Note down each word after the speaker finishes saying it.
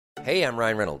Hey, I'm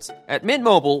Ryan Reynolds. At Mint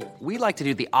Mobile, we like to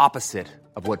do the opposite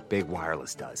of what Big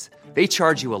Wireless does. They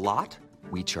charge you a lot,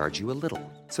 we charge you a little.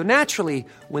 So naturally,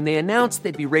 when they announced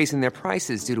they'd be raising their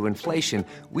prices due to inflation,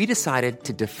 we decided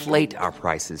to deflate our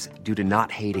prices due to not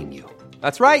hating you.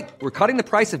 That's right. We're cutting the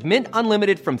price of Mint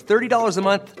Unlimited from $30 a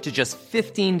month to just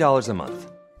 $15 a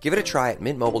month. Give it a try at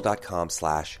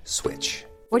mintmobile.com/switch.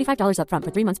 $45 up front for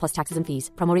 3 months plus taxes and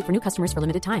fees. Promo rate for new customers for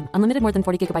limited time. Unlimited more than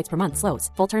 40 gigabytes per month. Slows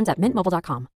full terms at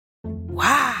mintmobile.com.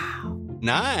 Wow.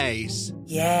 Nice.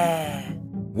 Yeah.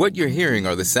 What you're hearing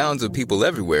are the sounds of people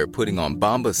everywhere putting on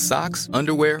Bombas socks,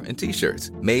 underwear, and T-shirts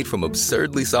made from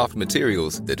absurdly soft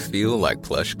materials that feel like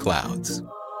plush clouds.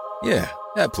 Yeah,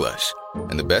 that plush.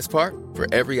 And the best part? For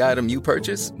every item you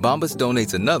purchase, Bombas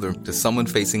donates another to someone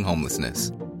facing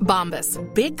homelessness. Bombas.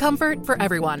 Big comfort for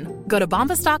everyone. Go to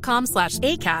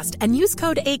bombas.com/ACAST and use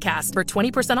code ACAST for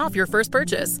 20% off your first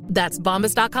purchase. That's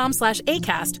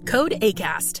bombas.com/ACAST. Code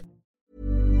ACAST.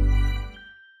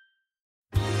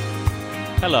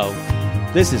 Hello,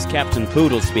 this is Captain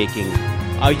Poodle speaking.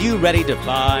 Are you ready to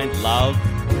find love?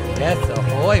 Yes,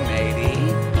 ahoy, matey.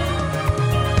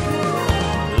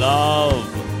 Love.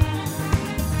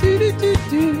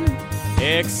 Do-do-do-do.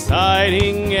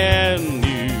 Exciting and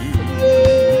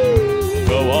new.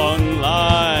 Go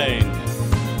online.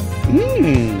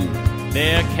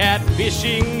 They're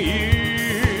catfishing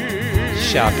you.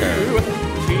 Shocker.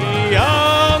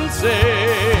 Fiancé.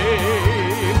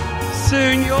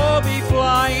 Soon you'll be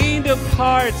flying to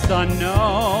parts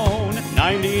unknown.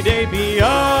 90-day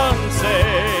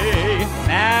Beyonce.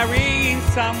 Marrying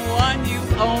someone you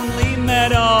only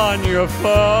met on your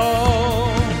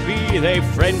phone. Be they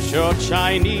French or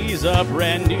Chinese, a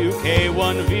brand new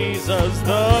K1 visa's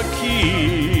the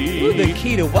key. Ooh, the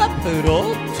key to what,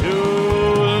 Poodle? To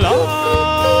love.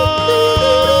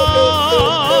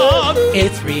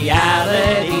 It's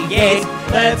reality gaze.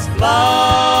 Let's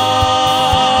love.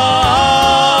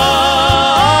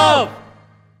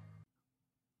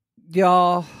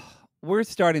 Y'all, we're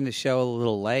starting the show a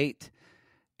little late.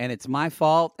 And it's my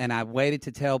fault, and I waited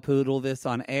to tell Poodle this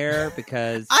on air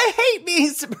because... I hate being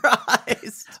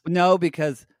surprised. No,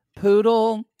 because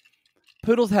Poodle's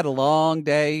had a long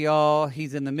day, y'all.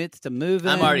 He's in the midst of moving.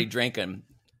 I'm already drinking.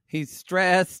 He's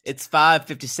stressed. It's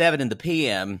 5:57 in the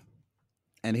PM.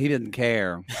 And he didn't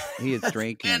care. He is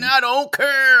drinking. And I don't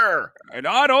care.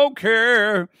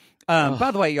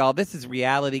 By the way, y'all, this is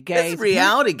Reality Gaze. This is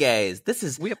Reality Gaze. This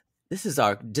is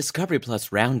our Discovery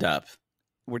Plus roundup.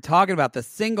 We're talking about The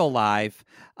Single Life,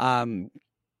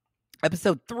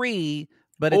 episode 3,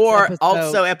 but it's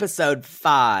also episode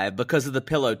 5 because of the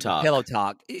pillow talk. Pillow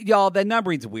talk, y'all. The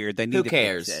numbering's weird. They need Who to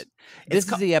cares? fix it. This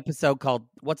is the episode called,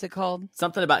 what's it called?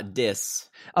 Something about dis.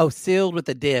 Oh, sealed with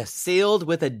a dis. Sealed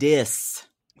with a dis.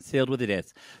 Sealed with a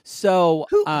dis. So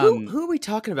who are we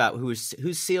talking about? Who's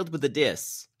sealed with a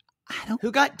dis?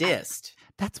 Who got dissed?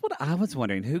 That's what I was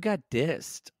wondering. Who got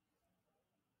dissed?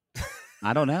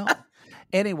 I don't know.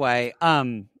 Anyway,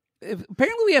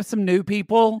 apparently we have some new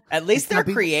people. At least they're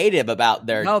creative about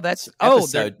their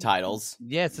episode titles.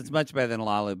 Yes, it's much better than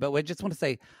Lalu. But we just want to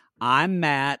say, I'm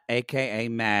Matt, a.k.a.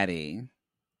 Maddie.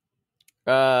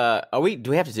 Do we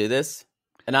have to do this?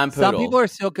 And I'm Poodle. Some people are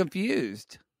still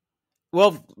confused.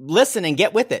 Well, listen and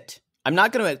get with it. I'm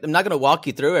not gonna walk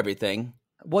you through everything.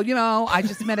 Well, I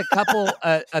just met a couple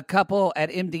at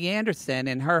MD Anderson,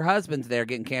 and her husband's there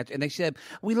getting cancer, and they said,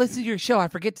 "We listen to your show. I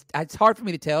forget. It's hard for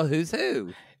me to tell who's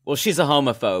who." Well, she's a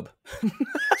homophobe.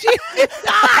 She's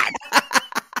not.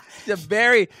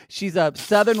 She's a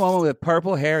Southern woman with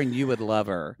purple hair, and you would love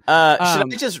her.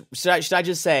 Should I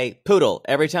just say Poodle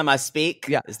every time I speak?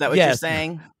 Yeah. Is that what you're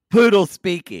saying? Poodle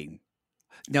speaking.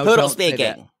 No, Poodle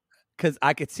speaking. Because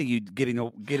I could see you getting.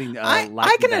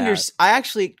 I can understand. I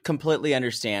actually completely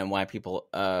understand why people.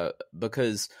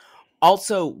 Because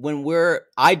also when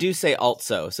I do say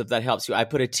also, so if that helps you, I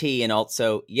put a T in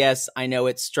also. Yes, I know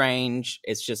it's strange.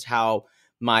 It's just how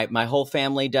my whole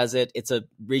family does it. It's a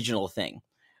regional thing.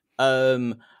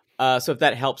 So if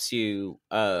that helps you,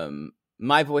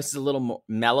 my voice is a little more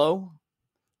mellow.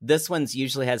 This one's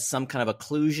usually has some kind of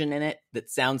occlusion in it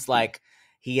that sounds like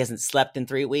he hasn't slept in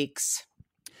 3 weeks.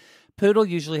 Poodle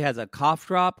usually has a cough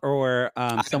drop or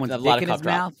someone's dick in his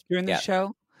mouth during the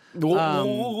show.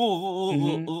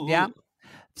 Yeah.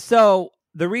 So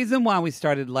the reason why we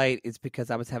started late is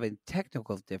because I was having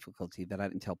technical difficulty that I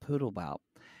didn't tell Poodle about.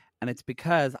 And it's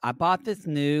because I bought this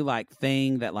new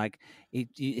thing that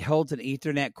it holds an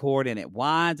Ethernet cord and it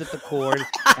winds at the cord.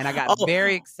 And I got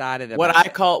very excited about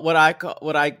it.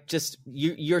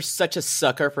 You're such a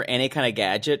sucker for any kind of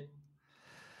gadget.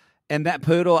 And that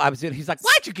Poodle, he's like,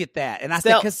 "Why'd you get that?" And I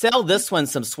said, "Sell this one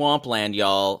some swampland,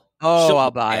 y'all." Oh, she'll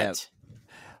I'll buy it.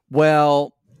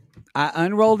 Well, I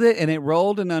unrolled it, and it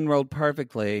rolled and unrolled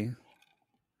perfectly.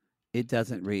 It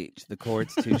doesn't reach. The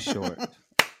cord's too short.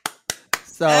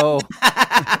 So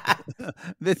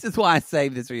this is why I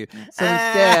saved this for you. So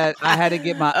instead, I had to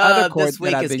get my other cord this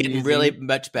week that I've is been getting using. really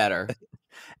much better.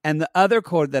 And the other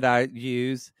cord that I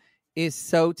use is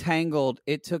so tangled.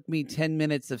 It took me 10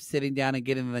 minutes of sitting down and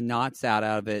getting the knots out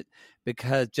of it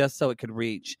because just so it could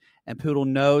reach. And Poodle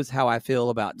knows how I feel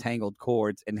about tangled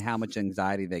cords and how much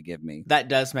anxiety they give me. That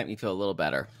does make me feel a little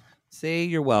better. See,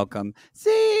 you're welcome.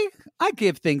 See, I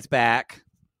give things back.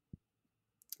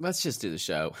 Let's just do the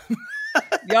show.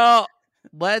 Y'all,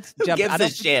 let's Who jump. gives a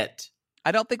shit?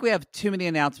 I don't think we have too many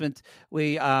announcements.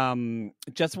 We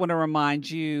just want to remind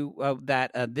you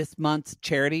that this month's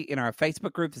charity in our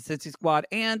Facebook group, the Sissy Squad,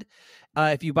 and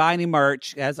if you buy any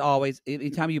merch, as always,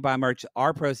 anytime you buy merch,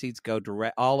 our proceeds go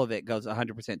direct. All of it goes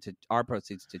 100% to our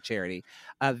proceeds to charity.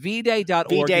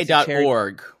 VDay.org.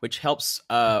 VDay.org, which helps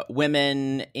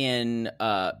women in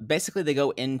basically they go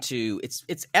into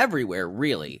it's everywhere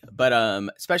really, but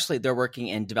especially they're working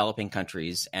in developing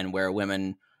countries and where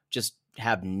women just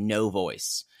have no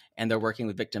voice, and they're working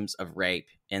with victims of rape,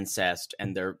 incest,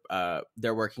 and they're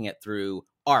working it through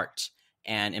art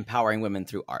and empowering women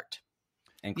through art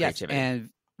and creativity. Yes, and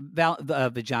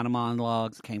the Vagina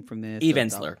Monologues came from this. Eve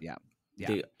Ensler.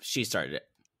 Yeah. She started it.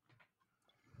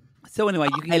 So anyway,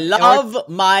 you can. I love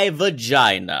my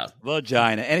vagina.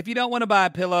 And if you don't want to buy a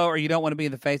pillow or you don't want to be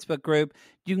in the Facebook group,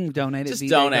 you can donate at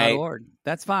VDay.org.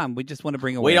 That's fine. We just want to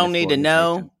bring awareness. We don't need to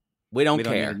know. We don't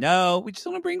care. No, we just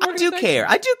want to bring. I do care.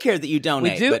 I do care that you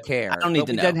donate. We do care. I don't need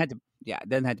to know. It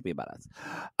doesn't have to be about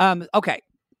us. Okay.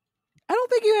 I don't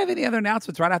think you have any other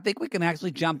announcements, right? I think we can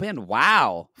actually jump in.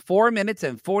 Wow, 4 minutes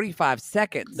and 45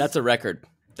 seconds. That's a record.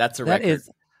 That is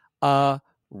a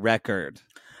record.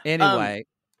 Anyway,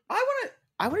 I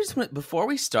want to before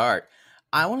we start,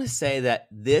 I want to say that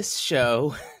this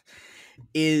show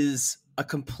is a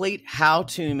complete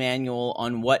how-to manual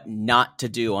on what not to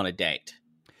do on a date.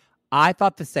 I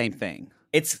thought the same thing.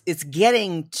 It's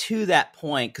getting to that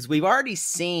point because we've already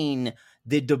seen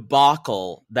the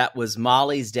debacle that was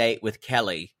Molly's date with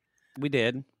Kelly. We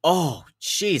did. Oh,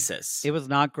 Jesus. It was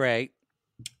not great.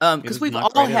 Because we've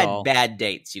all had bad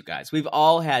dates, you guys. We've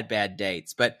all had bad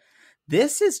dates. But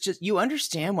this is just, you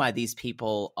understand why these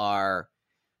people are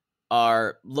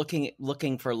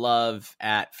looking for love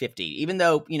at 50, even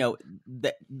though, you know,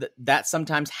 that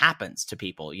sometimes happens to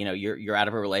people. You know, you're out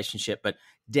of a relationship, but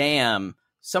damn,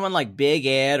 someone like Big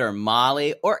Ed or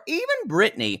Molly or even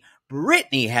Brittany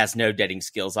has no dating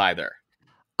skills either.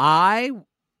 I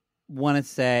want to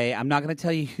say, I'm not going to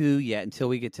tell you who yet until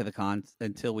we get to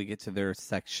their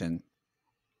section.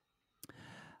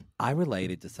 I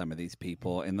related to some of these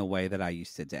people in the way that I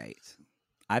used to date.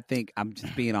 I think I'm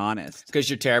just being honest. Because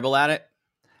you're terrible at it?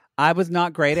 I was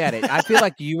not great at it. I feel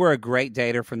like you were a great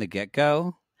dater from the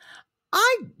get-go.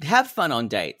 I have fun on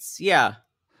dates. Yeah,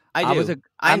 I do.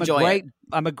 I enjoy it.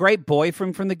 I'm a great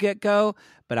boyfriend from the get-go,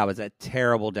 but I was a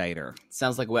terrible dater.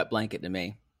 Sounds like a wet blanket to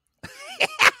me.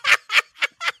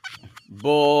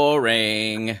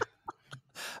 Boring.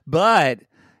 But,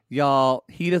 y'all,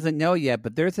 he doesn't know yet,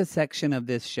 but there's a section of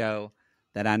this show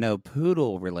that I know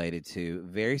Poodle related to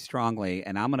very strongly,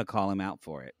 and I'm going to call him out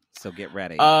for it. So get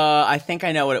ready. I think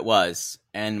I know what it was,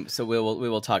 and so we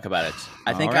will talk about it.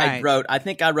 I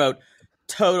think I wrote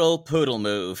total Poodle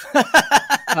move.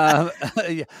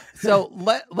 Yeah. So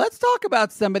let's talk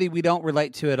about somebody we don't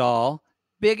relate to at all.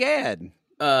 Big Ed.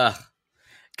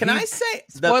 Can I say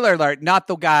spoiler alert? Not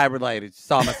the guy I related.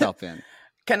 Saw myself in.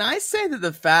 Can I say that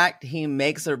the fact he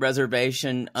makes a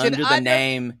reservation under the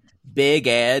name Big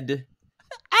Ed?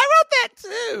 I wrote that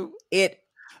too. It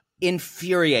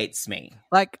infuriates me.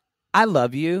 Like, I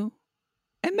love you.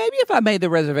 And maybe if I made the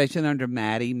reservation under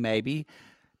Maddie, maybe.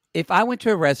 If I went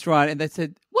to a restaurant and they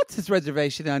said, what's this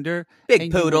reservation under?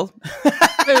 Big Poodle.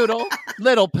 Poodle.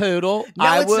 Little Poodle.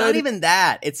 No, it's not even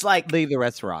that. It's like leave the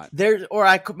restaurant. Or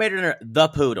I made it under the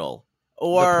Poodle.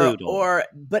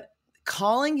 But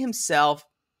calling himself,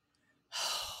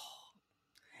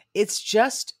 it's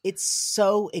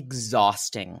so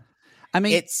exhausting. I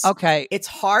mean, it's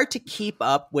hard to keep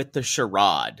up with the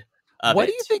charade of What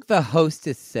do you think the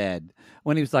hostess said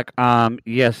when he was like,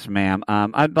 yes, ma'am,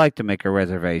 I'd like to make a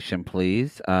reservation,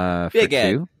 please, Big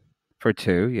Ed. For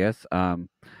two, yes. Yeah,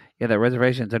 that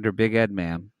reservation's under Big Ed,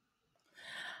 ma'am.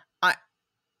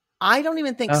 I don't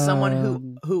even think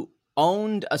someone who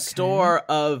owned a store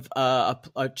of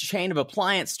a chain of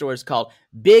appliance stores called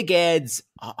Big Ed's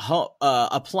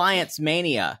Appliance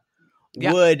Mania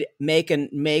would make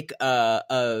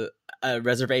a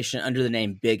reservation under the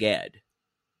name Big Ed.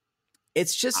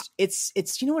 It's just it's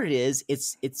you know what it is?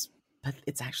 It's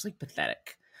actually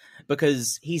pathetic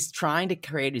because he's trying to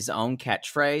create his own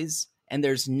catchphrase, and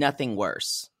there's nothing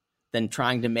worse than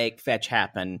trying to make fetch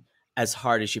happen as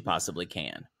hard as you possibly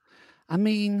can. I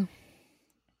mean,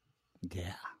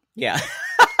 yeah.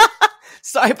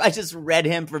 Sorry if I just read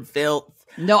him for filth.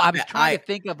 No, I was trying to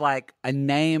think of like a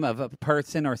name of a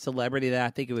person or celebrity that I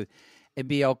think it'd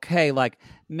be okay. Like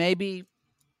maybe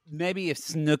if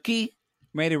Snooki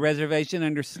made a reservation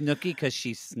under Snooki because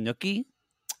she's Snooki.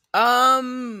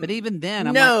 But even then,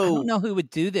 I don't know who would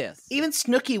do this. Even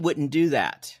Snooki wouldn't do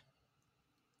that.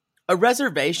 A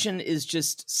reservation is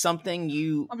just something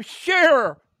you. I'm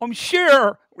Cher.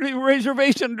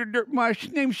 Reservation under my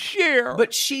name's Cher.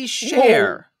 But she's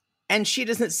Cher, and she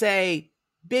doesn't say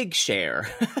Big Cher.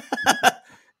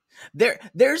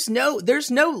 There's no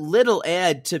little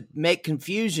Ed to make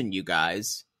confusion, you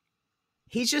guys.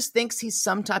 He just thinks he's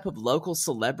some type of local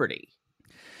celebrity.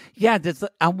 Yeah,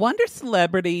 I wonder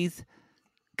celebrities,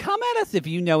 come at us if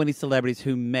you know any celebrities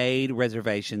who made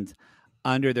reservations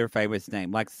under their favorite's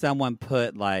name. Like someone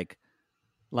put like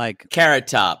Carrot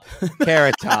Top.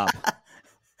 Carrot Top.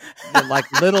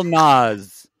 Like Little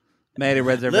Nas made a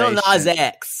reservation. Little Nas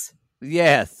X.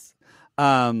 Yes.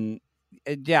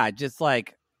 Yeah, just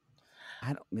like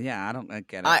I don't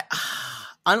get it.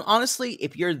 Honestly,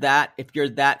 if you're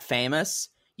that famous,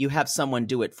 you have someone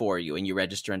do it for you and you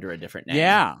register under a different name.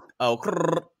 Yeah. Oh,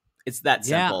 it's that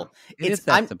simple. Yeah, it's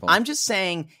that simple. I'm just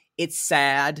saying it's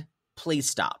sad. Please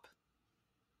stop.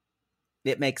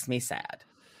 It makes me sad.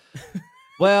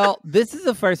 Well, this is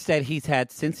the first date he's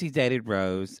had since he dated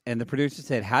Rose. And the producer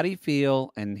said, "How do you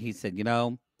feel?" And he said,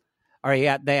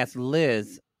 they asked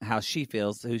Liz how she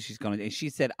feels, who she's going to. And she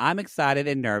said, "I'm excited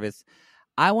and nervous.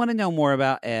 I want to know more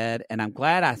about Ed, and I'm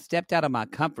glad I stepped out of my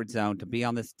comfort zone to be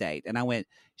on this date." And I went,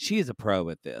 she is a pro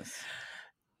at this.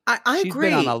 I She's agree.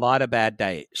 She's been on a lot of bad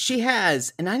dates. She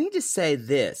has. And I need to say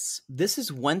this. This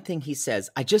is one thing he says.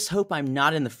 I just hope I'm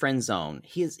not in the friend zone.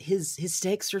 His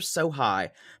stakes are so high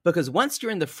because once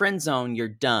you're in the friend zone, you're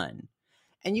done.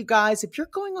 And you guys, if you're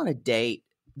going on a date,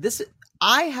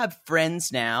 I have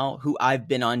friends now who I've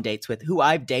been on dates with, who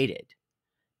I've dated,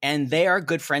 and they are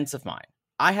good friends of mine.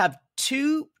 I have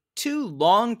two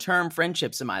long-term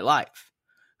friendships in my life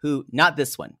who, not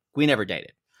this one, we never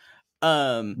dated.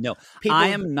 No, I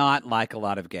am not like a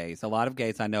lot of gays. A lot of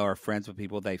gays I know are friends with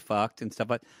people they fucked and stuff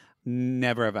like.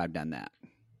 Never have I done that.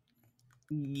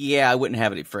 Yeah, I wouldn't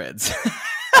have any friends.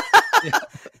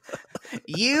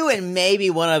 You and maybe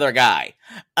one other guy.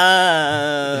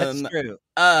 That's true.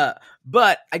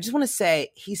 But I just want to say,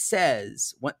 he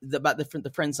says about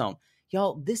the friend zone.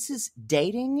 Y'all, this is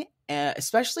dating,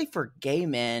 especially for gay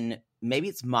men. Maybe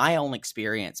it's my own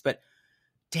experience, but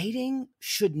dating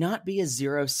should not be a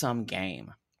zero-sum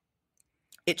game.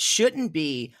 It shouldn't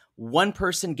be one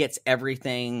person gets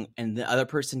everything and the other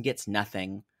person gets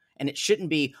nothing. And it shouldn't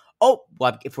be,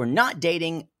 if we're not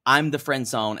dating, I'm the friend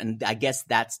zone, and I guess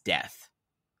that's death.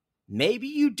 Maybe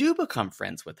you do become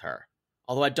friends with her,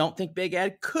 although I don't think Big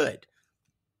Ed could.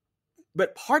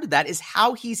 But part of that is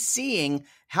how he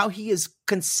is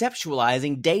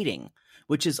conceptualizing dating,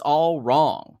 which is all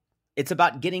wrong. It's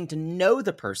about getting to know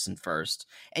the person first.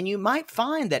 And you might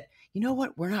find that, you know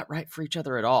what, we're not right for each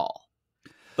other at all.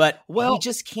 But you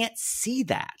just can't see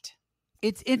that.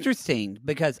 It's interesting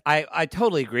because I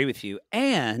totally agree with you.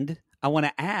 And I want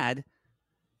to add,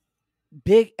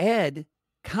 Big Ed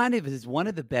kind of is one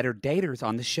of the better daters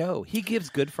on the show. He gives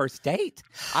good first date.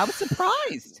 I was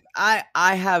surprised. I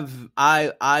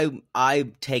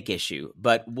take issue,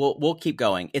 but we'll keep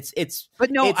going.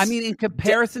 I mean, in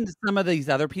comparison to some of these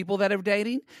other people that are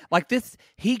dating, like this,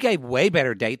 he gave way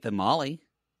better date than Molly.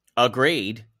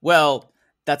 Agreed. Well,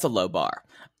 that's a low bar.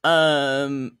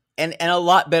 And a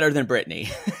lot better than Brittany.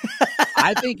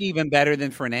 I think even better than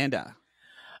Fernanda.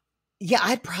 Yeah, I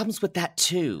had problems with that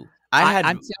too.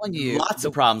 I'm telling you, lots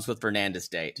of problems with Fernanda's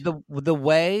date. The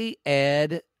way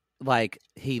Ed,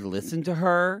 he listened to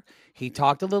her, he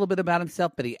talked a little bit about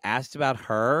himself, but he asked about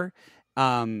her.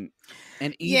 And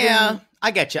yeah,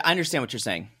 I get you. I understand what you're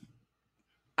saying.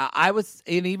 And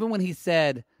even when he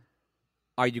said,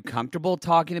 "Are you comfortable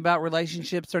talking about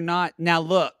relationships or not?" Now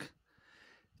look,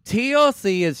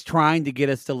 TLC is trying to get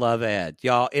us to love Ed,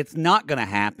 y'all. It's not going to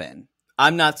happen.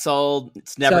 I'm not sold.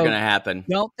 It's never going to happen.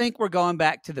 Don't think we're going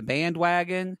back to the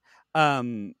bandwagon.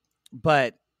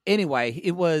 But anyway,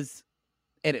 it was.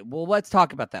 Well, let's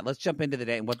talk about that. Let's jump into the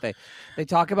day and what they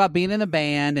talk about being in a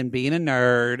band and being a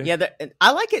nerd. Yeah,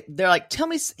 I like it. They're like, tell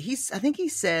me. I think he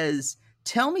says,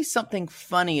 "Tell me something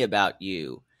funny about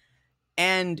you,"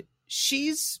 and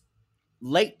she's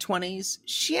late 20s.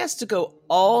 She has to go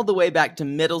all the way back to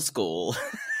middle school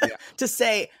to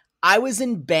say, I was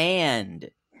in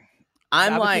band.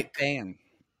 I'm like,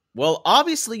 well,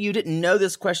 obviously you didn't know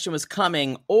this question was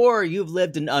coming, or you've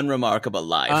lived an unremarkable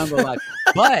life.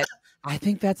 But I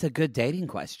think that's a good dating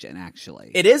question,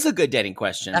 actually. It is a good dating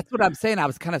question. That's what I'm saying. I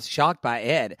was kind of shocked by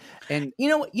Ed. And you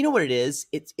know what it is?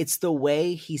 It's the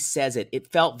way he says it.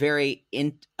 It felt very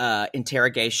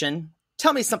interrogation.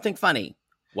 Tell me something funny.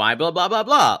 Why blah, blah, blah,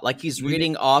 blah. Like he's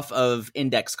reading off of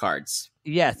index cards.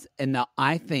 Yes. And now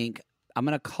I think I'm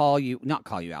going to not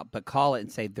call you out, but call it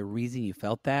and say the reason you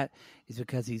felt that is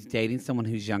because he's dating someone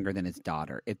who's younger than his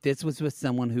daughter. If this was with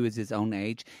someone who is his own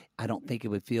age, I don't think it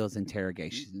would feel as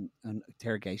interrogational.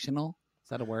 Is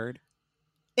that a word?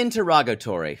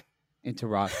 Interrogatory. But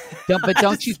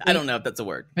don't you think, I don't know if that's a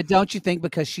word. But don't you think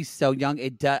because she's so young,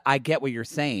 I get what you're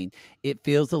saying. It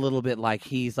feels a little bit like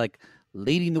he's like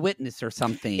leading the witness or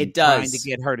something. It does. Trying to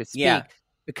get her to speak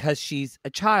because she's a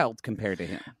child compared to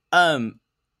him.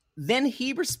 Then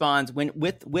he responds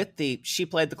with she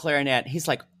played the clarinet. He's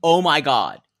like, oh my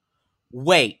God,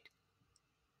 wait,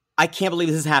 I can't believe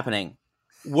this is happening.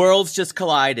 Worlds just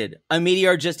collided. A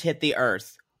meteor just hit the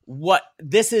earth. What?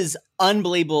 This is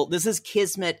unbelievable. This is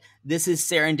kismet. This is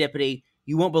serendipity.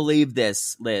 You won't believe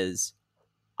this, Liz.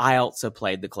 I also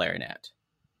played the clarinet.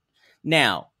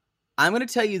 Now, I'm going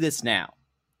to tell you this now.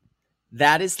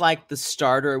 That is like the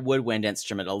starter woodwind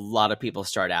instrument a lot of people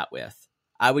start out with.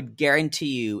 I would guarantee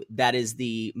you that is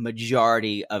the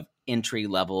majority of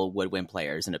entry-level woodwind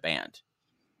players in a band.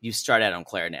 You start out on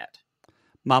clarinet.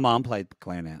 My mom played the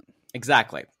clarinet.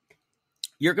 Exactly.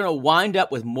 You're going to wind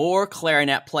up with more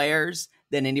clarinet players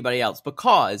than anybody else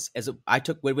because I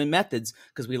took woodwind methods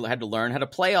because we had to learn how to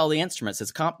play all the instruments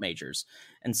as comp majors.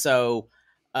 And so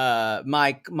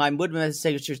my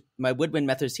woodwind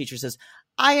methods teacher says,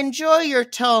 I enjoy your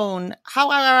tone.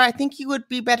 However, I think you would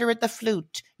be better at the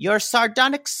flute. Your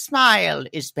sardonic smile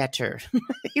is better.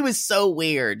 He was so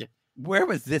weird. Where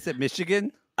was this, at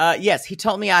Michigan? Yes, he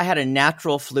told me I had a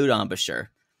natural flute embouchure.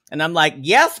 And I'm like,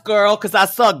 yes, girl, because I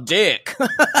suck dick.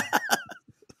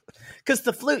 Because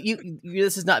the flute,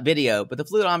 this is not video, but the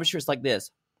flute embouchure is like this.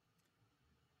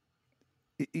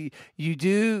 You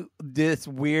do this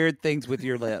weird things with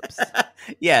your lips.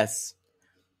 Yes.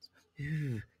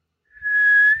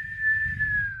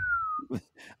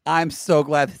 I'm so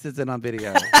glad this isn't on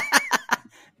video.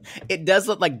 It does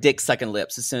look like dick sucking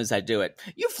lips as soon as I do it.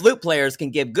 You flute players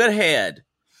can give good head.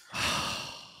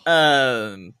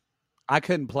 I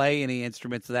couldn't play any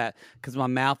instruments of that because my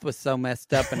mouth was so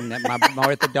messed up, and my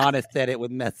orthodontist said it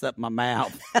would mess up my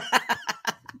mouth.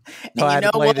 So I had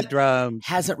to play the drums.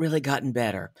 Hasn't really gotten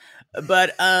better,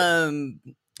 but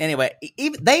anyway,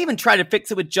 they even tried to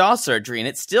fix it with jaw surgery, and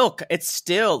it's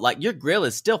still like your grill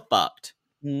is still fucked.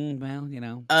 Well, you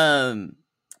know.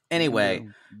 Anyway,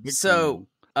 so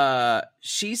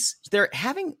they're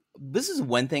having. This is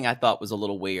one thing I thought was a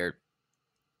little weird.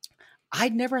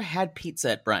 I'd never had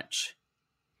pizza at brunch.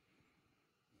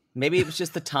 Maybe it was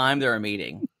just the time they were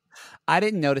meeting. I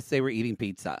didn't notice they were eating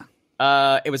pizza.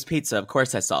 It was pizza. Of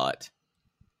course I saw it.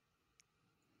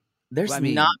 There's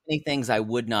not many things I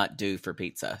would not do for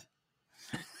pizza.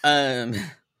 So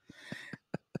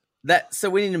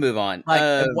we need to move on.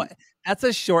 That's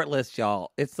a short list,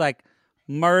 y'all. It's like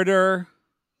murder.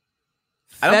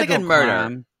 I don't think I'd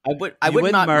murder. I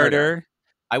would not murder.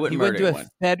 I wouldn't murder. You would do a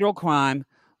federal crime.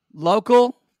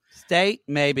 Local, state,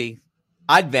 maybe.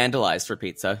 I'd vandalize for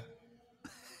pizza.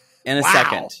 In a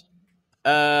second.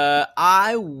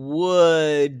 I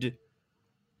would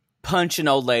punch an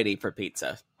old lady for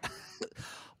pizza.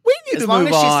 We need to move on.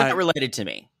 As long as she's not related to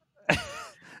me.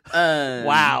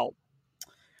 Wow.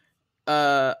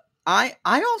 I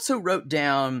also wrote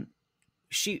down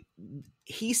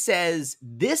he says,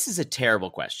 this is a terrible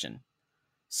question.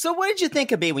 So what did you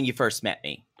think of me when you first met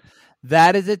me?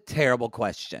 That is a terrible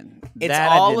question. It's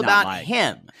all about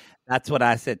him. That's what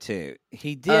I said too.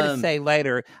 He did say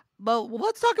later, well,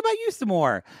 let's talk about you some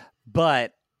more.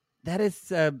 But that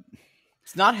is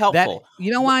it's not helpful.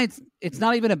 You know why? It's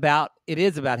not even about, it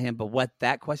is about him, but what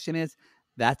that question is,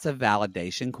 that's a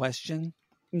validation question.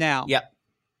 Now, yep.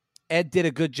 Ed did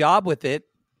a good job with it,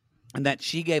 and that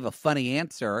she gave a funny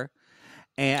answer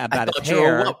about his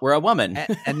hair. We're a woman.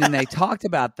 and then they talked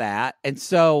about that. And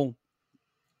so,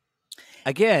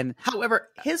 again. However,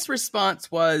 his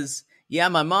response was, yeah,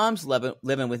 my mom's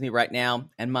living with me right now,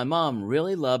 and my mom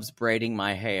really loves braiding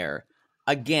my hair.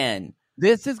 Again,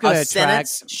 this is going to attract.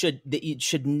 Sentence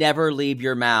should never leave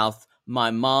your mouth.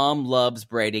 My mom loves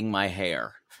braiding my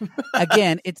hair.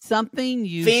 Again, it's something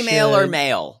you female or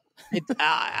male.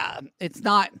 It's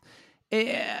not.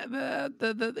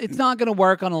 it's not going to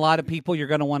work on a lot of people you're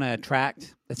going to want to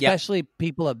attract, especially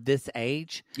people of this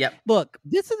age. Yep. Look,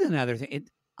 this is another thing.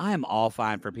 I am all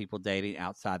fine for people dating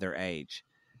outside their age,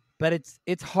 but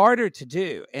it's harder to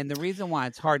do. And the reason why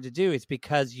it's hard to do is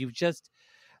because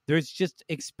there's just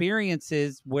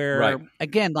experiences where,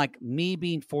 again, like me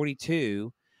being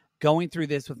 42, going through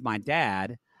this with my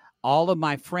dad, all of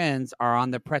my friends are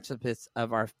on the precipice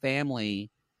of our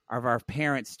family, of our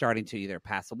parents starting to either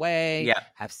pass away,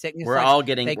 have sickness. We're all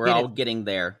getting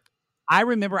there. I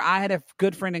remember I had a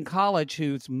good friend in college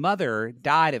whose mother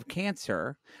died of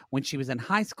cancer when she was in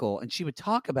high school, and she would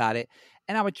talk about it,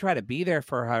 and I would try to be there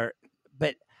for her,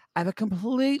 but I have a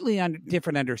completely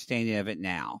different understanding of it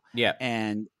now. Yeah.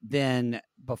 And then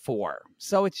before.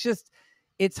 So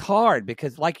it's hard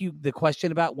because the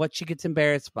question about what she gets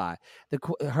embarrassed by,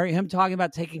 him talking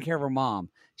about taking care of her mom,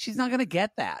 she's not going to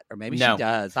get that. Or maybe she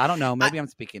does. I don't know. Maybe I'm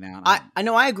speaking out. I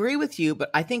know I agree with you, but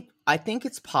I think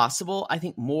it's possible. I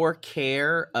think more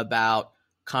care about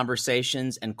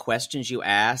conversations and questions you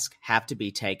ask have to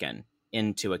be taken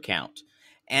into account.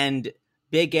 And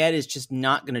Big Ed is just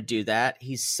not going to do that.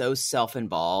 He's so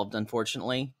self-involved,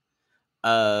 unfortunately.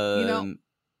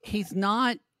 He's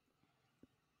not.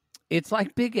 It's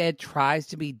like Big Ed tries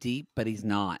to be deep, but he's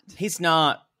not. He's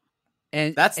not.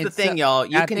 And that's the thing, y'all.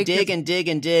 You can dig and dig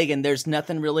and dig, and there's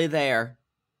nothing really there.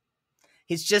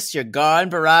 He's just your garden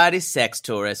variety sex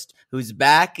tourist who's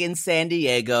back in San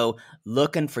Diego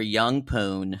looking for young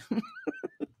poon.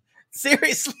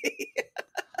 Seriously.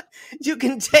 You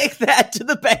can take that to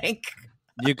the bank.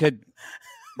 You could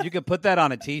put that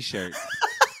on a t-shirt.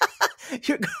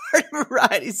 Your garden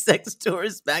variety sex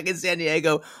tourist back in San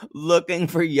Diego looking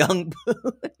for young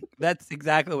poon. That's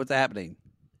exactly what's happening.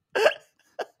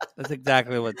 That's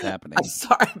exactly what's happening. I'm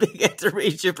sorry, Big Ed, to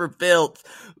reach you for filth,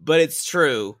 but it's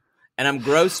true. And I'm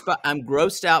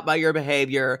grossed out by your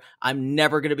behavior. I'm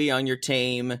never going to be on your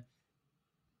team.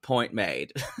 Point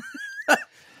made.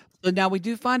 So now we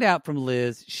do find out from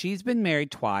Liz, she's been married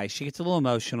twice. She gets a little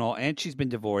emotional, and she's been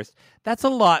divorced. That's a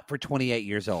lot for 28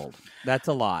 years old. That's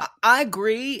a lot. I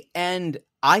agree, and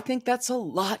I think that's a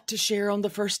lot to share on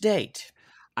the first date.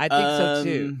 I think so,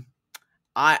 too.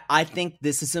 I think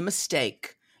this is a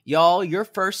mistake. Y'all, your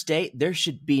first date, there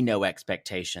should be no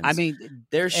expectations. I mean,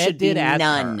 there should be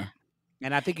none. Her,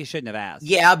 and I think you shouldn't have asked.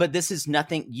 Yeah, but this is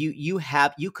nothing.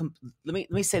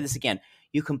 Let me say this again.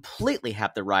 You completely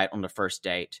have the right on the first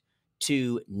date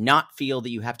to not feel that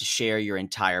you have to share your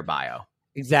entire bio.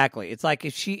 Exactly. It's like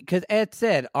because Ed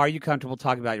said, are you comfortable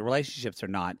talking about your relationships or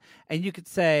not? And you could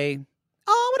say,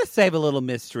 oh, I want to save a little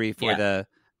mystery for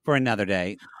another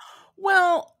date.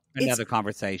 Well, another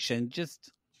conversation.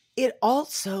 It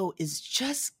also is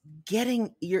just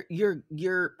getting you're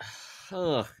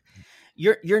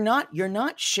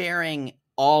not sharing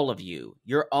all of you.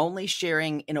 You're only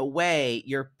sharing, in a way,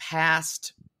 your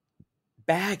past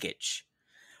baggage.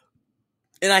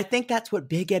 And I think that's what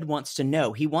Big Ed wants to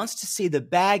know. He wants to see the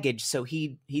baggage so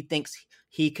he thinks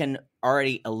he can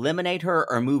already eliminate her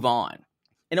or move on.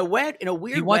 In a weird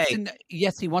way.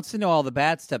 He wants to know all the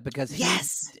bad stuff because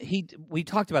we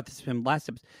talked about this in him last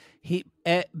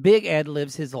episode. Big Ed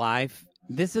lives his life.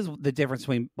 This is the difference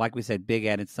between, like we said, Big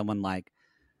Ed and someone like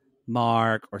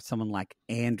Mark or someone like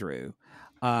Andrew,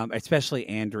 especially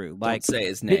Andrew. Like, don't say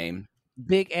his name.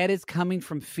 Big Ed is coming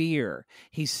from fear.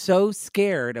 He's so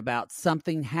scared about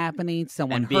something happening,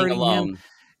 someone hurting him,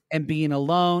 and being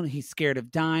alone. He's scared of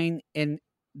dying, and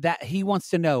that he wants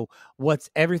to know what's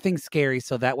everything scary,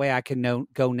 so that way I can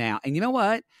go now. And you know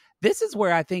what? This is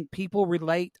where I think people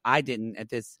relate. I didn't at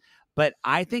this, but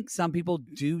I think some people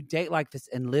do date like this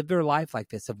and live their life like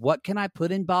this. Of what can I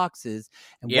put in boxes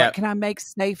and what can I make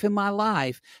safe in my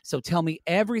life? So tell me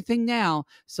everything now,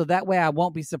 so that way I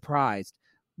won't be surprised.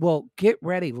 Well, get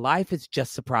ready. Life is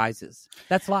just surprises.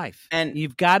 That's life. And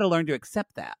you've got to learn to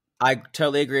accept that. I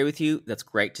totally agree with you. That's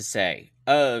great to say.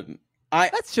 That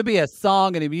should be a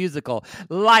song in a musical.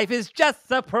 Life is just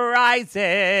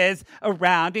surprises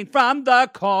rounding from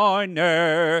the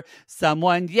corner.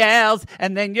 Someone yells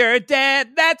and then you're dead.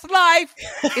 That's life.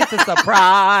 It's a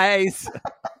surprise.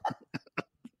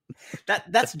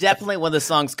 That's definitely one of the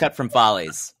songs cut from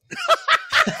Follies.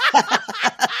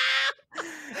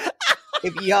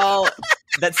 If y'all,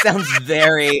 that sounds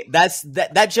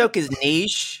that joke is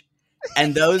niche,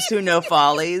 and those who know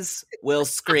Follies will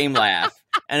scream laugh.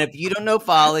 And if you don't know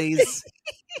Follies,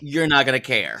 you're not going to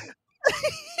care.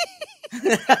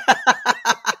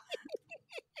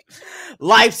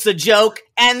 Life's a joke,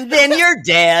 and then you're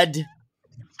dead.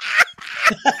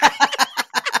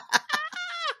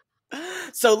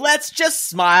 So let's just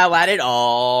smile at it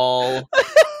all.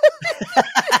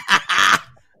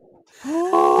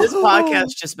 This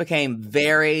podcast just became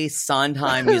very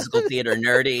Sondheim musical theater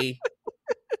nerdy,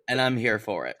 and I'm here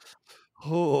for it.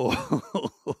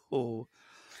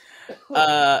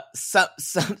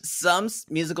 Some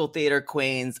musical theater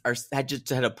queens had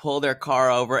to pull their car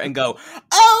over and go,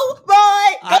 "Oh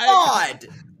my God!"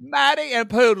 Maddie and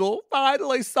Poodle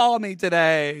finally saw me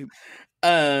today.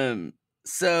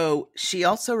 So she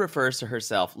also refers to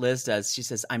herself, Liz does. She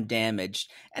says, "I'm damaged,"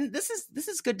 and this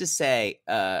is good to say.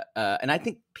 And I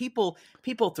think people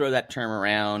throw that term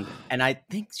around, and I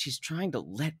think she's trying to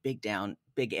let Big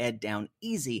Ed down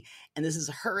easy, and this is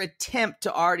her attempt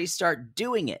to already start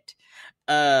doing it,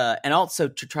 and also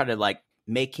to try to like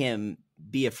make him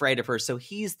be afraid of her, so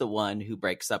he's the one who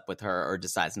breaks up with her or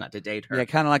decides not to date her. Yeah,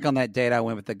 kind of like on that date I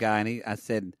went with the guy, and I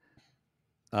said,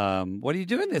 what are you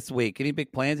doing this week? Any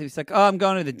big plans? And he's like, "Oh, I'm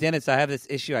going to the dentist. I have this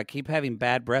issue. I keep having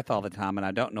bad breath all the time, and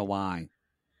I don't know why."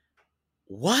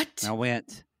 What? And I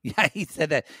went, yeah, he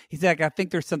said that. He said, "I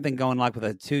think there's something going like with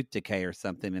a tooth decay or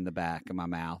something in the back of my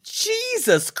mouth."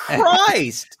 Jesus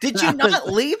Christ. Did you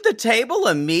not leave the table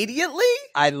immediately?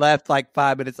 I left like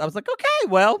 5 minutes. I was like, "Okay,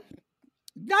 well,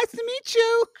 nice to meet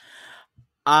you."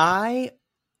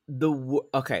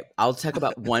 Okay, I'll talk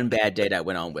about one bad date I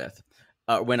went out with.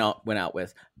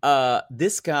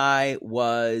 This guy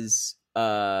was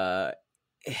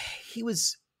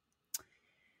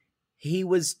he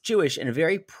was Jewish and a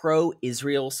very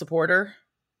pro-Israel supporter,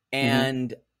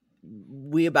 and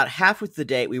we about halfway through the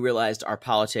date we realized our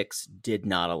politics did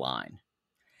not align,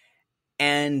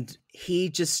 and he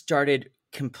just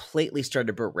completely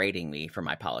started berating me for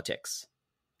my politics,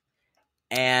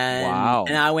 and wow.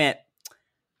 And I went,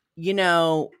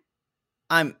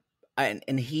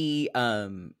 and he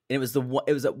it was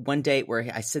one date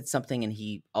where I said something, and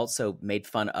he also made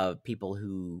fun of people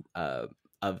who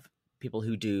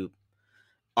do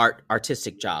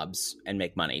artistic jobs and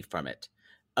make money from it.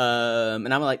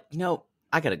 And I'm like,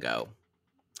 I gotta go.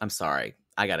 I'm sorry,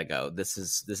 I gotta go. This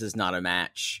is not a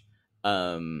match.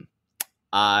 Here's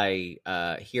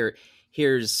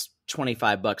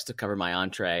 $25 to cover my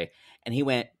entree. And he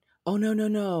went, "Oh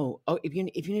no. Oh, if you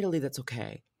need to leave, that's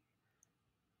okay."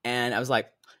 And I was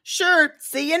like, "Sure,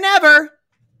 see you never,"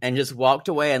 and just walked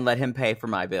away and let him pay for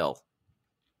my bill.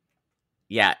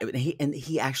 Yeah,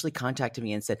 he actually contacted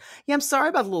me and said, "Yeah, I'm sorry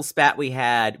about the little spat we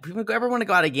had. If we ever want to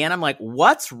go out again," I'm like,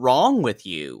 "What's wrong with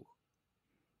you?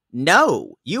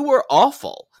 No, you were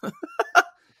awful."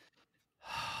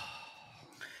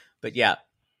 But yeah.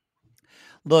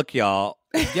 Look, y'all,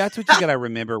 that's what you got to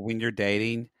remember when you're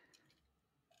dating.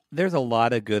 There's a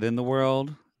lot of good in the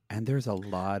world. And there's a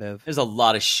lot of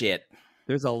shit.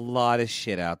 There's a lot of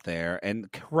shit out there and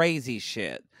crazy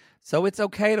shit. So it's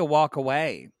okay to walk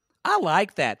away. I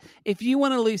like that. If you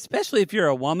want to leave, especially if you're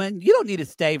a woman, you don't need to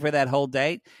stay for that whole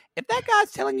date. If that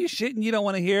guy's telling you shit and you don't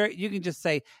want to hear it, you can just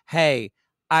say, "Hey,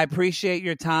 I appreciate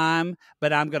your time,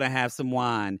 but I'm going to have some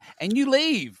wine." And you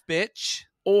leave, bitch.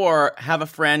 Or have a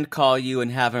friend call you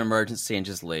and have an emergency and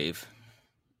just leave.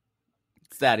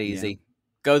 It's that easy. Yeah.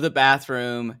 Go to the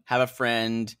bathroom, have a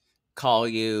friend call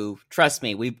you. Trust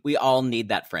me, we all need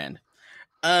that friend.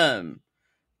 Even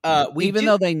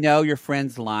though they know your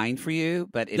friend's lying for you,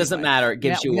 but anyway. Doesn't matter. It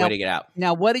gives you a way to get out.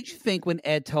 Now, what did you think when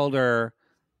Ed told her,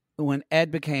 when Ed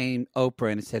became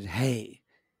Oprah and said, "Hey,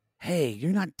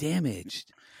 you're not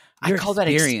damaged. You're I call that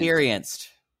experienced."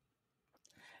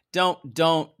 Don't.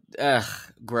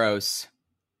 Gross.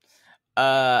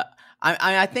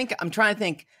 I think I'm trying to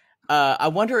think. I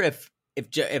wonder if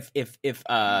Big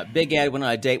Ed went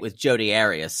on a date with Jodi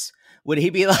Arias, would he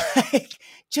be like,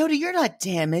 "Jodi, you're not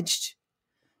damaged.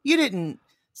 You didn't.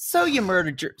 So you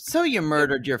murdered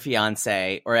your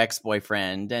fiance or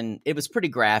ex-boyfriend, and it was pretty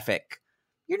graphic.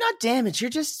 You're not damaged. You're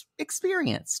just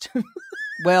experienced."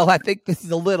 Well, I think this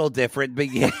is a little different,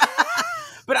 but yeah.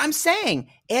 But I'm saying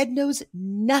Ed knows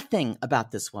nothing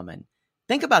about this woman.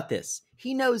 Think about this.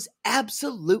 He knows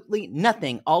absolutely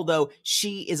nothing, although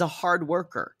she is a hard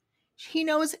worker. He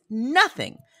knows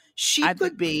nothing. She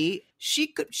could be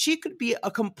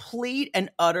a complete and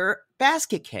utter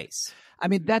basket case. I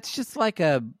mean, that's just like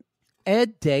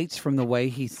Ed dates from the way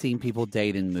he's seen people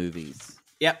date in movies.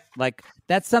 Yep. Like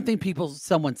that's something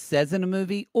someone says in a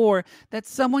movie, or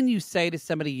that's someone you say to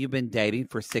somebody you've been dating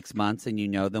for 6 months and you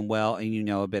know them well and you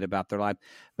know a bit about their life.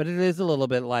 But it is a little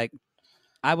bit like,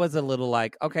 I was a little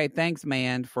like, "Okay, thanks,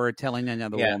 man, for telling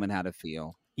another woman how to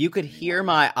feel." You could hear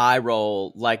my eye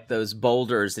roll like those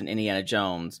boulders in Indiana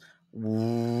Jones.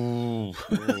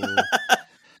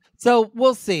 So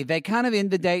we'll see. They kind of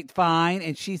end the date fine,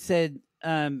 and she said,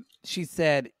 "I'd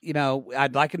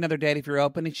like another date if you're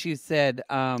open." And she said,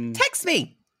 "Text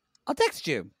me. I'll text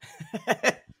you."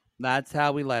 That's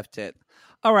how we left it.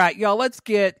 All right, y'all. Let's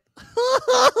get to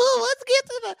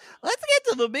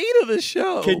the meat of the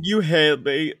show. Can you hand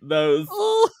me those,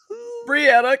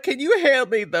 Brianna? Can you hand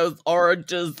me those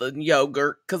oranges and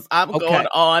yogurt? Because I'm going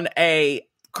on a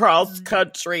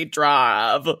cross-country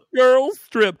drive. Girls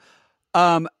trip.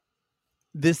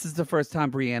 This is the first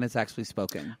time Brianna's actually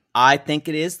spoken. I think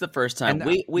it is the first time.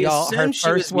 And, we assume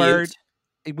she was word.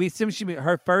 mute. We assume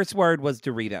her first word was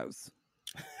Doritos.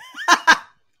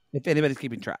 If anybody's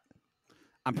keeping track,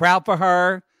 I'm proud for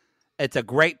her. It's a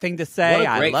great thing to say.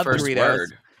 I love Doritos.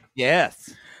 Word.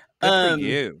 Yes, good for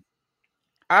you.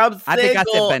 I think I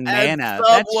said banana.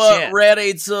 That's somewhat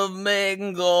ready to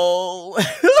mingle.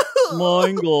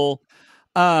 Mingle.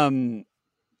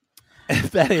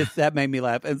 That made me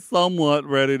laugh. And somewhat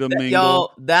ready to mingle.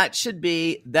 Y'all, that should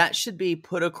be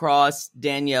put across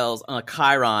Danielle's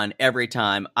Chiron every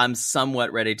time. I'm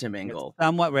somewhat ready to mingle.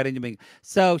 Somewhat ready to mingle.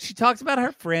 So she talks about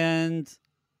her friends.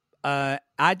 I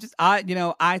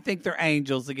think they're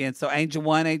angels again. So Angel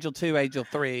 1, Angel 2, Angel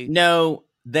 3. No,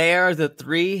 they are the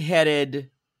 3-headed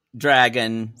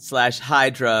dragon /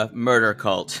 Hydra murder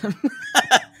cult.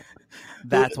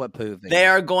 That's what Pooh thinks. They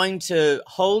are going to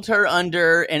hold her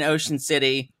under in Ocean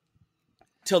City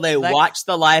till they watch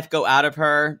the life go out of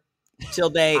her. Till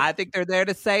they, I think they're there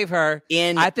to save her.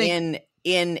 In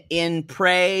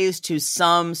praise to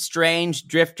some strange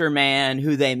drifter man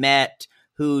who they met,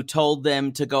 who told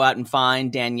them to go out and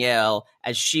find Danielle,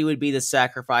 as she would be the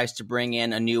sacrifice to bring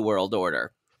in a new world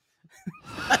order.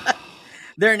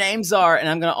 Their names are, and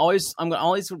I'm gonna always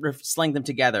sling them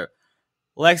together: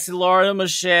 Lexi, Laura,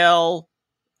 Michelle.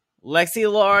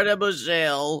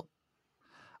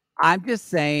 I'm just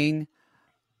saying,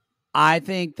 I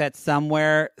think that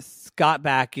somewhere Scott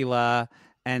Bakula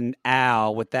and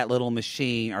Al with that little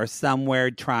machine are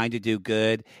somewhere trying to do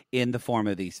good in the form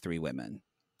of these 3 women.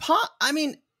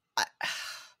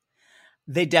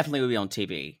 They definitely would be on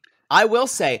TV. I will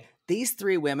say, these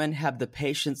 3 women have the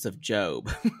patience of Job.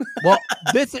 Well,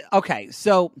 this is okay.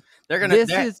 So they're gonna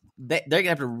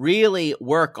have to really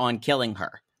work on killing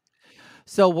her.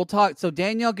 So we'll talk. So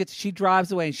Danielle she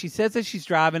drives away, and she says that she's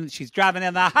driving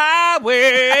in the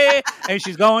highway, and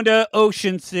she's going to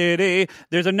Ocean City.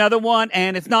 There's another one,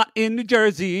 and it's not in New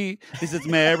Jersey. This is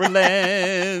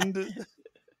Maryland.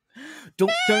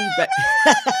 Don't turn back.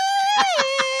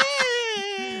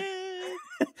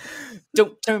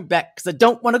 Don't turn back, because I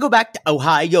don't want to go back to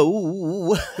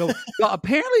Ohio. So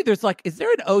apparently there's is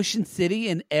there an Ocean City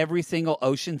in every single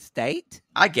ocean state?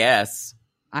 I guess.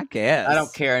 I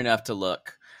don't care enough to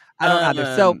look. I don't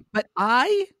either. So, but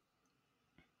I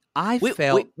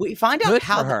felt we find out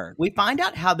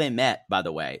how they met. By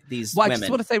the way, these women. I just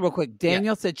want to say real quick.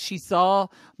 Danielle said she saw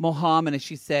Mohammed and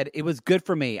she said it was good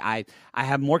for me. I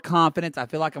have more confidence. I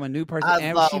feel like I'm a new person.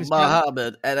 I saw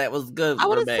Mohammed and it was good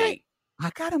for me.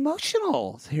 I got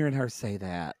emotional hearing her say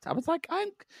that. I was like, I'm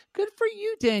good for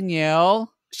you,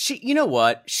 Danielle. You know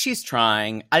what? She's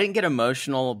trying. I didn't get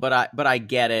emotional, but I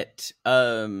get it.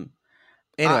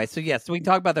 Anyway, so we can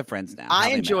talk about their friends now.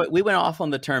 I enjoy it. We went off on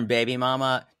the term baby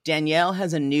mama. Danielle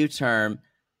has a new term,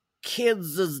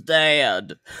 kids'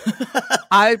 dad.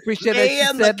 I appreciate that she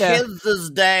said that. Kids'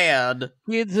 dad.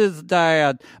 Kids'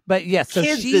 dad. But yes, so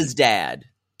kids' dad.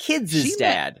 Kids'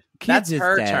 dad. That's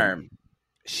her term.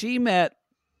 She met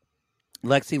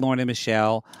Lexi, Lauren, and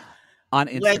Michelle on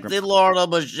Instagram. Lexi, Lauren, and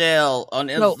Michelle on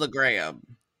Instagram.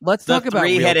 Let's talk about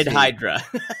 3-headed Hydra.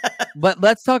 But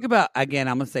let's talk about, again,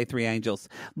 I'm going to say 3 angels.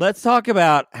 Let's talk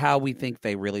about how we think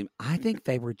I think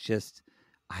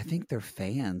they're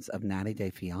fans of 90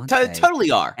 Day Fiancé. Totally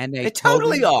are. And they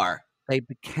totally are. They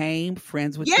became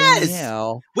friends with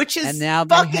Danielle. And now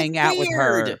they hang out with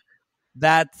her.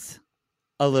 That's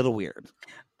a little weird.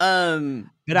 But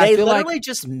they literally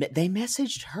they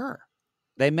messaged her.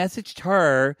 They messaged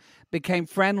her, became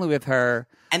friendly with her.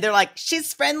 And they're like,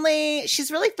 she's friendly.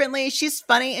 She's really friendly. She's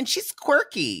funny. And she's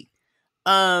quirky.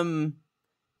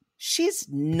 She's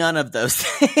none of those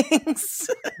things.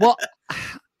 Well,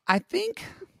 I think...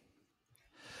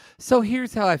 So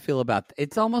here's how I feel about it.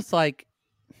 It's almost like...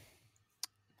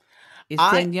 Is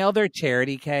Danielle their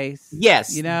charity case?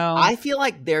 Yes. You know? I feel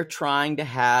like they're trying to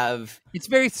have... It's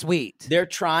very sweet. They're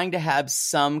trying to have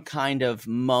some kind of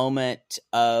moment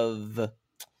of...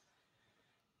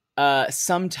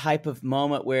 some type of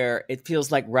moment where it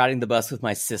feels like riding the bus with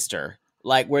my sister.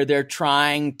 Like where they're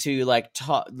trying to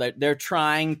talk... they're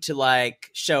trying to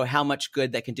show how much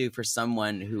good they can do for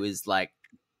someone who is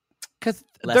because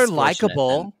they're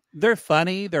likable. They're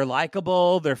funny. They're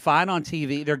likable. They're fine on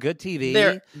TV. They're good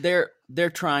TV. They're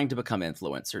trying to become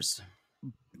influencers.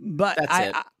 But that's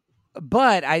it.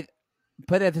 But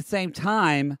at the same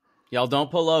time, y'all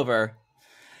don't pull over.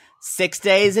 6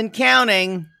 days and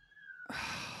counting.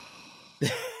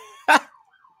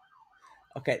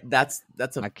 Okay, that's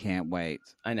I can't wait.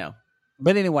 I know.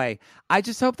 But anyway, I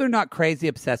just hope they're not crazy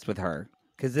obsessed with her,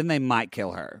 because then they might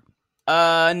kill her.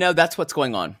 No, that's what's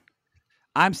going on.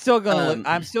 I'm still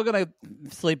gonna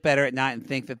sleep better at night and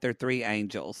think that they're three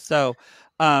angels. So,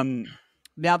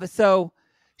 so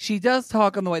she does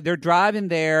talk on the way. They're driving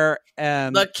there.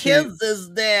 The kids'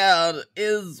 dad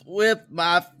is with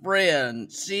my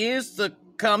friend. She used to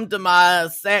come to my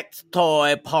sex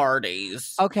toy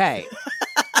parties. Okay.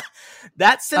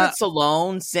 That sentence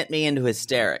alone sent me into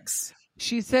hysterics.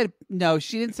 She said, no,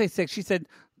 she didn't say sex. She said,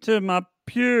 to my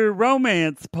pure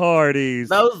romance parties.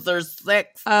 Those are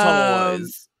sex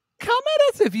toys. Come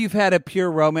at us if you've had a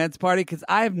pure romance party, because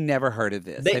I've never heard of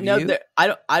this. Have you?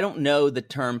 I don't know the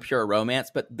term pure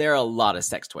romance, but there are a lot of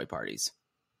sex toy parties.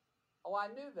 Oh, I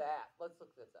knew that. Let's look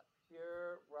this up.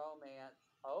 Pure romance.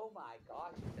 Oh my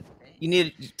gosh, it's a thing. You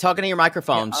need talking to your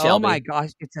microphone, yeah, Shelby. Oh my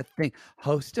gosh, it's a thing.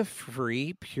 Host a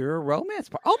free pure romance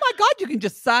party. Oh my God, you can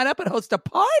just sign up and host a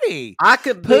party. I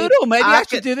could Poodle. Maybe I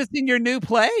should do this in your new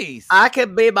place. I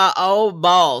could be my own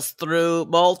boss through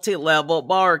multi-level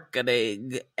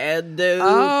marketing and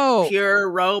do pure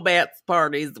romance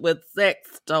parties with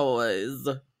sex toys.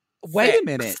 Wait a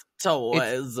minute.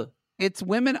 Toys. It's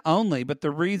women only, but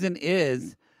the reason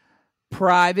is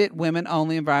private women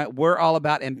only environment. We're all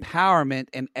about empowerment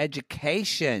and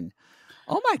education.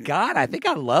 Oh my God, I think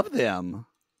I love them.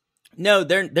 No,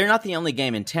 they're not the only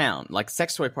game in town. Like,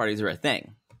 sex toy parties are a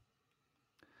thing.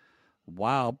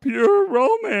 Wow, pure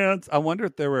romance. I wonder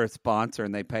if they were a sponsor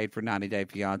and they paid for 90 Day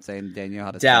Fiancé and Danielle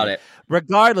had to doubt it.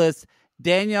 Regardless,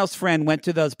 Danielle's friend went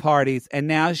to those parties and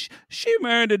now she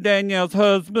married to Danielle's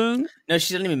husband. No,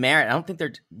 she didn't even marry. I don't think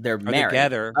they're married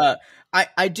together.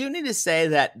 I do need to say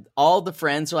that all the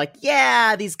friends are like,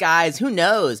 yeah, these guys, who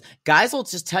knows? Guys will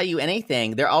just tell you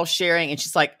anything. They're all sharing. And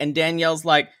she's like, and Danielle's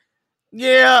like,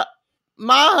 yeah,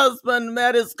 my husband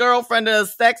met his girlfriend at a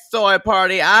sex toy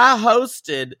party I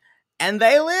hosted, and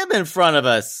they live in front of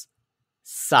us.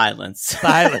 Silence.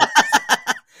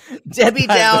 Debbie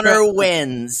Downer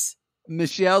wins.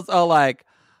 Michelle's all like,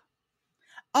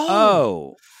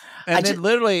 oh. And then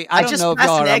literally, I don't know if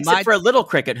y'all are an exit for a little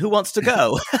cricket. Who wants to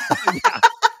go?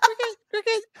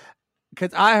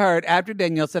 Because I heard, after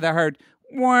Danielle said, I heard,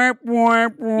 warp,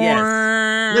 warp, warp.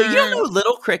 Yes. No, you don't know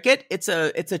Little Cricket? It's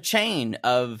a chain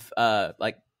of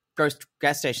like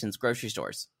gas stations, grocery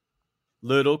stores.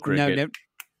 Little Cricket. No,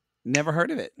 never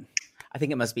heard of it. I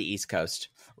think it must be East Coast.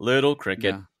 Little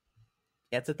Cricket.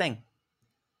 Yeah, it's a thing.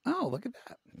 Oh, look at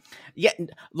that. Yeah,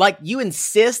 like you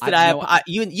insist that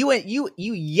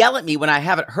you yell at me when I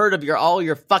haven't heard of all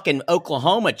your fucking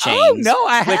Oklahoma chains. Oh no,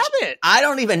 I haven't. I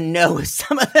don't even know if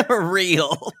some of them are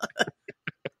real.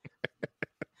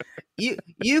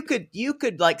 you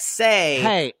could like say,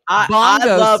 hey,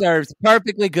 Bongo serves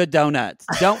perfectly good donuts.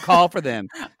 Don't call for them.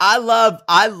 I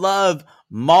love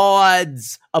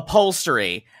Maud's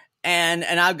Upholstery, and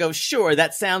I go, sure,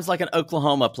 that sounds like an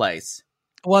Oklahoma place.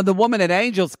 Well, the woman at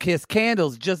Angel's Kiss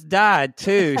Candles just died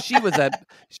too. She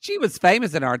was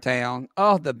famous in our town.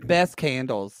 Oh, the best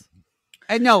candles.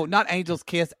 And no, not Angel's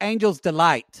Kiss, Angel's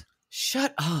Delight.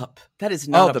 Shut up. That is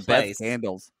not the place. Best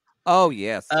candles. Oh,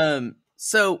 yes.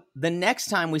 So the next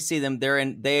time we see them,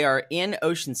 they are in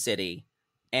Ocean City,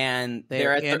 and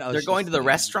they're going to the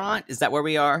restaurant. Is that where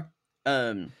we are?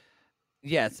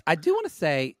 Yes, I do want to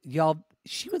say, y'all,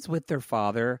 she was with their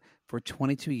father for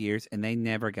 22 years, and they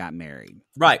never got married.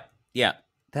 Right. Yeah.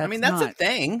 That's a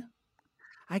thing.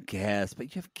 I guess,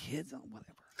 but you have kids on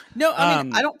whatever. No, I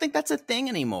mean, I don't think that's a thing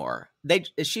anymore.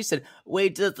 She said, we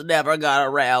just never got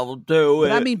around to it.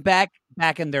 But I mean, back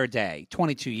in their day,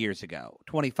 22 years ago,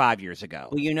 25 years ago.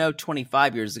 Well,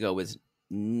 25 years ago was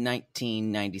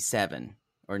 1997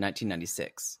 or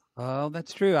 1996. Oh,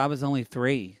 that's true. I was only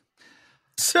 3.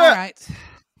 All right.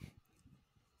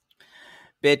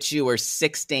 Bitch, you were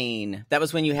 16. That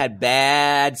was when you had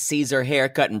bad Caesar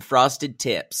haircut and frosted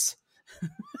tips.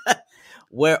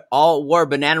 Wore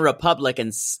Banana Republic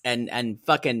and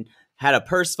fucking had a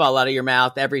purse fall out of your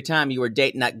mouth every time you were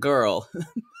dating that girl.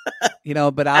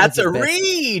 But that's a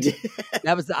read.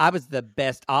 I was the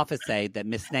best office aide that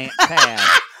Miss Nance had.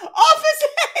 Office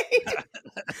aide.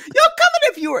 Yo,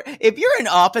 if you're an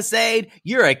office aide,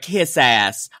 you're a kiss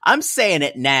ass. I'm saying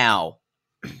it now.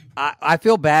 I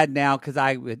feel bad now because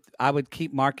I would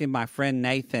keep marking my friend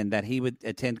Nathan that he would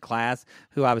attend class,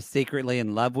 who I was secretly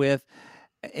in love with,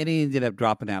 and he ended up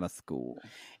dropping out of school.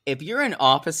 If you're an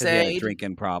office aide, he had a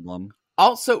drinking problem.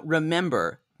 Also,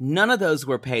 remember, none of those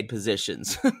were paid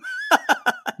positions.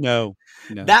 No.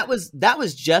 That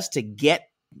was just to get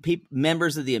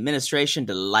members of the administration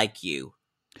to like you.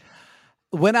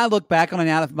 When I look back on it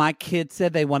now, if my kids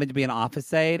said they wanted to be an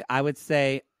office aide, I would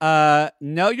say,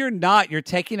 no, you're not. You're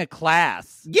taking a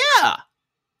class. Yeah,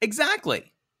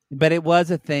 exactly. But it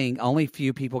was a thing. Only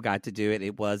few people got to do it.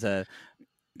 It was a...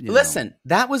 Listen,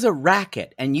 that was a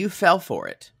racket, and you fell for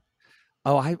it.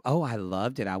 I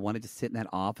loved it. I wanted to sit in that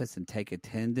office and take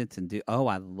attendance and do.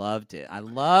 I loved it. I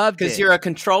loved it because you're a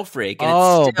control freak.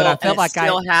 And but I felt like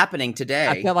still happening today.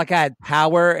 I felt like I had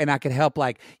power and I could help.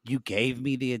 Like you gave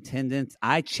me the attendance.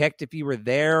 I checked if you were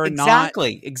there or not.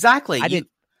 Exactly.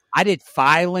 I did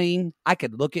filing. I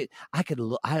looked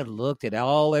at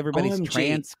everybody's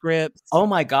transcripts. Oh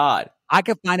my God. I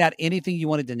could find out anything you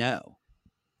wanted to know.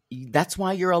 That's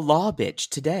why you're a law bitch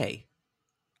today.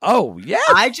 Oh, yeah.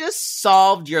 I just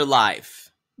solved your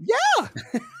life. Yeah.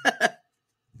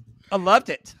 I loved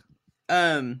it.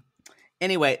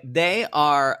 Anyway, they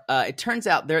are, it turns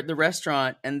out they're at the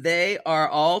restaurant and they are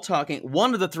all talking.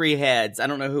 One of the three heads, I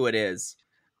don't know who it is,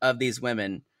 of these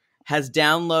women, has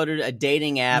downloaded a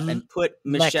dating app and put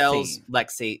Michelle's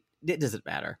Lexi. It doesn't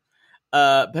matter.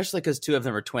 Especially because two of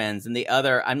them are twins. And the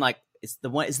other, I'm like, is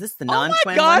this the non-twin one? Oh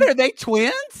my God, one? are they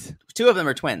twins? Two of them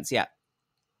are twins, yeah.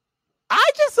 I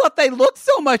just thought they looked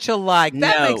so much alike.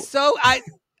 Makes so...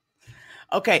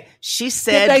 Okay, she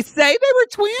said... Did they say they were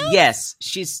twins? Yes,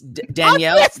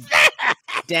 Danielle...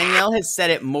 Danielle has said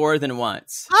it more than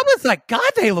once. I was like, God,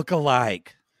 they look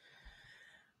alike.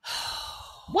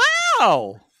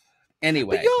 Wow.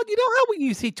 Anyway. But you know how when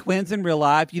you see twins in real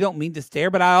life, you don't mean to stare,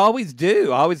 but I always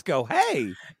do. I always go,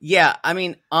 hey. Yeah, I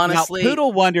mean, honestly... Now,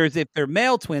 Poodle wonders if they're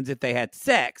male twins if they had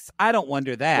sex. I don't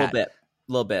wonder that. A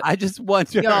little bit. I just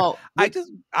wonder. We got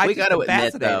to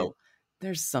admit, though,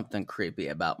 there's something creepy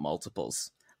about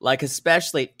multiples. Like,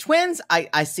 especially twins,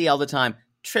 I see all the time.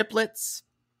 Triplets,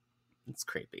 it's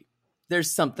creepy.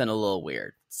 There's something a little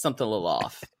weird, something a little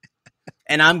off.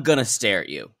 And I'm going to stare at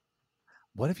you.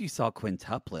 What if you saw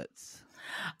quintuplets?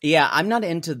 Yeah, I'm not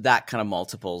into that kind of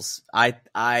multiples.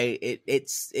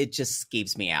 It just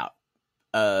skeeves me out.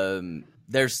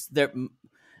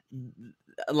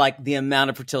 Like the amount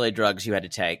of fertility drugs you had to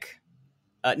take.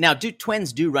 Now,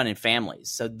 twins do run in families,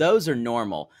 so those are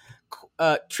normal.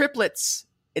 Triplets,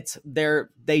 they're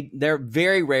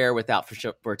very rare without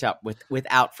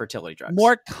fertility drugs.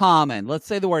 More common. Let's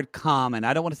say the word common.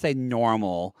 I don't want to say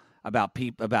normal about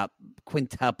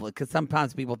quintuplet because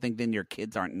sometimes people think then your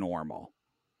kids aren't normal.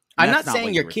 I'm not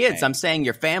saying your kids. I'm saying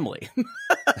your family.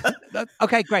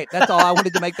 Okay, great. That's all. I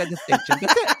wanted to make that distinction.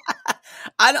 That's it.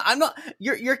 I'm not.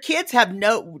 Your kids have didn't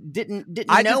know anything.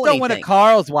 I just don't want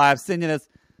Carl's wife sending us.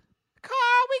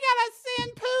 Carl, we gotta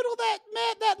send Poodle that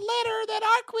letter that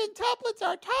our quintuplets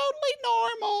are totally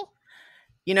normal.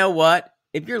 You know what?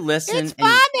 If you're listening, it's fine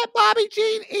that Bobby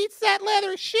Jean eats that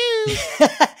leather shoe,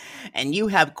 and you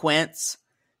have quints,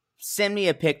 send me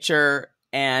a picture,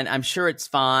 and I'm sure it's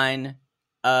fine.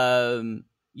 To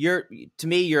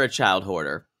me, you're a child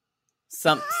hoarder.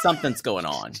 Something's going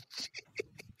on.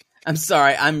 I'm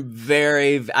sorry. I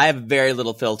have very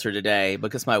little filter today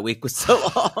because my week was so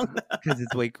long. Because his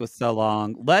week was so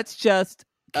long. Let's just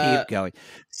keep going.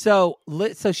 So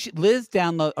Lexi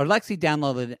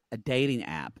downloaded a dating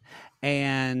app,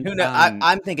 and who knows?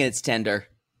 I'm thinking it's Tinder.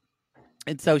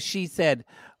 And so she said,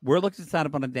 "We're looking to sign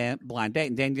up on a blind date."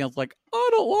 And Danielle's like, "I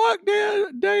don't like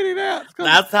dating apps."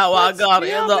 That's how I got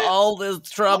into all this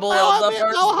trouble in the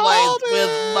first place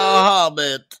with The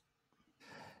Hobbit.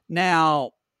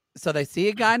 Now. So they see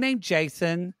a guy named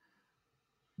Jason,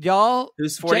 y'all.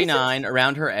 Who's 49,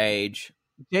 around her age.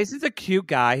 Jason's a cute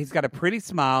guy. He's got a pretty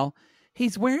smile.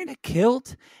 He's wearing a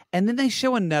kilt. And then they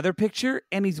show another picture,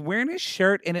 and he's wearing a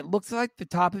shirt, and it looks like the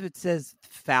top of it says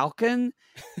Falcon.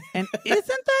 And isn't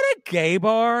that a gay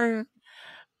bar?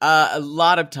 A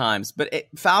lot of times. But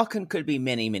Falcon could be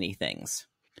many, many things.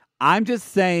 I'm just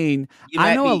saying,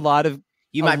 I know a lot of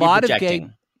gay...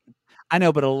 I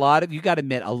know, but you got to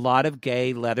admit, a lot of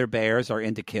gay leather bears are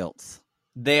into kilts.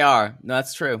 They are. No,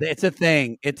 that's true. It's a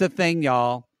thing. It's a thing,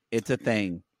 y'all. It's a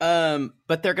thing.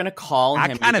 But they're going to call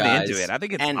him, I'm kind of into it. I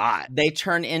think it's hot. They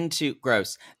turn into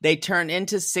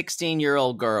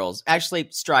 16-year-old girls. Actually,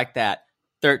 strike that.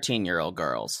 13-year-old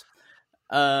girls.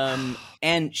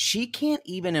 And she can't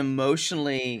even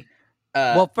emotionally...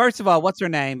 well, first of all, what's her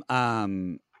name?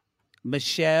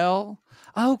 Michelle...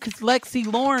 Oh, because Lexi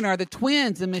Lauren are the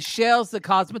twins, and Michelle's the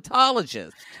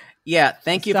cosmetologist. Yeah,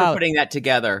 thank you for putting that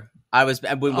together. I've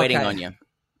been waiting on you.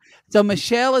 So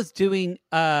Michelle is doing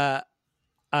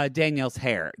Danielle's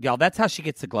hair, y'all. That's how she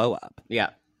gets the glow up. Yeah,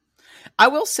 I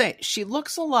will say she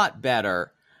looks a lot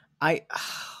better.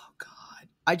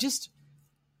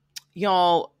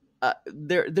 Y'all,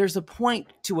 there's a point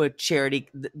to a charity.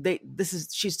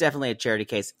 She's definitely a charity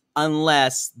case,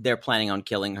 unless they're planning on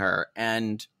killing her,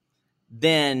 and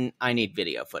then I need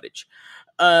video footage.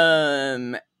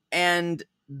 And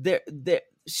they're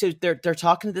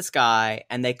talking to this guy,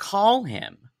 and they call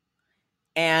him,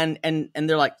 and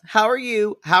they're like, "How are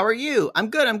you? How are you? I'm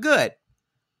good. I'm good."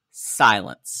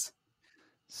 Silence.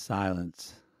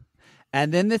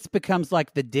 And then this becomes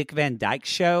like the Dick Van Dyke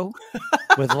Show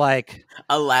with like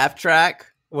a laugh track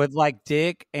with like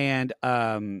Dick and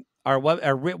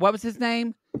what was his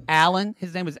name? Alan.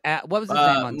 His name was what was his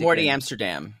name on Dick Morty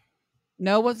Amsterdam.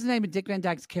 No, what's the name of Dick Van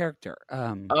Dyke's character?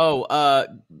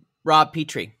 Rob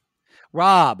Petrie.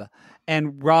 Rob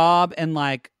and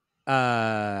like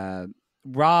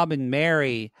Rob and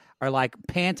Mary are like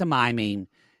pantomiming,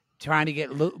 trying to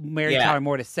get Mary Tyler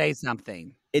Moore to say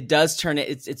something. It does turn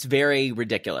it. It's very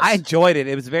ridiculous. I enjoyed it.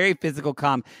 It was very physical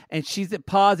calm. And she's at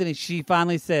pausing, and she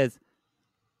finally says,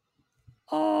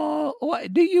 "Oh,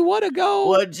 what, do you want to go?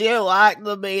 Would you like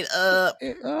to meet up?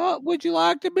 Would you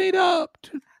like to meet up?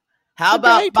 How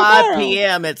about 5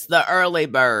 p.m.? It's the early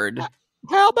bird.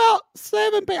 How about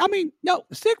 7 p.m.? I mean, no,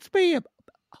 6 p.m.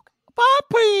 5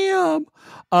 p.m.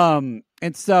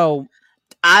 And so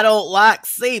I don't like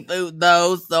seafood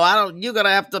though, so you're gonna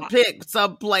have to pick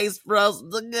some place for us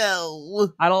to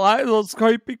go. I don't like those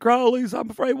creepy crawlies.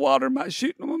 I'm afraid water might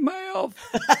shoot in my mouth.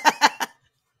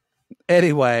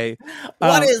 Anyway,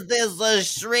 what is this, a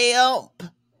shrimp?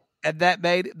 And that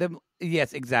made them.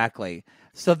 Yes, exactly.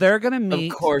 So they're gonna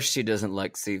meet. Of course, she doesn't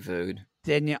like seafood,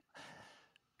 Danielle.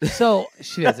 So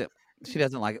she doesn't. She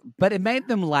doesn't like it, but it made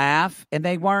them laugh, and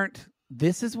they weren't.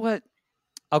 This is what.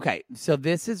 Okay, so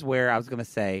this is where I was going to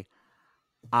say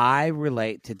I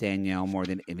relate to Danielle more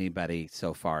than anybody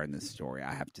so far in this story,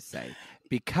 I have to say.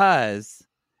 Because,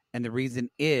 and the reason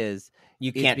is...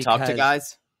 You can't talk to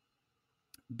guys?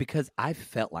 Because I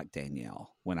felt like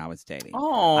Danielle when I was dating.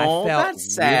 Oh,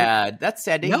 that's sad. That's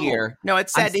sad to hear. No,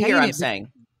 it's sad to hear, I'm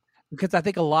saying. Because I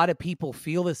think a lot of people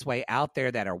feel this way out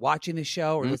there that are watching the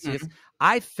show or listening to this.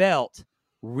 I felt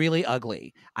really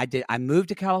ugly. I moved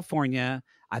to California.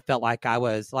 I felt like I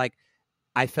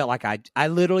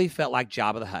literally felt like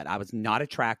Jabba the Hutt. I was not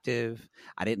attractive.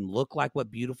 I didn't look like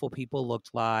what beautiful people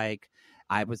looked like.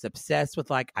 I was obsessed with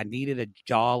I needed a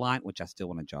jawline, which I still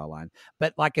want a jawline,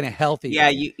 but like in a healthy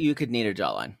way. You could need a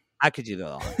jawline. I could do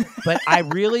that. But I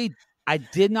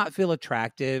did not feel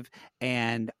attractive.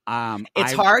 And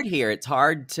it's hard here. It's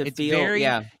hard to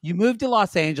feel. You moved to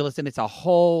Los Angeles and it's a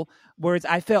whole, whereas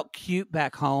I felt cute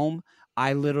back home.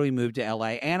 I literally moved to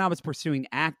LA and I was pursuing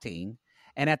acting.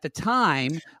 And at the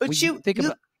time, but you've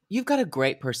got a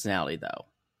great personality though.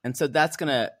 And so that's going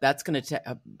to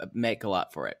make a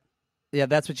lot for it. Yeah.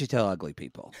 That's what you tell ugly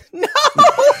people. No,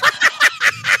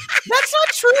 that's not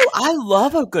true. I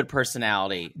love a good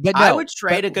personality. But I would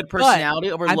trade a good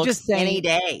personality over looks any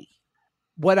day.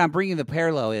 What I'm bringing the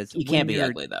parallel is you can't be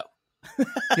ugly though.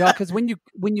 Yeah, because when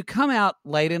you come out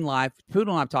late in life,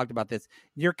 Poodle and I've talked about this,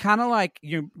 you're kind of like,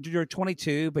 you're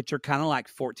 22, but you're kind of like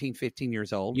 14, 15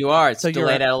 years old. You are. It's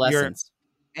delayed adolescence.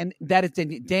 And that is,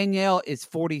 Danielle is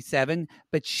 47,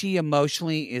 but she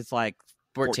emotionally is like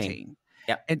 14.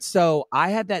 Yeah. And so I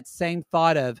had that same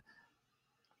thought of,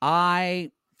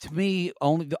 I could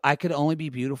only be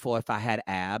beautiful if I had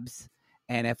abs.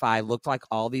 And if I looked like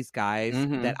all these guys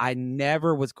that I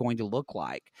never was going to look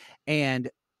like. And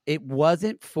it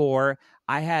wasn't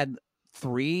I had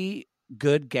 3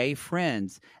 good gay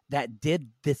friends that did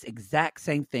this exact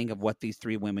same thing of what these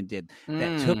 3 women did,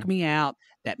 that took me out,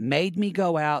 that made me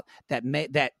go out, that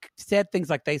said things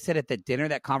like they said at the dinner,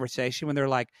 that conversation when they're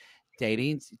like,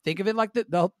 dating, think of it like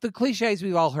the cliches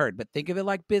we've all heard, but think of it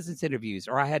like business interviews.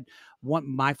 Or I had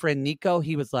my friend Nico,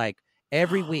 he was like,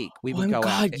 every week we would go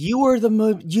out. You were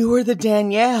the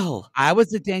Danielle. I was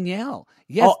the Danielle.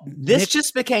 Yes. This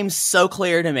just became so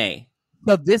clear to me.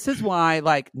 So this is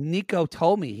why, Nico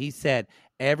told me, he said,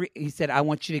 I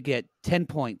want you to get 10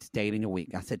 points dating a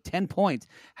week. I said, 10 points.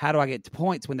 How do I get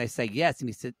points when they say yes? And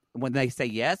he said, when they say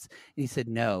yes, and he said,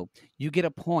 no, you get a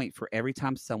point for every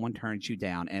time someone turns you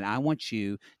down. And I want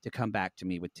you to come back to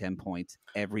me with 10 points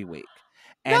every week.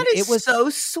 And it was so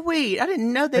sweet. I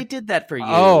didn't know they did that for you.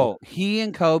 Oh, he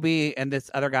and Kobe and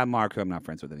this other guy, Mark, who I'm not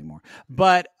friends with anymore.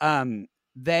 But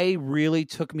they really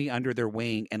took me under their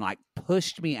wing and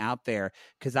pushed me out there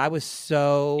because I was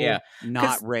so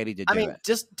not ready to do it.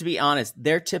 Just to be honest,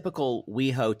 they're typical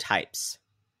WeHo types.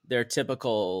 They're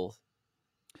typical.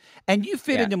 And you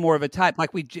fit into more of a type.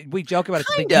 We joke about it.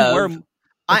 Kind of.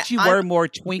 You were more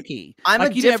twinky. I'm a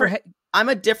different. I'm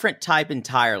a different type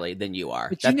entirely than you are.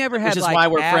 But you never had, which is like, why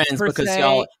we're abs friends, per because se.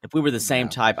 y'all, if we were the same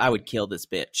No. type, I would kill this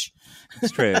bitch.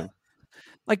 It's true.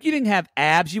 Like, you didn't have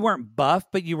abs. You weren't buff,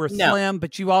 but you were No. slim.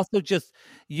 But you also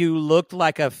you looked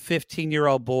like a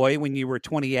 15-year-old boy when you were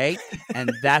 28.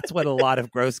 And that's what a lot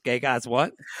of gross gay guys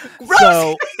want. Gross!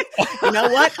 So, You know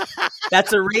what?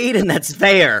 That's a read, and that's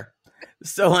fair.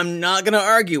 So I'm not going to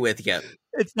argue with you.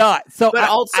 it's not. So, But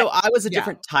I was a yeah.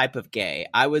 different type of gay.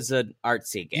 I was an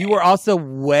artsy gay. you were also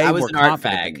way I was more an art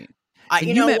confident fag. than me. You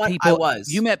And know met what? people, I was.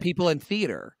 You met people in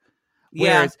theater.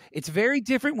 Yeah. Whereas it's very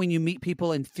different when you meet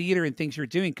people in theater and things you're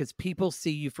doing, because people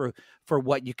see you for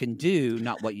what you can do,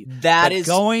 not what you. That but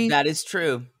is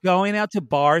true. Going out to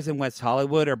bars in West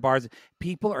Hollywood or bars,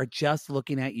 people are just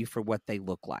looking at you for what they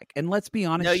look like. And let's be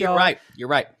honest, No, you're y'all, right. You're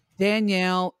right.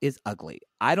 Danielle is ugly.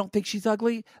 I don't think she's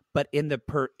ugly, but in the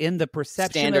perception of this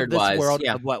Standard-wise, world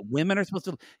yeah. of what women are supposed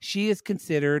to, she is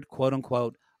considered quote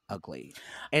unquote ugly,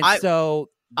 and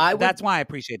that's why I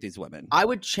appreciate these women. I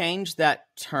would change that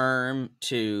term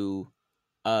to,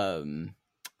 I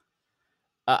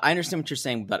understand what you're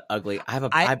saying about ugly.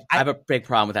 I have a big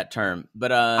problem with that term,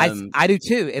 but I do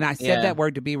too, and I said yeah. that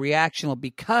word to be reactional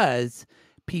because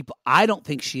I don't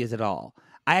think she is at all.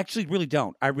 I actually really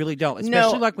don't. I really don't.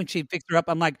 Especially like when she fixed her up,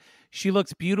 I'm like, she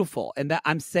looks beautiful, and that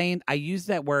I'm saying I use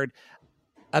that word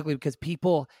ugly because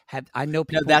people have. I know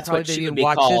people. No, that's probably what she didn't would be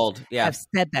watch called. this, Yeah, have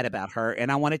said that about her,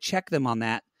 and I want to check them on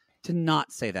that to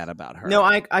not say that about her. No,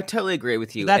 I totally agree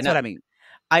with you. That's what I mean.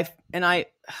 And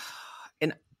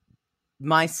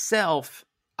myself,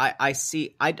 I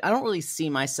see. I don't really see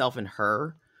myself in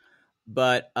her,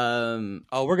 but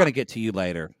we're gonna get to you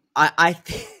later. I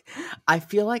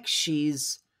feel like she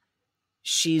is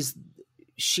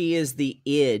the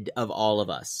id of all of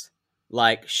us.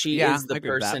 Like she is the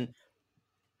person.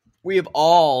 We have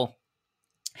all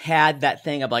had that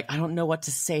thing of like, I don't know what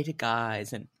to say to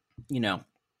guys, and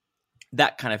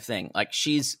that kind of thing. Like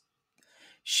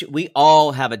we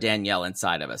all have a Danielle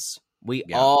inside of us. We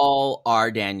all are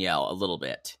Danielle a little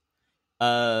bit.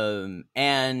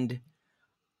 And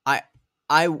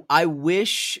I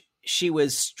wish she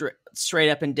was straight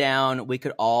up and down. We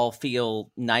could all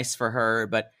feel nice for her,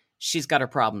 but she's got her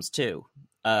problems too.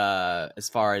 As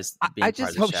far as being I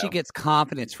just hope she gets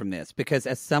confidence from this, because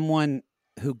as someone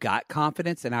who got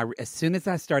confidence, and as soon as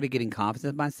I started getting confidence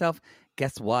in myself,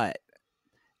 guess what?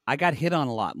 I got hit on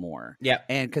a lot more. Yeah.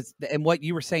 And what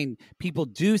you were saying, people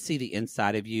do see the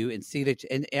inside of you and see that.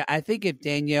 And I think if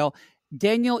Danielle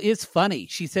is funny.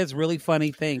 She says really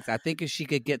funny things. I think if she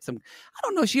could get some, I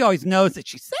don't know, she always knows that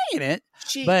she's saying it,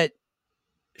 but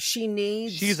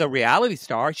she's a reality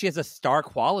star. She has a star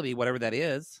quality, whatever that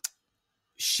is.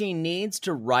 She needs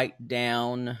to write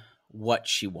down what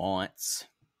she wants,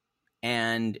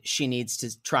 and she needs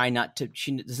to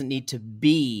she doesn't need to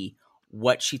be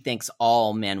what she thinks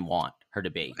all men want her to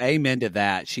be. Amen to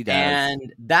that. She does.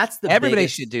 And that's everybody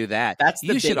should do that.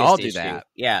 You should all do that.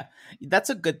 Yeah. That's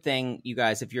a good thing, you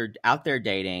guys. If you're out there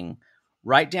dating,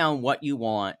 write down what you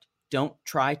want. Don't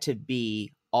try to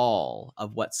be all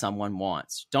of what someone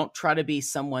wants. Don't try to be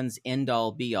someone's end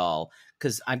all be all.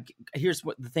 Because here's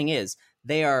what the thing is.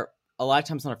 They are, a lot of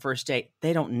times on a first date,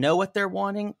 they don't know what they're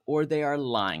wanting, or they are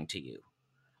lying to you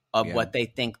of what they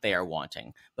think they are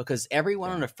wanting. Because everyone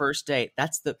on a first date,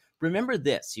 remember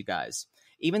this, you guys,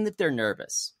 even if they're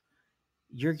nervous,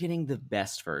 you're getting the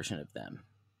best version of them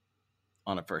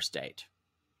on a first date.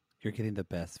 You're getting the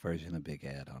best version of Big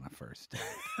Ed on a first date.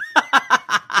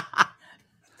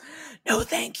 No,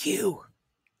 thank you.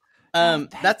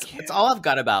 That's all I've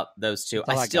got about those two.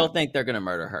 I still think they're going to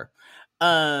murder her.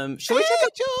 Should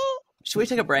we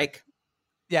take a break?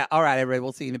 Yeah. All right, everybody.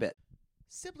 We'll see you in a bit.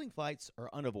 Sibling fights are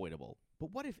unavoidable,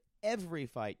 but what if every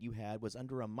fight you had was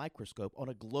under a microscope on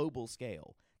a global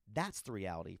scale? That's the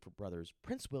reality for brothers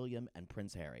Prince William and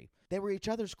Prince Harry. They were each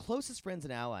other's closest friends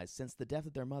and allies since the death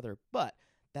of their mother, but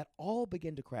that all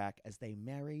began to crack as they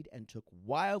married and took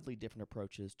wildly different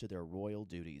approaches to their royal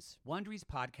duties. Wondery's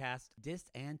podcast,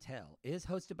 Dis and Tell, is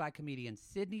hosted by comedians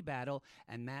Sydney Battle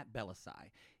and Matt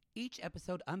Belisai. Each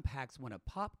episode unpacks one of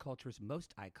pop culture's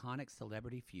most iconic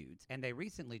celebrity feuds, and they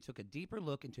recently took a deeper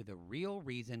look into the real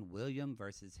reason William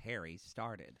versus Harry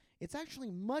started. It's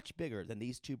actually much bigger than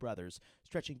these two brothers,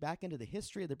 stretching back into the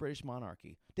history of the British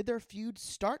monarchy. Did their feud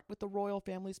start with the royal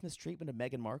family's mistreatment of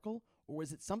Meghan Markle, or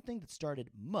was it something that started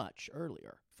much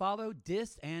earlier? Follow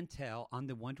Dis and Tell on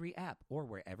the Wondery app or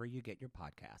wherever you get your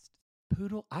podcasts.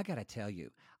 Poodle, I gotta tell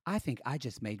you, I think I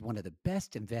just made one of the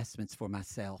best investments for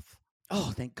myself.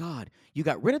 Oh, thank God. You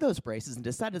got rid of those braces and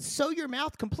decided to sew your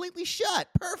mouth completely shut.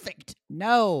 Perfect.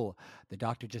 No, the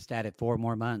doctor just added 4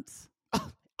 more months.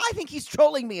 I think he's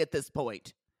trolling me at this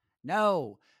point.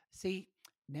 No. See,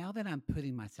 now that I'm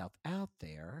putting myself out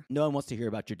there. No one wants to hear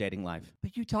about your dating life.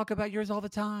 But you talk about yours all the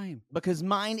time. Because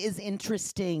mine is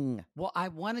interesting. Well, I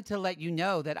wanted to let you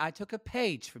know that I took a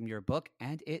page from your book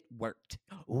and it worked.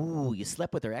 Ooh, you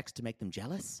slept with their ex to make them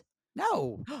jealous?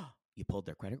 No. You pulled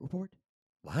their credit report?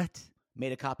 What?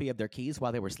 Made a copy of their keys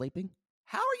while they were sleeping?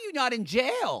 How are you not in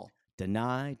jail?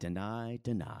 Deny, deny,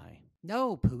 deny.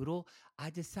 No, Poodle. I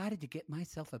decided to get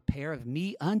myself a pair of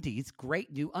MeUndies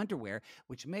great new underwear,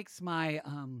 which makes my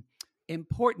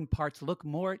important parts look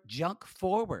more junk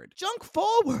forward. Junk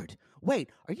forward? Wait,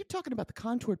 are you talking about the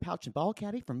contoured pouch and ball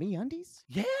caddy from MeUndies?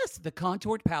 Yes, the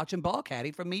contoured pouch and ball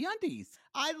caddy from MeUndies.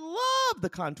 I love the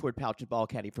contoured pouch and ball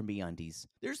caddy from MeUndies.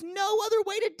 There's no other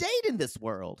way to date in this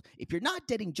world. If you're not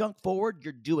dating junk forward,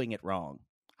 you're doing it wrong.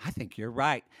 I think you're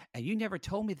right. And you never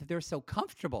told me that they're so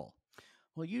comfortable.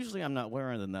 Well, usually I'm not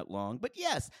wearing them that long, but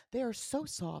yes, they are so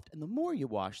soft, and the more you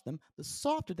wash them, the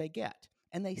softer they get.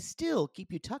 And they still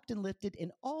keep you tucked and lifted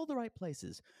in all the right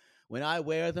places. When I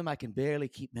wear them, I can barely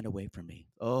keep men away from me.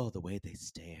 Oh, the way they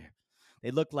stare.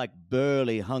 They look like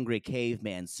burly, hungry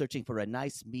cavemen searching for a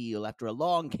nice meal after a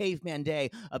long caveman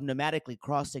day of nomadically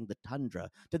crossing the tundra.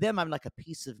 To them, I'm like a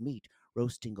piece of meat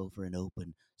roasting over an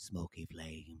open, smoky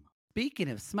flame. Speaking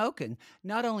of smoking,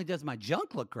 not only does my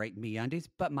junk look great in MeUndies,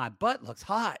 but my butt looks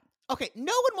hot. Okay,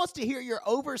 no one wants to hear your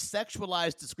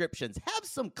over-sexualized descriptions. Have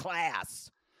some class.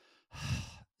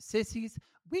 Sissies,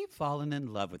 we've fallen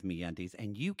in love with MeUndies,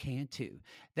 and you can too.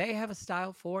 They have a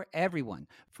style for everyone.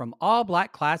 From all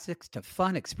black classics to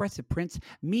fun, expressive prints,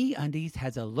 MeUndies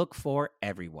has a look for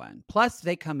everyone. Plus,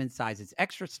 they come in sizes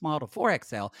extra small to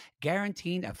 4XL,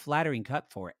 guaranteeing a flattering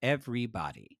cut for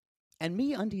everybody. And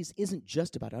MeUndies isn't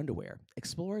just about underwear.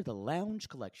 Explore the Lounge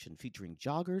collection featuring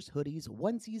joggers, hoodies,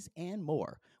 onesies, and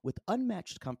more. With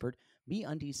unmatched comfort,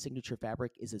 MeUndies' signature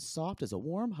fabric is as soft as a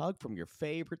warm hug from your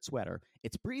favorite sweater.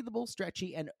 It's breathable,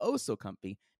 stretchy, and oh so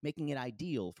comfy, making it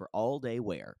ideal for all-day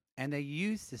wear. And they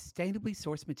use sustainably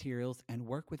sourced materials and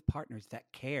work with partners that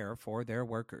care for their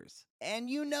workers. And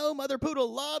you know Mother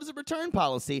Poodle loves a return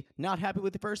policy. Not happy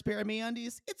with the first pair of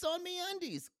MeUndies? It's on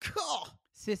MeUndies. Cool.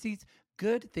 Sissies,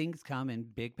 good things come in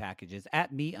big packages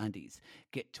at MeUndies.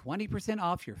 Get 20%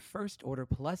 off your first order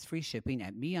plus free shipping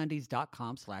at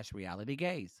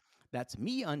MeUndies.com/realitygaze. That's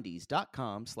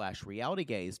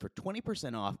MeUndies.com/realitygaze for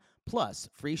 20% off plus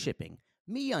free shipping.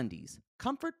 MeUndies,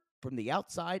 comfort from the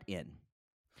outside in.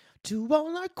 To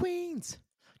all our queens,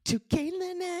 to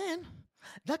Caitlin and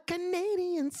the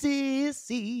Canadian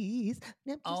sissies.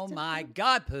 Oh my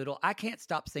God, Poodle. I can't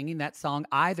stop singing that song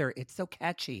either. It's so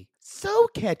catchy. So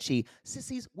catchy.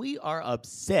 Sissies, we are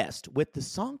obsessed with the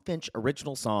Songfinch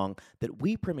original song that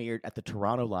we premiered at the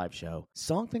Toronto Live Show.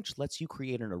 Songfinch lets you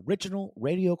create an original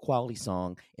radio quality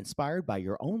song inspired by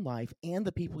your own life and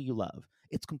the people you love.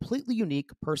 It's completely unique,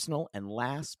 personal, and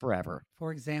lasts forever.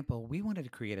 For example, we wanted to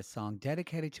create a song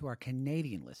dedicated to our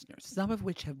Canadian listeners, some of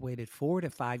which have waited 4 to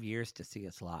 5 years to see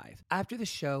us live. After the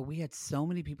show, we had so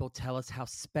many people tell us how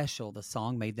special the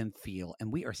song made them feel,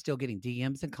 and we are still getting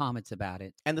DMs and comments about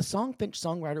it. And the Songfinch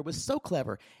songwriter was so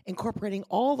clever, incorporating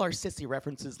all our sissy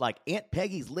references like Aunt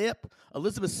Peggy's Lip,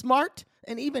 Elizabeth Smart,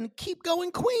 and even Keep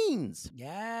Going Queens.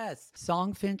 Yes.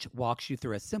 Songfinch walks you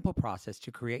through a simple process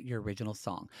to create your original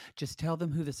song. Just tell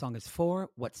them who the song is for,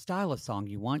 what style of song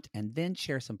you want, and then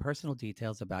share some personal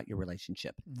details about your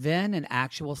relationship. Then an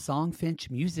actual Songfinch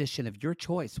musician of your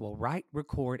choice will write,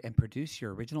 record, and produce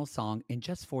your original song in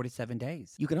just 4 to 7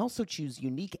 days. You can also choose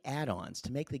unique add-ons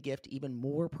to make the gift even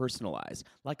more personalized,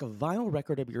 like a vinyl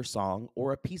record of your song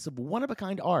or a piece of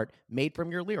one-of-a-kind art made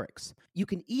from your lyrics. You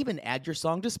can even add your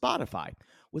song to Spotify.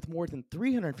 With more than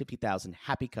 350,000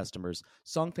 happy customers,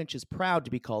 Songfinch is proud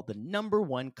to be called the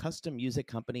 #1 custom music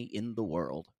company in the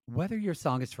world. Whether your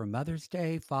song is for Mother's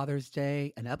Day, Father's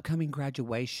Day, an upcoming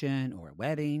graduation, or a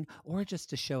wedding, or just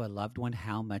to show a loved one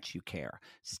how much you care,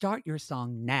 start your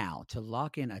song now to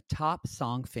lock in a top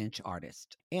Songfinch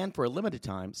artist. And for a limited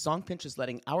time, Songfinch is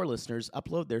letting our listeners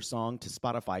upload their song to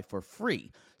Spotify for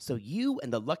free, so you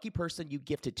and the lucky person you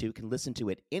gift it to can listen to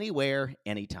it anywhere,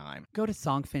 anytime. Go to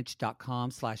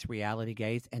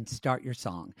songfinch.com/realitygaze and start your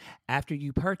song. After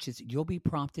you purchase, you'll be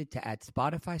prompted to add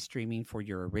Spotify streaming for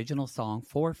your original song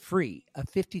for free, a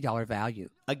 $50 value.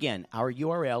 Again, our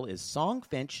URL is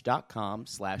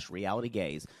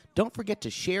songfinch.com/realitygaze. Don't forget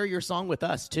to share your song with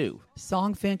us, too.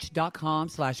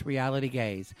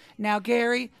 Songfinch.com/realitygaze. Now,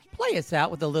 Gary, play us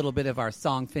out with a little bit of our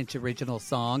Songfinch original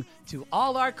song, To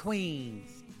All Our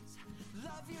Queens.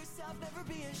 Love yourself, never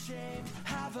be ashamed.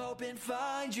 Have hope and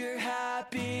find your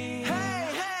happy.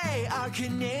 Hey, hey, our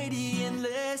Canadian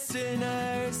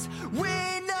listeners.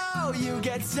 We know you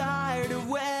get tired of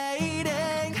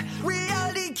waiting.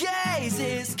 days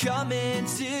is coming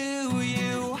to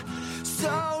you.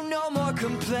 So no more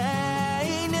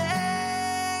complaining.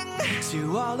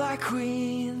 To all our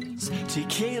queens, to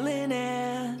Caitlin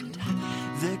and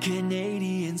the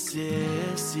Canadian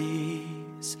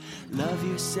sissies, love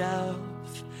yourself,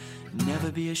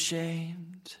 never be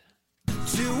ashamed.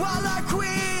 To all our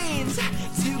queens,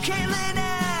 to Caitlin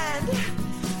and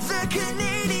the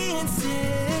Canadian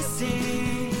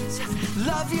sissies,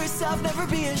 love yourself, never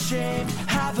be ashamed.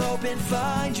 Have hope and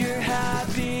find your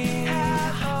happy.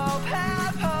 Have hope,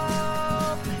 have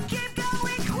hope. Keep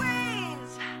going,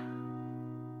 Queens.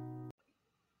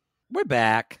 We're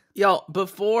back. Y'all,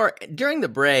 during the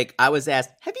break, I was asked,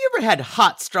 have you ever had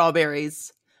hot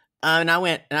strawberries? And I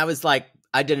was like,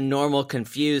 I did a normal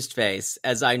confused face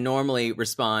as I normally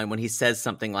respond when he says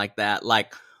something like that.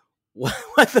 Like, what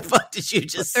the fuck did you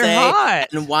just say? Hot.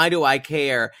 And why do I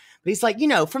care? But he's like,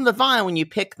 from the vine when you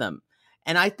pick them.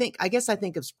 And I guess I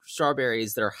think of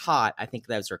strawberries that are hot. I think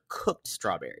those are cooked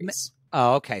strawberries.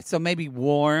 Oh, okay. So maybe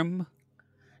warm?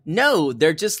 No,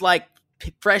 they're just like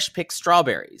fresh picked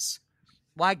strawberries.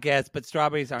 Well, I guess, but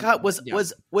strawberries aren't. God,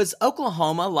 was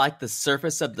Oklahoma like the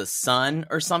surface of the sun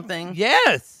or something?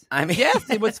 Yes. I mean, yes,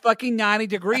 it was fucking 90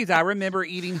 degrees. I remember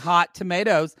eating hot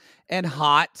tomatoes and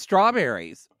hot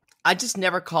strawberries. I just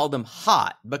never called them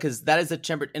hot because that is a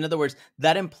temperature. In other words,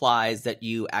 that implies that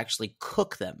you actually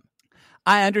cook them.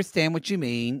 I understand what you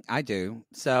mean. I do.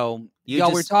 So,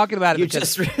 we're talking about it. You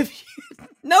just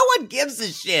no one gives a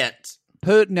shit.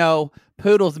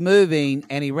 Poodle's moving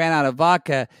and he ran out of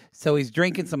vodka, so he's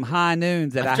drinking some High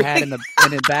Noons that I had in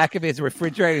the back of his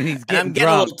refrigerator, and he's getting drunk.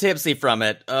 A little tipsy from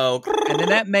it. Oh, and then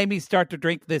that made me start to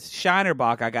drink this Shiner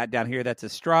Bock I got down here. That's a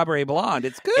strawberry blonde.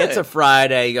 It's good. It's a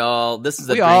Friday, y'all. This is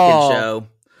a drinking show.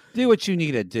 Do what you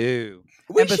need to do.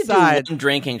 We should do one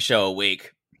drinking show a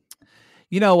week.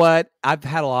 You know what? I've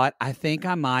had a lot. I think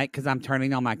I might, because I'm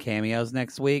turning on my cameos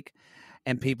next week,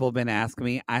 and people have been asking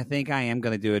me. I think I am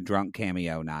going to do a drunk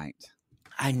cameo night.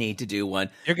 I need to do one.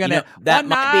 You're gonna one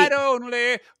night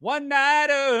only.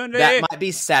 That might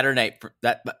be Saturday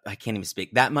night. I can't even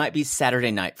speak. That might be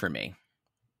Saturday night for me.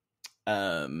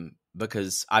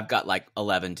 Because I've got like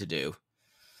 11 to do.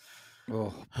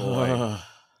 Oh boy!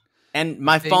 And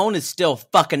my phone is still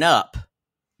fucking up.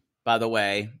 By the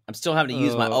way, I'm still having to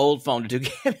use my old phone to do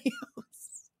cameos.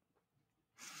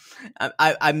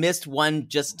 I missed one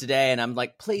just today, and I'm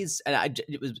like, please. And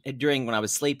it was during when I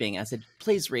was sleeping. I said,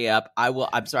 please re-up.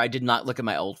 I'm sorry, I did not look at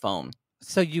my old phone.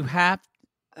 So you have.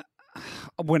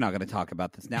 We're not going to talk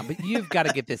about this now, but you've got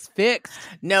to get this fixed.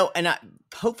 No, and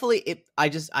hopefully I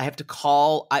have to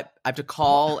call. I have to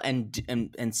call and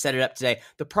set it up today.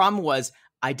 The problem was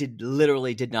I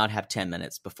literally did not have 10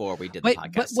 minutes before we did the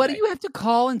podcast. But what do you have to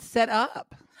call and set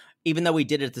up? Even though we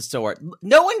did it at the store.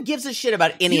 No one gives a shit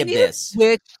about any of this.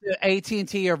 Switch to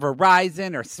AT&T or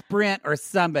Verizon or Sprint or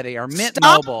somebody or Mint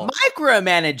Stop Mobile.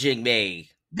 Micromanaging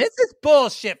me. This is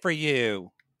bullshit for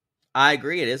you. I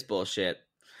agree. It is bullshit.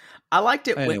 I liked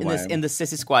it Anyway. in the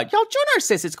Sissy Squad. Y'all join our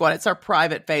Sissy Squad. It's our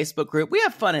private Facebook group. We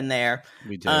have fun in there.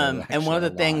 We do. And one of the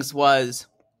things was,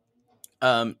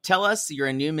 tell us you're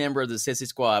a new member of the Sissy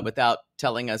Squad without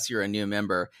telling us you're a new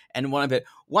member. And one of it,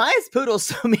 why is Poodle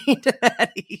so mean to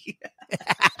Maddie?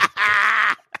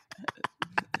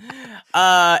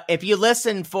 If you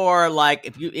listen for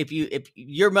if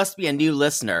you must be a new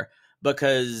listener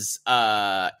because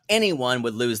anyone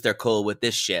would lose their cool with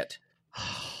this shit.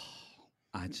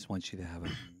 I just want you to have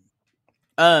it.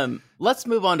 Let's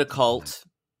move on to Cult.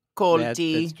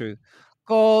 Colty. That's true.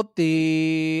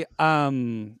 Colty.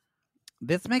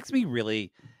 This makes me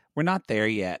really. We're not there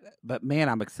yet, but man,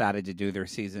 I'm excited to do their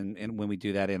season, and when we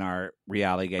do that in our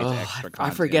Reality Gates extra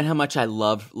content. I forget how much I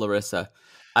love Larissa.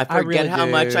 I forget really how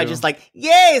do. much I just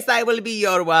yes, I will be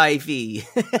your wifey.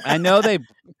 I know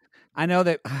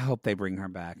that. I hope they bring her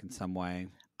back in some way.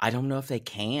 I don't know if they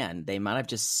can. They might have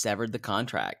just severed the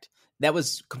contract. That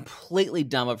was completely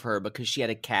dumb of her because she had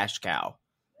a cash cow.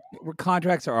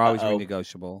 Contracts are always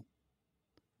renegotiable.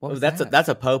 That's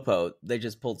a popo. They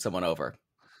just pulled someone over.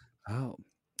 Oh.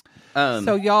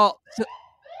 So y'all,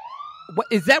 what,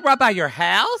 is that right by your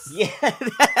house? Yeah,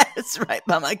 that's right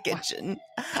by my kitchen.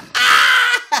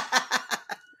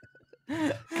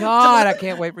 God, I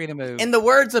can't wait for you to move. In the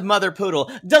words of Mother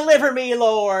Poodle, deliver me,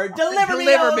 Lord. Deliver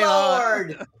me,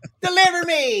 Lord. Deliver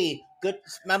me. Good.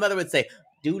 My mother would say,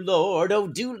 do Lord, oh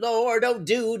do Lord, oh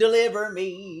do deliver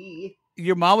me.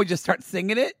 Your mom would just start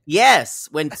singing it? Yes,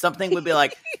 when something would be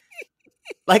like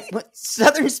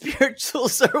Southern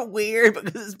spirituals are weird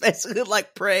because it's basically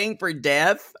like praying for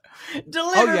death.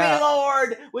 Deliver me,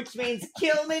 Lord, which means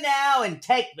kill me now and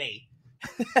take me.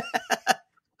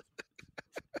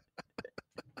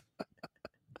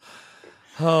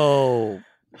 Oh.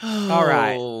 All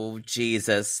right. Oh,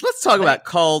 Jesus. Let's talk about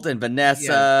Colt and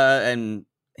Vanessa and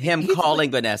him calling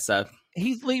Vanessa.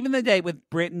 He's leaving the date with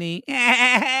Brittany, the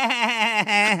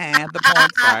porn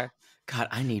star. God,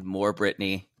 I need more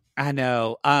Brittany. I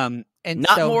know. And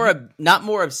not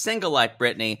more of single life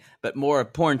Brittany, but more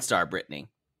of porn star Brittany.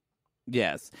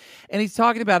 Yes. And he's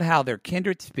talking about how they're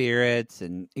kindred spirits,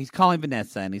 and he's calling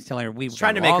Vanessa and he's telling her he's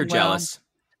trying to make her jealous.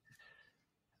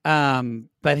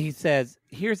 But he says,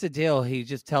 here's the deal. He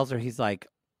just tells her, he's like,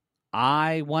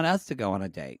 I want us to go on a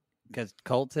date. Because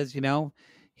Colt says,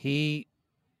 the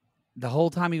whole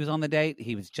time he was on the date,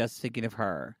 he was just thinking of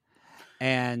her.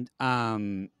 And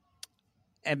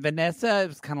Vanessa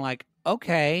was kind of like,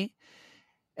 okay.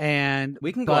 And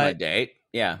we can go on a date.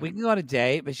 Yeah. We can go on a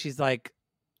date. But she's like,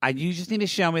 you just need to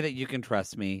show me that you can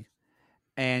trust me.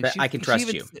 And I can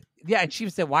trust you. Yeah. And she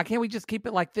said, why can't we just keep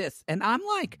it like this? And I'm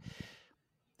like,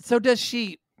 so does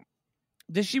she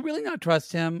really not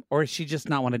trust him, or does she just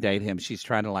not want to date him? She's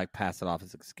trying to like pass it off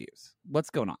as an excuse.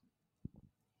 What's going on?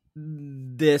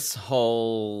 This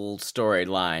whole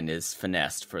storyline is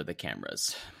finessed for the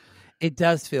cameras. It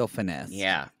does feel finessed.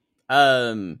 Yeah.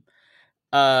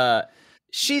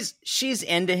 She's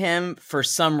into him for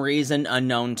some reason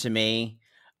unknown to me.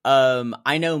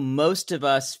 I know most of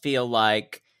us feel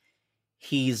like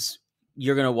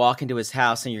you're going to walk into his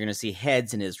house and you're going to see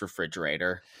heads in his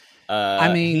refrigerator.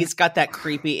 He's got that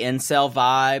creepy incel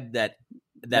vibe that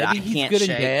I can't shake.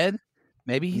 In bed.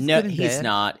 Maybe he's good in bed. He's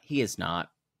not. He is not.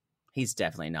 He's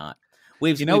definitely not.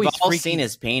 We've all seen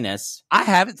his penis. I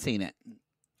haven't seen it.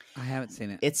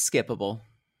 It's skippable.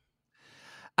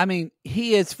 I mean,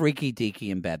 he is freaky deaky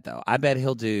in bed, though. I bet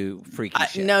he'll do freaky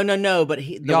shit. No. But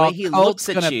the way he looks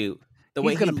at you,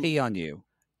 he's going to pee on you.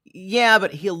 Yeah,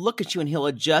 but he'll look at you and he'll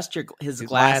adjust his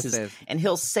glasses and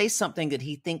he'll say something that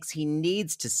he thinks he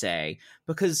needs to say,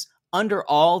 because under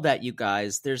all that, you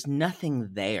guys, there's nothing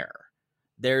there.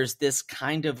 There's this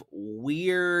kind of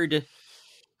weird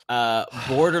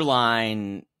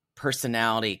borderline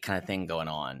personality kind of thing going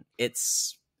on.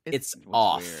 It's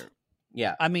off. Weird.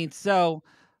 Yeah. I mean, so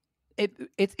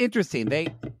it's interesting.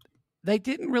 They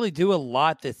didn't really do a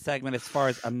lot this segment as far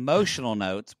as emotional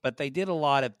notes, but they did a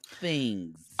lot of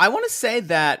things. I want to say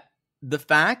that the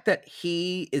fact that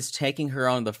he is taking her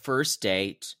on the first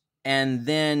date and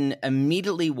then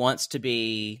immediately wants to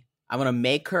be, I want to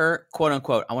make her, quote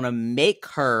unquote, I want to make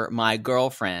her my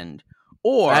girlfriend,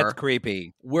 or that's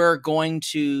creepy. We're going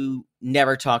to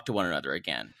never talk to one another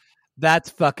again. That's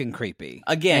fucking creepy.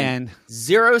 Again,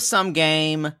 zero-sum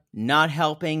game, not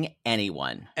helping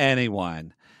anyone.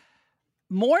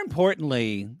 More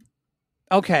importantly,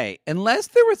 okay, unless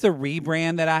there was a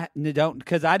rebrand that I don't,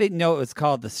 because I didn't know it was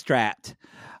called the Strat.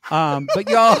 But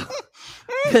y'all,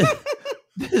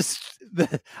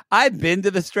 I've been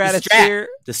to the Stratosphere.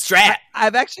 The Strat.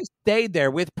 I've actually stayed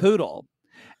there with Poodle.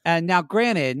 And now,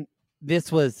 granted,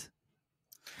 this was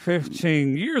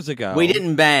 15 years ago. We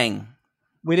didn't bang.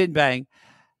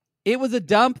 It was a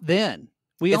dump then.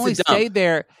 We only stayed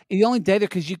there. You only stayed there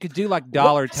because you could do like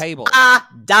dollar tables.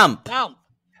 Dump.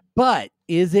 But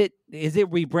is it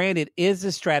rebranded? Is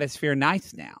the Stratosphere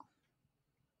nice now?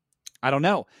 I don't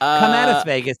know. Come at us,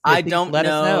 Vegas. I don't let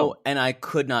us know, and I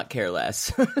could not care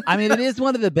less. I mean, it is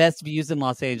one of the best views in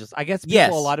Los Angeles. I guess a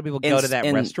lot of people go to that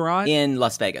restaurant in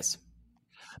Las Vegas.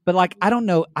 But like, I don't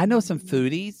know. I know some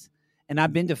foodies, and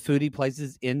I've been to foodie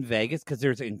places in Vegas because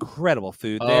there's incredible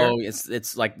food there. Oh,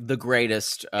 it's like the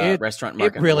greatest restaurant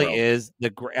market. It really is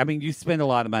I mean, you spend a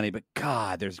lot of money, but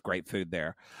God, there's great food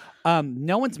there.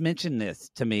 No one's mentioned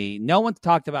this to me. No one's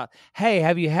talked about, hey,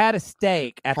 have you had a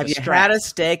steak at the Strat? Have you had a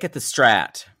steak at the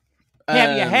Strat?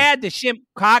 Have you had the shrimp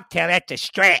cocktail at the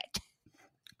Strat?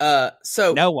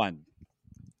 So no one.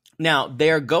 Now,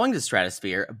 they are going to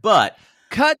Stratosphere, but...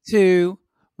 Cut to...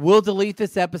 We'll delete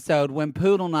this episode when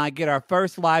Poodle and I get our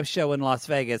first live show in Las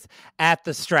Vegas at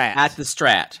the Strat. At the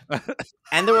Strat.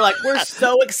 And they were like, we're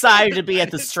so excited to be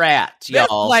at the Strat,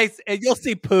 y'all. Place, and you'll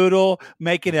see Poodle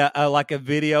making a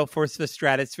video for the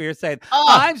Stratosphere saying,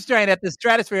 I'm straying at the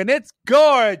Stratosphere and it's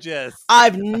gorgeous.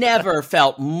 I've never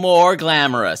felt more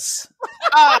glamorous.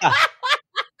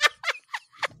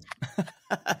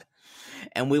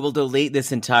 And we will delete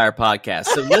this entire podcast.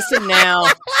 So listen now,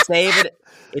 save it.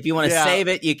 If you want to save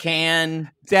it, you can.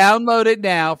 Download it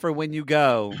now for when you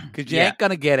go, because you ain't going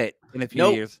to get it in a few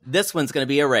years. This one's going to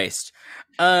be erased.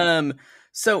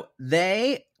 So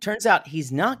turns out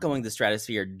he's not going to the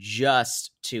Stratosphere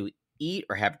just to eat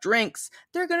or have drinks.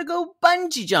 They're going to go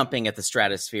bungee jumping at the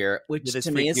Stratosphere, which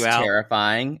to me is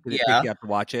terrifying. Did it freak you out to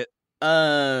watch it?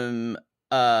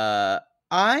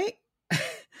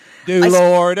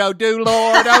 Lord, oh, do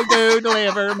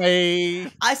deliver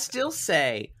me. I still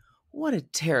say, what a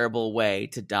terrible way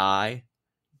to die,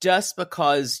 just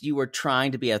because you were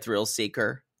trying to be a thrill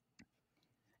seeker.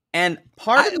 And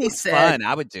part of me said,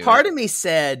 I would do part of me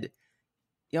said,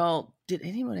 y'all, did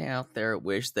anyone out there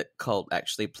wish that Colt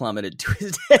actually plummeted to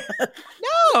his death?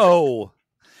 No,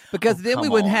 because then we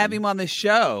wouldn't have him on the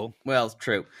show. Well, it's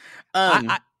true.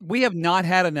 We have not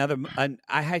had another.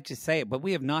 I hate to say it, but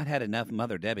we have not had enough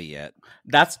Mother Debbie yet.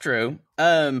 That's true.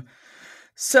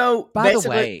 So by the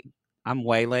way, I'm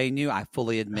waylaying you. I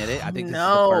fully admit it. I think this is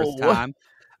the first time.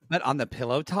 But on the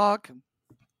Pillow Talk,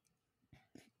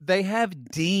 they have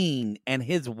Dean and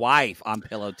his wife on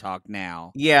Pillow Talk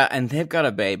now. Yeah, and they've got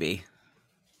a baby.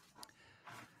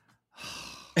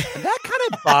 That kind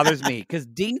of bothers me because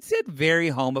Dean said very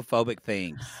homophobic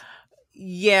things.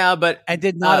 Yeah, but and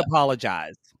did not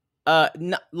apologize.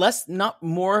 Not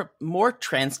more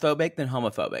transphobic than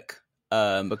homophobic.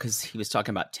 Because he was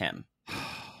talking about Tim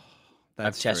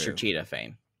of Chester Cheetah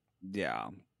fame. Yeah.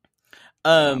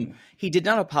 He did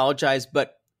not apologize,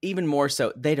 but even more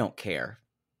so, they don't care.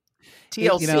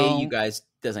 TLC, you guys,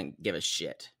 doesn't give a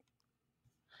shit.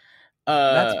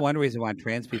 That's one reason why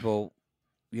trans people,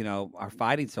 are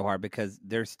fighting so hard, because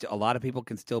there's a lot of people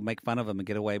can still make fun of them and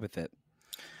get away with it.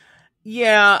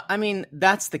 Yeah, I mean,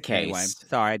 that's the case. Anyway,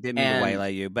 sorry, I didn't mean to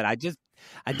waylay you, but I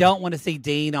don't want to see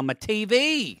Dean on my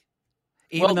TV.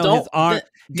 Even though his arms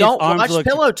watch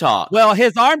Pillow Talk. Well,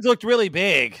 his arms looked really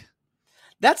big.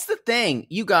 That's the thing,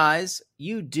 you guys.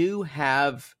 You do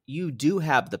have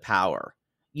the power.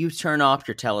 You turn off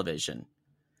your television.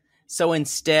 So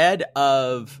instead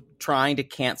of trying to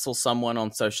cancel someone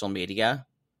on social media,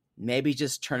 maybe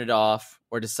just turn it off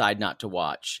or decide not to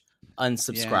watch.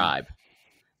 Unsubscribe. Yeah.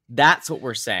 That's what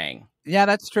we're saying. Yeah,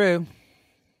 that's true.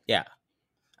 Yeah.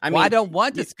 I don't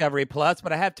want Discovery Plus,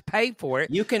 but I have to pay for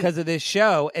it because of this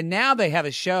show. And now they have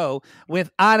a show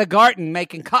with Ina Garten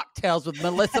making cocktails with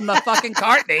Melissa motherfucking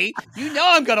Cartney. You know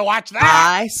I'm going to watch that.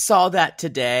 I saw that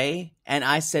today, and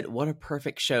I said, what a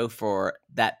perfect show for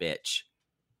that bitch.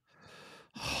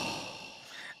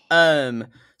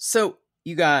 So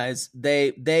you guys,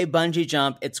 they bungee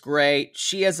jump. It's great.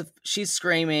 She's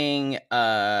screaming,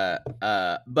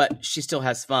 but she still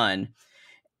has fun.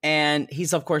 And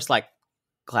he's of course like,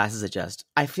 glasses adjust.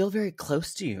 I feel very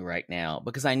close to you right now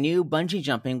because I knew bungee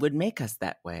jumping would make us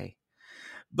that way.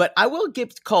 But I will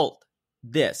give Colt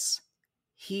this.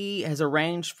 He has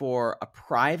arranged for a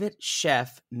private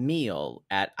chef meal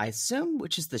at, I assume,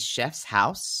 which is the chef's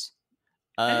house.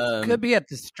 It could be at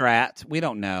the Strat. We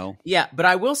don't know. Yeah, but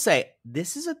I will say,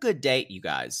 this is a good date, you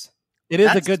guys.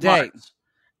 It's a good date. It's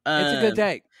a good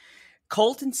date.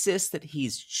 Colt insists that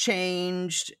he's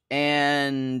changed,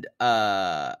 and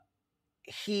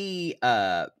she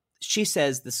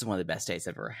says this is one of the best dates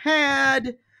I've ever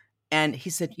had. And he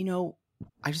said,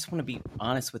 I just want to be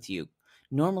honest with you.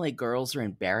 Normally girls are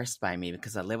embarrassed by me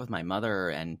because I live with my mother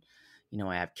and,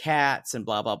 I have cats and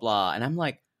blah, blah, blah. And I'm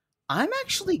like, I'm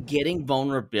actually getting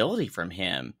vulnerability from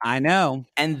him. I know.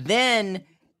 And then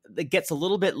it gets a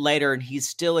little bit later and he's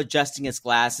still adjusting his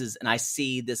glasses. And I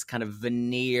see this kind of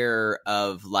veneer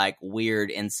of like weird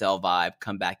incel vibe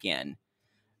come back in.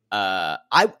 I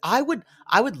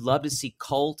would love to see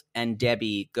Colt and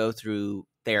Debbie go through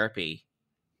therapy.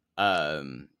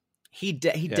 He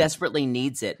desperately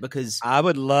needs it because I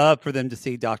would love for them to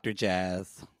see Dr.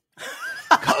 Jazz.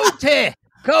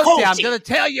 Cote, I'm going to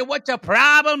tell you what your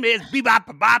problem is. I'm going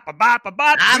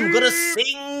to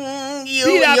sing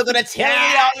you and you're going to tell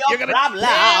me all your problems.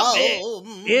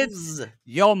 It's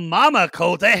your mama,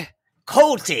 Cote.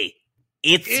 Cote,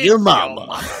 it's your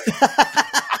mama.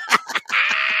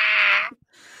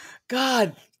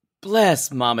 God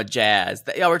bless Mama Jazz.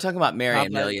 Yeah, we're talking about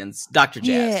Marion Millions. Dr.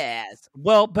 Jazz. Yes.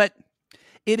 Well, but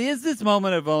it is this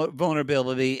moment of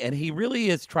vulnerability, and he really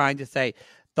is trying to say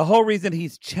the whole reason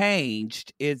he's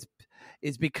changed is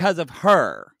because of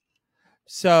her.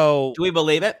 So do we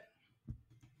believe it?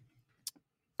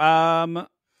 I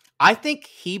think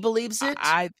he believes it.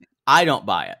 I don't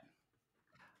buy it.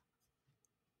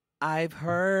 I've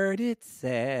heard it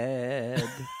said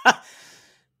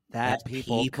that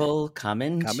people come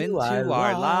into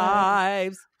our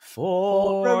lives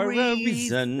for a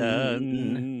reason.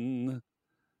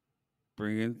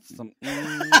 Bringing some.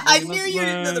 I knew you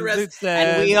didn't know the rest.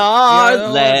 And we are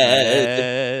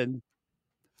led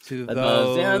to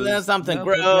those. There's something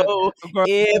grow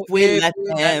if we let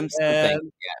them.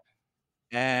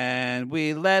 And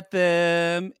we let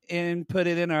them put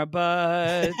it in our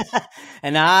butts.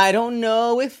 And I don't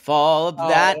know if all of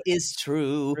that is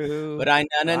true, but I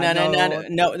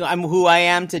know I'm who I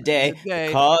am today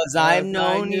because I've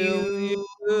known you.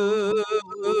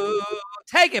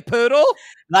 Take it, Poodle.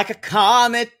 Like a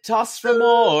comet tossed from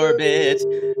orbit,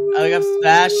 like a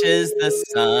flashes the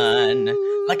sun,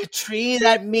 like a tree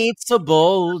that meets a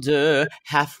boulder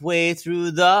halfway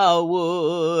through the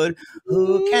wood.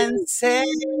 Who can say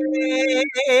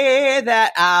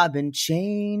that I've been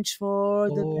changed for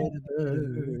the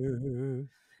better?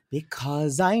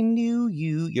 Because I knew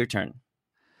you. Your turn.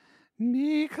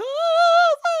 Because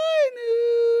I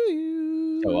knew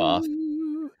you. Go off.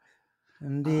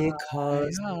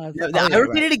 Because I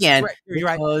repeat it again. You're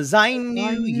right. Because I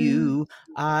knew you,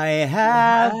 I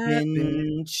have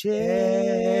been changed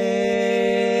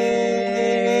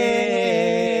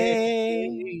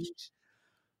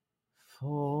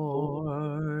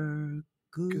for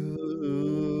good.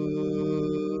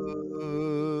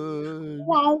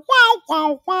 Wow, wow,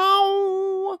 wow,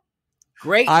 wow.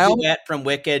 Great duet from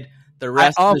Wicked. The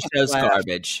rest of the show's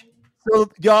garbage.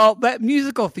 So, y'all, that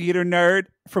musical theater nerd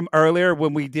from earlier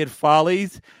when we did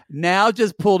Follies now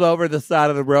just pulled over the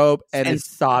side of the road and is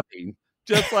sobbing.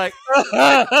 Just like,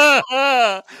 now,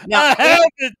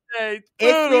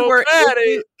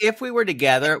 if we were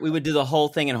together, we would do the whole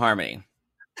thing in harmony.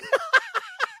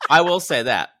 I will say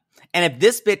that. And if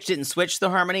this bitch didn't switch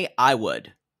the harmony, I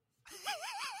would.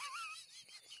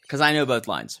 Because I know both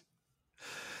lines.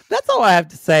 That's all I have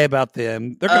to say about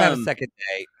them. They're going to have a second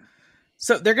date.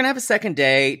 So they're gonna have a second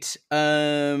date.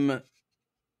 Yeah,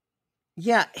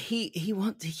 he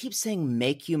keeps saying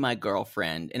 "make you my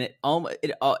girlfriend," and it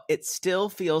still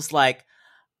feels like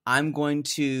I'm going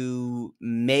to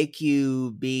make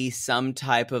you be some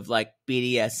type of like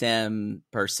BDSM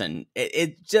person.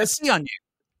 It just pee on you.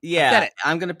 Yeah,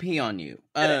 I'm gonna pee on you.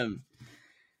 Ugh,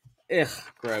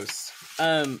 gross.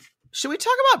 Should we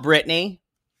talk about Britney?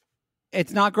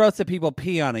 It's not gross that people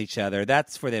pee on each other.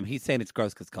 That's for them. He's saying it's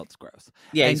gross because Colt's gross.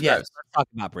 Yeah, he's gross. Let's talk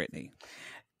about Britney.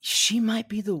 She might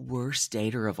be the worst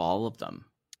dater of all of them.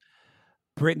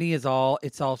 Britney is all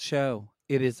show.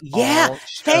 It is all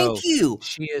show. Thank you.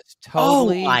 She is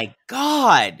totally. Oh my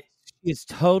God. She is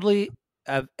totally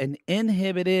an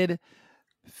inhibited.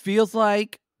 Feels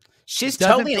like she's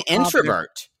totally an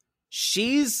introvert.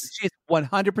 She's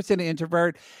 100% an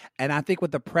introvert, and I think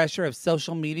with the pressure of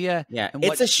social media, and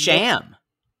it's a sham.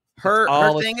 Her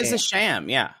thing is a sham,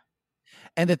 yeah.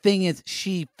 And the thing is,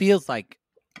 she feels like,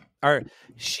 I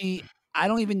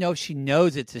don't even know if she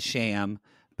knows it's a sham,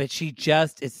 but she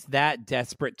just is that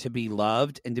desperate to be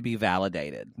loved and to be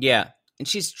validated. Yeah, and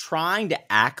she's trying to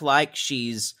act like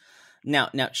she's now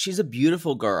she's a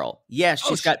beautiful girl. Yeah,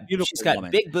 she's got big boobs, she's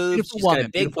got a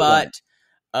big butt.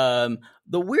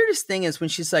 The weirdest thing is when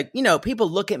she's like, people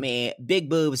look at me, big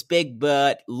boobs, big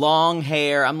butt, long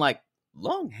hair. I'm like,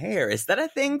 long hair? Is that a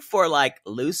thing for like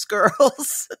loose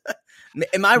girls?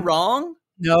 Am I wrong?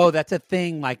 No, that's a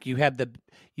thing. Like you have the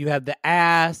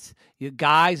ass. You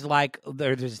guys like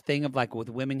there's this thing of like with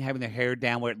women having their hair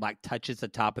down where it like touches the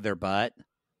top of their butt.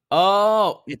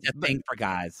 Oh, it's a thing for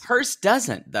guys. Hers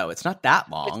doesn't though. It's not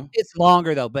that long. It's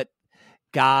longer though, but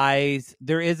guys,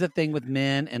 there is a thing with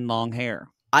men and long hair.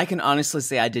 I can honestly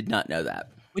say I did not know that.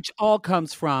 Which all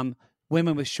comes from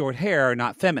women with short hair are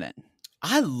not feminine.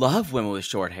 I love women with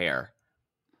short hair.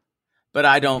 But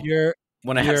I don't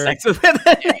want to have sex with women.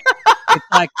 It's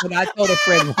like when I told a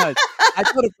friend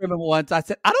once, I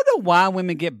said, I don't know why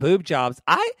women get boob jobs.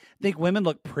 I think women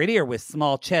look prettier with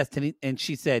small chests. And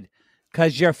she said,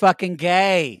 because you're fucking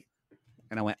gay.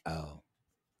 And I went, oh.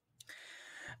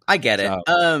 I get it.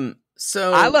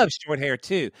 So I love short hair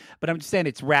too, but I'm just saying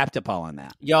it's wrapped up all in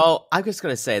that. Y'all, I'm just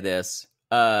going to say this.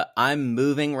 I'm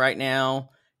moving right now,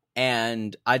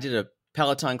 and I did a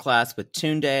Peloton class with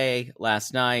Tunde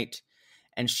last night,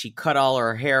 and she cut all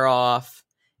her hair off,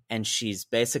 and she's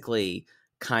basically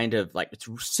kind of like it's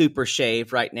super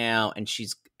shaved right now, and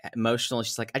she's emotional.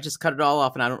 She's like, I just cut it all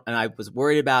off, and I was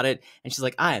worried about it. And she's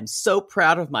like, I am so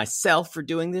proud of myself for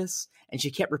doing this. And she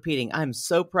kept repeating, I'm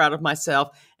so proud of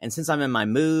myself. And since I'm in my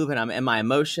move and I'm in my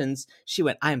emotions, she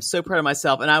went, I am so proud of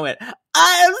myself. And I went,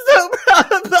 I am so proud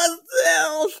of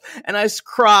myself. And I just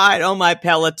cried on my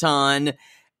Peloton.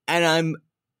 And I'm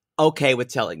okay with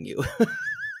telling you.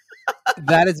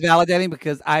 That is validating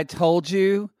because I told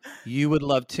you would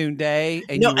love Tunde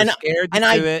and you were scared to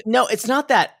do it. No, it's not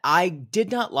that. I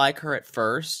did not like her at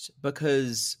first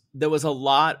because there was a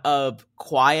lot of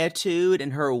quietude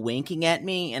in her winking at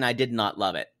me, and I did not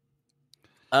love it.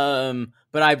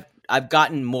 But I've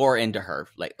gotten more into her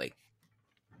lately.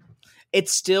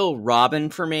 It's still Robin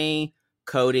for me,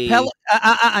 Cody.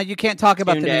 You can't talk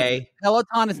about the Tunde. new.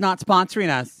 Peloton is not sponsoring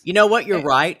us. You know what? You're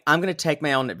right. I'm going to take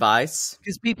my own advice.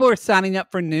 Because people are signing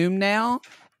up for Noom now,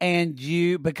 and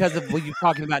because of what you're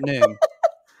talking about Noom.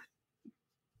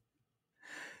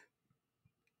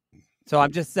 So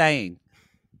I'm just saying,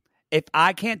 if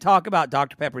I can't talk about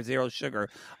Dr. Pepper Zero Sugar,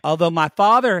 although my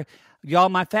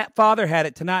fat father had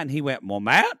it tonight, and he went, well,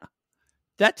 Matt,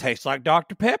 that tastes like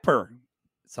Dr. Pepper.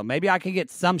 So maybe I can get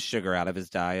some sugar out of his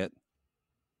diet.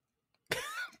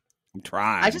 I'm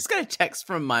trying. I just got a text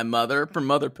from my mother, from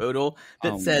Mother Poodle,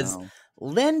 that says, no.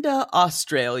 Linda,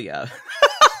 Australia.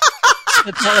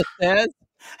 That's all it says?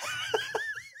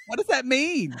 What does that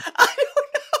mean? I don't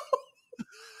know.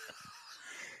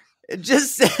 It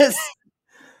just says,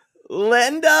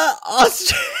 Linda,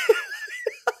 Australia.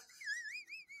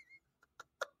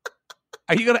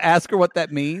 Are you going to ask her what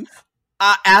that means?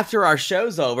 After our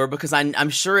show's over, because I'm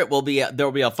sure there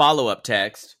will be a follow-up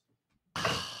text.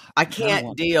 I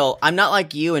can't deal. I'm not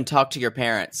like you and talk to your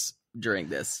parents during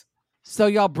this. So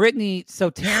y'all, Brittany,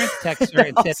 Terrence texted her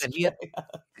and said that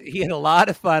he had a lot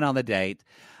of fun on the date.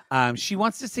 She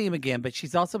wants to see him again, but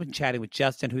she's also been chatting with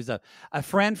Justin, who's a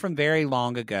friend from very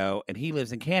long ago, and he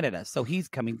lives in Canada, so he's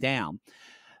coming down.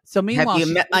 So meanwhile, have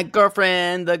you met my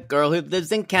girlfriend, the girl who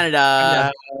lives in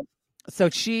Canada? So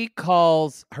she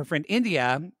calls her friend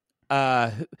India,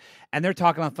 and they're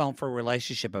talking on the phone for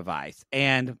relationship advice.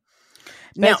 And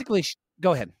basically,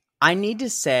 go ahead. I need to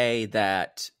say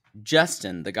that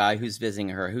Justin, the guy who's visiting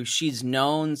her, who she's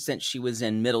known since she was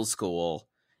in middle school,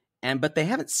 but they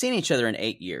haven't seen each other in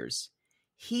 8 years.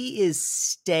 He is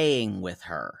staying with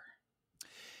her.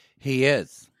 He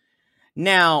is.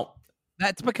 Now,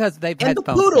 that's because they've in had the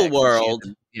phone poodle sex. world.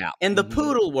 Yeah, in the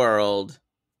poodle world,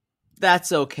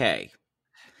 that's okay.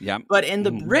 Yeah, but in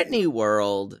the Brittany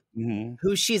world,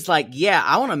 who she's like, yeah,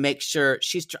 I want to make sure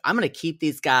I'm going to keep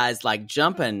these guys like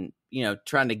jumping,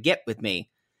 trying to get with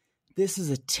me. This is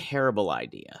a terrible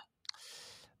idea.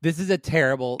 This is a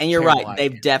terrible. And you're terrible right. idea.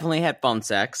 They've definitely had phone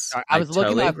sex. I was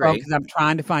looking at my phone because I'm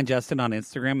trying to find Justin on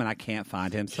Instagram and I can't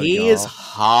find him. So he is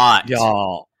hot,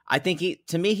 y'all. I think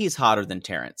to me, he's hotter than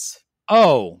Terrence.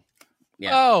 Oh,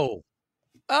 yeah.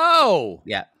 Oh,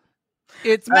 yeah.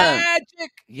 It's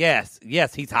magic. Yes,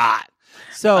 he's hot.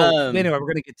 So anyway, we're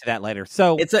gonna get to that later.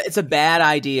 So it's a bad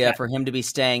idea for him to be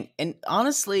staying. And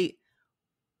honestly,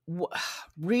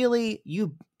 really,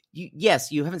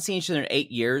 yes, you haven't seen each other in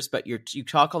 8 years, but you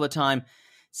talk all the time.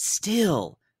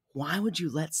 Still, why would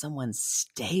you let someone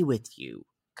stay with you?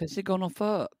 Because you're gonna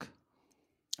fuck.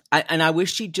 I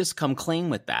wish she'd just come clean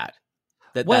with that.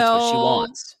 That's what she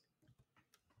wants.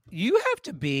 You have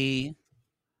to be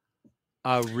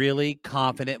a really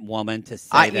confident woman to say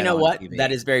that. You know on what? TV.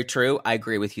 That is very true. I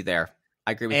agree with you there.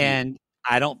 I agree with you. And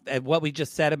I don't. What we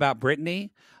just said about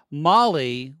Brittany,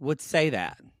 Molly would say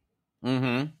that.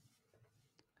 Mm-hmm.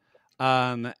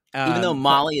 Even though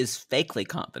Molly is fakely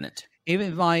confident.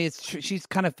 Even Molly she's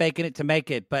kind of faking it to make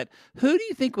it. But who do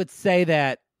you think would say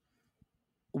that?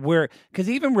 Because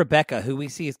even Rebecca, who we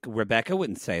see as Rebecca,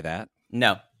 wouldn't say that.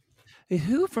 No.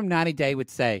 Who from 90 Day would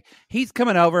say he's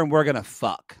coming over and we're gonna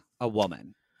fuck a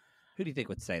woman? Who do you think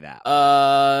would say that?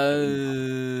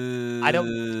 I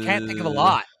can't think of a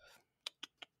lot.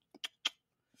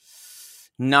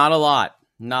 Not a lot.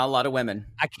 Not a lot of women.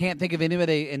 I can't think of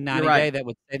anybody in 90 Day that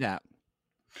would say that.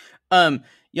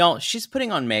 Y'all, she's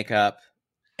putting on makeup,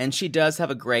 and she does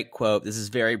have a great quote. This is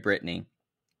very Brittany.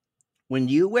 When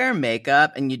you wear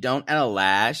makeup and you don't add a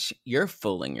lash, you're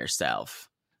fooling yourself.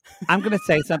 I'm going to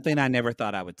say something I never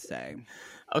thought I would say.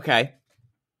 Okay.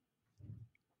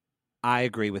 I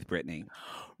agree with Brittany.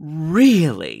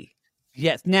 Really?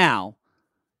 Yes. Now,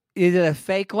 is it a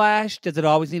fake lash? Does it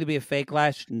always need to be a fake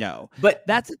lash? No. But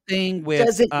that's the thing with...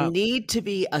 Does it need to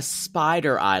be a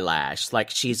spider eyelash like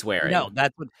she's wearing? No,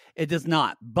 that's what it does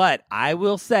not. But I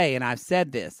will say, and I've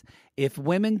said this, if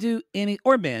women do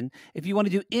or men, if you want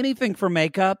to do anything for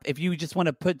makeup, if you just want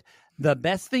to put the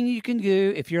best thing you can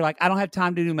do, if you're like, I don't have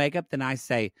time to do makeup, then I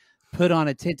say put on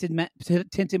a tinted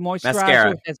moisturizer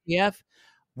mascara with SPF.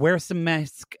 Wear some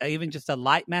even just a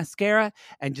light mascara,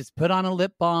 and just put on a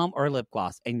lip balm or a lip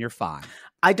gloss, and you're fine.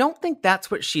 I don't think that's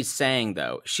what she's saying,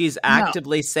 though. She's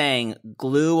actively saying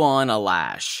glue on a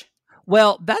lash.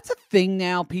 Well, that's a thing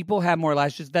now. People have more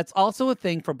lashes. That's also a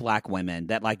thing for Black women,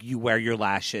 that like you wear your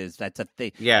lashes. That's a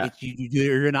thing. Yeah.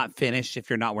 You're not finished if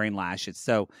you're not wearing lashes.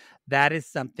 So that is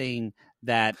something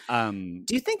that... Do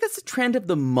you think that's a trend of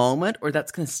the moment, or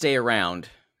that's going to stay around?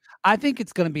 I think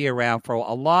it's going to be around for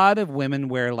a lot of women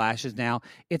wear lashes now.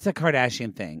 It's a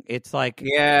Kardashian thing. It's like...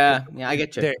 Yeah, I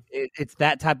get you. It's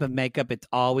that type of makeup. It's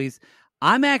always...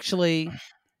 I'm actually...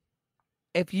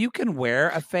 if you can wear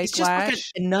a fake It's just like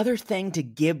lash, another thing to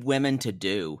give women to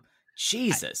do.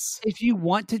 Jesus. if you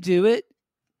want to do it,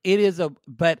 it is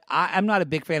but I'm not a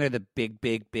big fan of the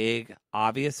big,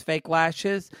 obvious fake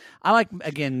lashes. I like,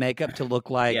 again, makeup to look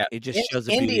like it just shows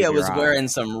the beauty India of your was eye. wearing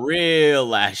some real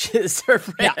lashes, her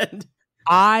friend.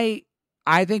 I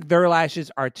think their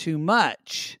lashes are too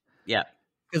much. Yeah.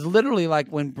 Because literally, like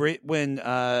when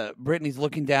Brittany's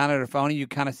looking down at her phone and you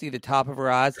kind of see the top of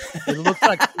her eyes, it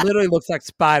literally looks like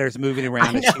spiders moving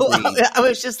around. I know. I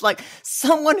was just like,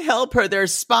 someone help her.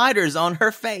 There's spiders on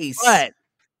her face. But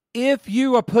if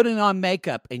you are putting on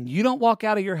makeup and you don't walk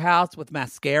out of your house with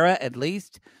mascara, at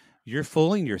least you're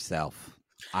fooling yourself.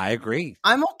 I agree.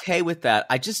 I'm okay with that.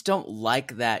 I just don't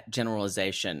like that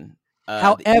generalization.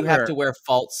 However, you have to wear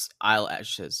false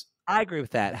eyelashes. I agree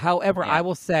with that. However, I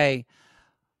will say,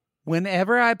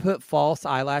 whenever I put false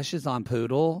eyelashes on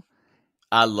Poodle,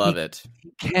 I love it.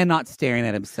 He cannot staring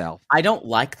at himself. I don't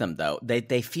like them though.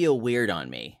 They feel weird on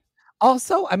me.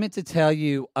 Also, I meant to tell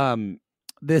you,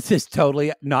 this is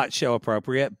totally not show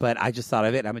appropriate, but I just thought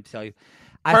of it. And I'm going to tell you.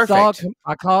 I saw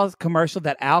a commercial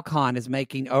that Alcon is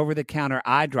making over-the-counter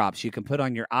eye drops you can put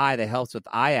on your eye that helps with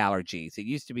eye allergies. It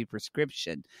used to be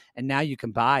prescription, and now you can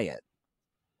buy it.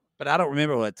 But I don't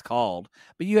remember what it's called.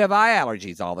 But you have eye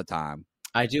allergies all the time.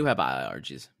 I do have eye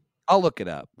allergies. I'll look it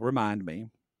up. Remind me.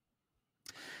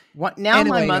 Now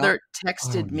Anyway, my mother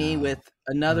texted me with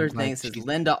another thing. It says Jesus.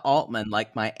 Linda Altman,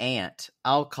 like my aunt.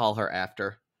 I'll call her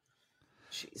after.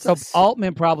 Jesus. So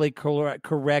Altman probably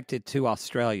corrected to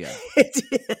Australia. It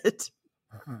did.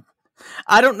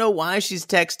 I don't know why she's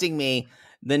texting me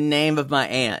the name of my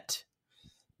aunt.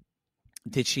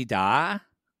 Did she die?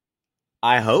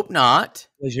 I hope not.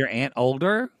 Was your aunt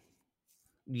older?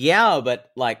 Yeah, but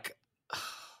like,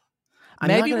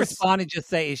 maybe respond and just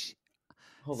say,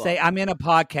 I'm in a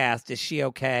podcast. Is she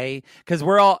okay? Because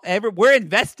we're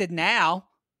invested now.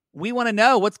 We want to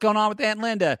know what's going on with Aunt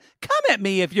Linda. Come at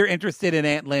me if you're interested in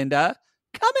Aunt Linda.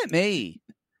 Come at me.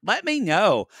 Let me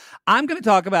know. I'm going to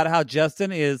talk about how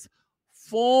Justin is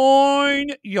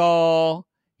fine, y'all.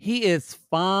 He is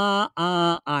fine.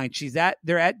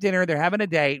 They're at dinner. They're having a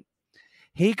date.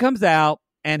 He comes out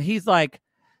and he's like,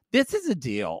 this is a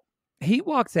deal. He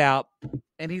walks out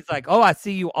and he's like, oh, I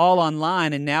see you all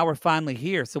online and now we're finally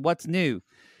here. So what's new?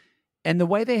 And the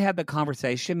way they had the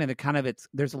conversation and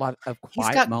there's a lot of quiet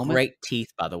He's got moments. great teeth,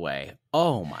 by the way.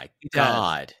 Oh my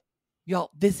God. Y'all,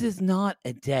 this is not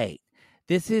a date.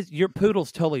 Your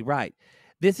Poodle's totally right.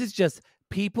 This is just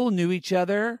people knew each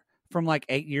other from like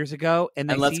 8 years ago and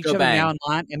they see each other now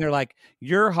online and they're like,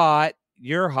 you're hot.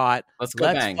 Let's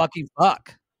bang. Fucking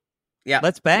fuck. Yeah.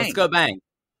 Let's bang. Let's go bang.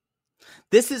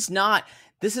 This is not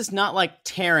like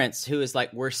Terrence, who is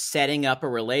like, we're setting up a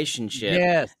relationship.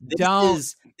 Yes.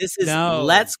 This is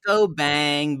let's go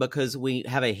bang because we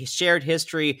have a shared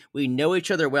history. We know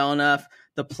each other well enough.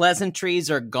 The pleasantries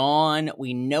are gone.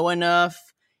 We know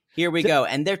enough. Here we go.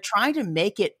 And they're trying to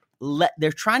make it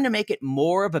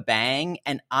more of a bang,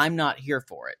 and I'm not here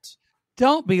for it.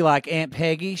 Don't be like Aunt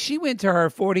Peggy. She went to her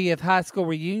 40th high school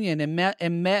reunion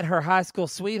and met her high school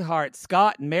sweetheart,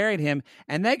 Scott, and married him.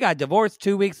 And they got divorced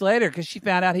 2 weeks later because she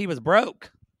found out he was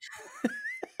broke.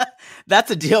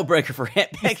 That's a deal breaker for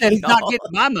Aunt Peggy. He said he's not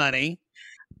getting my money.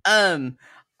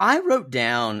 I wrote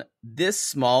down this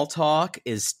small talk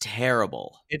is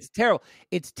terrible. It's terrible.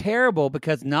 It's terrible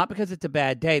because not because it's a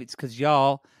bad date. It's because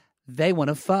y'all, they want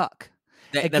to fuck.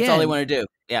 That's all they want to do.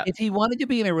 Yeah. If he wanted to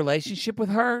be in a relationship with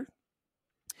her,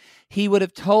 he would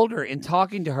have told her in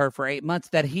talking to her for 8 months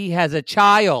that he has a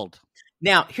child.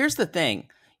 Now, here's the thing.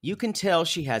 You can tell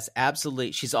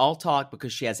she's all talk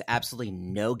because she has absolutely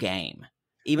no game.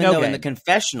 Even though in the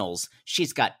confessionals,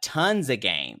 she's got tons of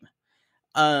game.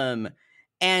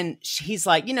 And he's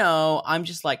like, I'm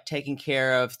just like taking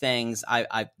care of things.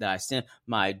 I stand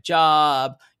my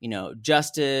job,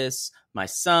 justice, my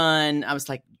son. I was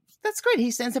like, that's great.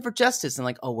 He stands up for justice. And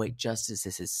like, oh wait, Justice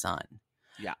is his son.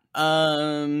 Yeah.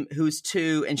 Who's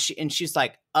 2. And she's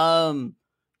like,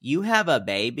 you have a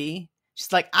baby?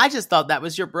 She's like, I just thought that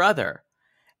was your brother.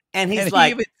 And he's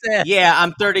like, yeah,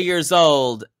 I'm 30 years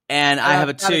old and I have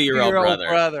a 2-year-old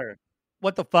brother.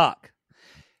 What the fuck?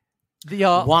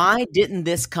 Why didn't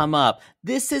this come up?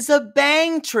 This is a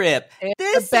bang trip.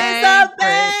 This is a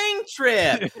bang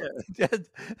trip.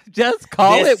 just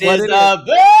call it what it is. This is a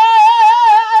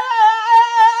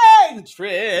bang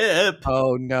trip.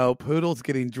 Oh no, Poodle's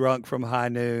getting drunk from high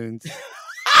noons.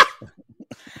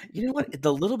 You know what?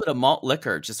 The little bit of malt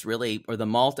liquor just really, or the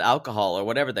malt alcohol or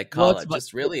whatever they call it,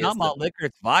 just really it's not malt liquor,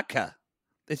 it's vodka.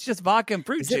 It's just vodka and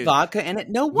fruit Is juice. it vodka in it?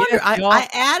 No wonder. Yes, I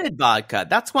added vodka.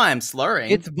 That's why I'm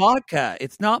slurring. It's vodka.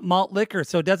 It's not malt liquor,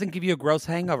 so it doesn't give you a gross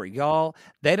hangover. Y'all,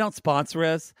 they don't sponsor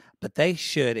us, but they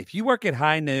should. If you work at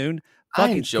High Noon, I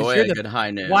enjoy a good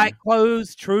High Noon. White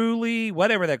Clothes, Truly,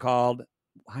 whatever they're called.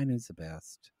 High Noon's the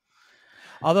best.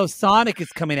 Although Sonic is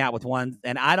coming out with one,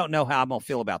 and I don't know how I'm going to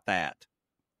feel about that.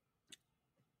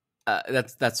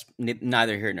 That's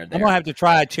neither here nor there. I'm going to have to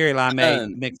try a cherry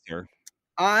limeade mixer.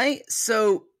 I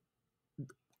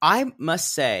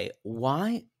must say,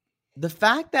 why the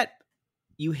fact that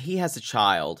he has a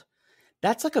child,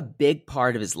 that's like a big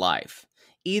part of his life.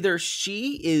 Either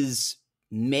she is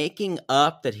making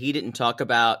up that he didn't talk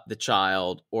about the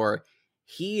child, or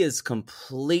he is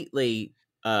completely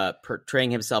portraying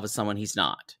himself as someone he's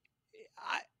not.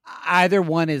 Either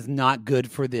one is not good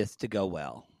for this to go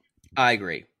well. I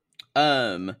agree.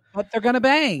 But they're going to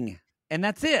bang, and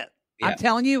that's it. Yeah. I'm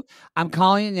telling you, I'm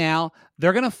calling it now.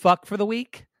 They're going to fuck for the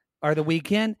week or the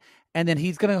weekend, and then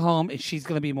he's going to go home, and she's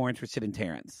going to be more interested in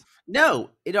Terrence.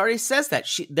 No, it already says that.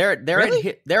 They're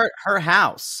really? They're at her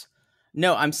house.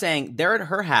 No, I'm saying they're at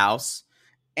her house,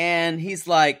 and he's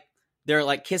like, they're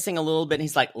like kissing a little bit, and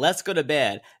he's like, let's go to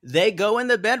bed. They go in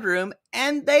the bedroom,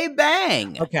 and they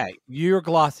bang. Okay, you're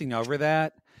glossing over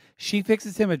that. She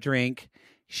fixes him a drink.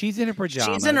 She's in her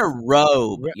pajamas. She's in a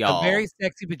robe, y'all. A very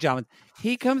sexy pajamas.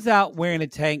 He comes out wearing a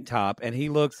tank top, and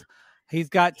he's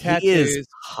got tattoos. He is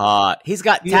hot. He's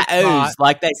got tattoos,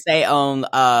 like they say on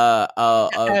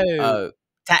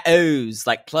tattoos,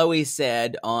 like Chloe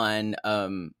said on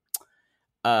Too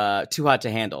Hot to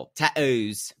Handle.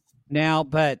 Tattoos. Now,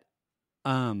 but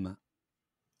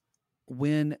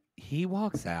when he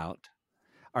walks out,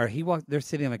 or they're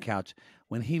sitting on the couch.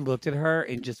 When he looked at her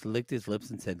and just licked his lips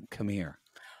and said, "Come here."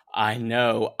 I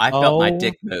know. I felt my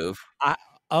dick move.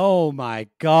 Oh my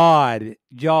God,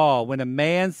 y'all! When a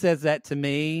man says that to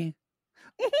me,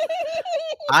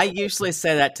 I usually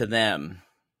say that to them.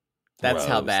 That's Gross.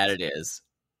 How bad it is.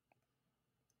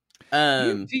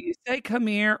 Do you say "come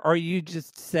here" or you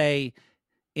just say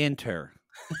 "enter"?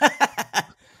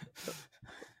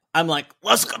 I'm like,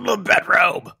 let's go to the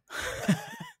bedroom.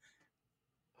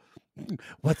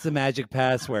 What's the magic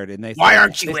password? And they say, why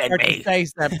aren't you in me? Say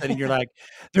something, and you're like,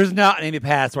 "There's not any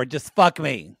password. Just fuck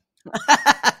me."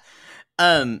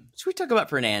 Should we talk about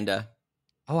Fernanda?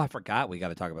 Oh, I forgot. We got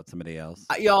to talk about somebody else,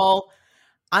 y'all.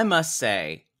 I must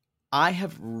say, I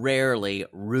have rarely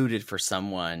rooted for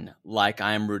someone like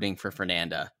I am rooting for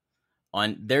Fernanda.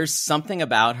 There's something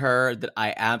about her that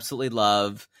I absolutely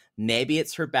love. Maybe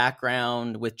it's her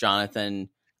background with Jonathan.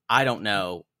 I don't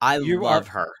know. I love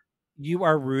her. You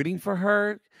are rooting for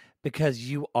her because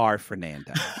you are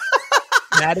Fernanda.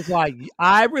 That is why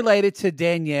I related to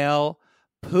Danielle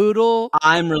Poodle.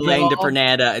 I'm relating to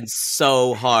Fernanda and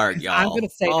so hard, y'all. I'm going to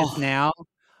say this now.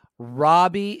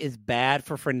 Robbie is bad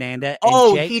for Fernanda.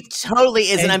 And Jake, he totally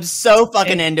is, and I'm so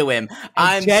fucking into him.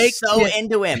 I'm so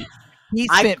into him. He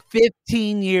spent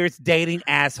 15 years dating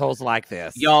assholes like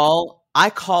this. Y'all,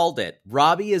 I called it.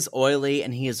 Robbie is oily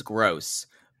and he is gross.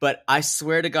 But I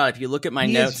swear to God, if you look at my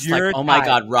notes, it's like, oh my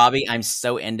God, Robbie, I'm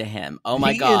so into him. Oh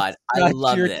my God, I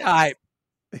love it. Type.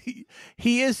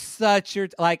 He is such your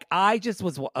like. I just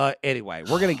was. Anyway,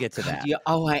 we're gonna get to that. Yeah,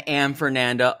 I am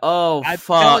Fernanda. Oh, I'm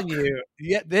fuck. telling you.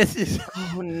 Yeah, this is.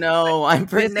 Oh no, I'm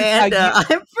Fernanda. I'm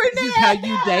Fernanda. This is how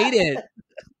you dated.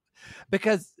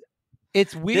 Because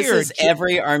it's weird. This is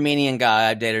every Armenian guy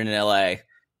I've dated in LA.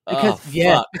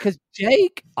 Because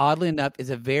Jake, oddly enough, is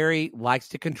likes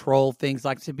to control things,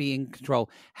 likes to be in control.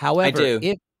 However,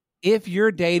 if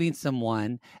you're dating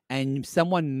someone and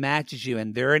someone matches you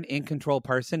and they're an in control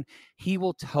person, he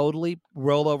will totally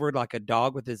roll over like a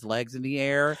dog with his legs in the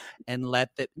air and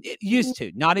it used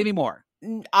to, not anymore.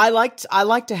 I like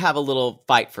to have a little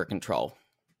fight for control.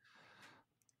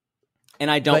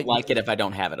 And I don't like it if I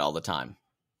don't have it all the time.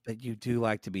 But you do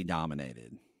like to be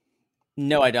dominated.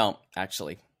 No, I don't,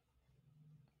 actually.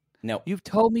 No. You've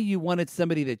told me you wanted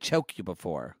somebody to choke you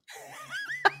before.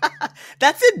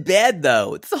 That's in bed,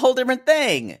 though. It's a whole different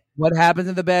thing. What happens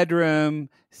in the bedroom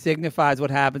signifies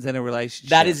what happens in a relationship.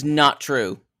 That is not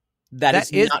true.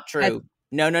 That is not true.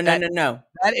 No.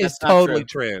 That is totally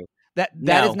true. That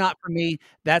is not from me.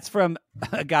 That's from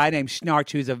a guy named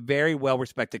Schnarch, who's a very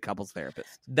well-respected couples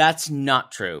therapist. That's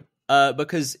not true.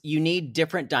 Because you need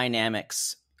different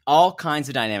dynamics, all kinds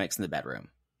of dynamics in the bedroom.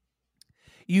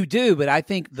 You do, but I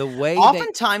think the way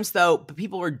oftentimes, though,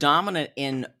 people who are dominant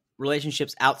in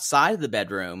relationships outside of the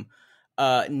bedroom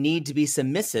need to be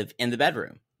submissive in the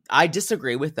bedroom. I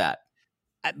disagree with that.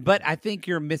 But I think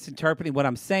you're misinterpreting what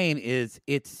I'm saying. Is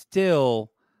it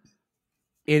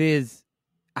is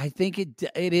I think it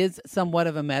is somewhat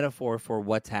of a metaphor for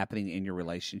what's happening in your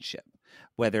relationship,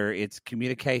 whether it's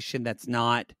communication that's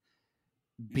not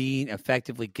being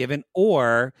effectively given,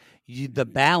 or the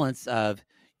balance of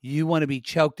you want to be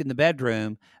choked in the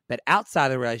bedroom, but outside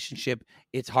the relationship,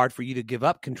 it's hard for you to give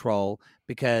up control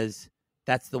because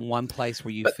that's the one place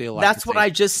where you feel like that's what I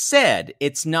just said.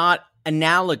 It's not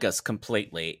analogous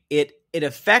completely. It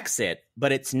affects it,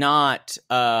 but it's not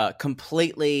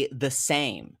completely the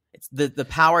same. It's the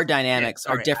power dynamics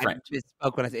are different. I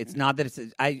misspoke when I said it's not that it's.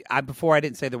 I before I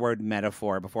didn't say the word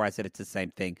metaphor. Before I said it's the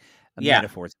same thing.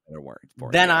 Metaphor is a better word for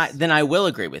it. Then I will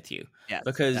agree with you. Yes,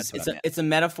 because it's a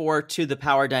metaphor to the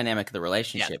power dynamic of the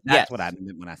relationship. That's what I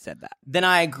meant when I said that. Then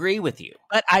I agree with you.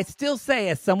 But I still say,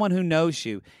 as someone who knows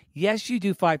you, yes, you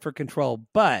do fight for control.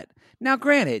 But now,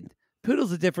 granted,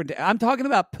 Poodle's a different. I'm talking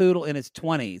about Poodle in his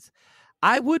 20s.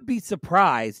 I would be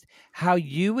surprised how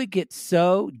you would get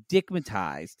so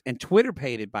digmatized and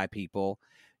Twitter-pated by people.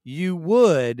 You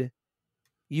would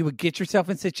get yourself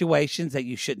in situations that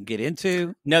you shouldn't get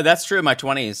into. No, that's true in my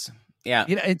 20s. Yeah.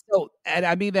 And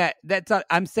I mean that's not,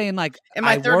 I'm saying like in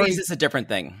my 30s it's a different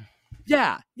thing.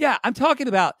 Yeah. I'm talking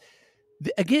about,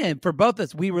 again, for both of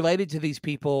us, we related to these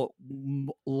people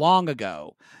long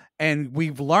ago, and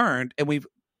we've learned,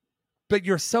 but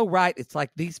you're so right. It's like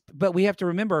but we have to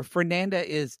remember Fernanda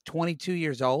is 22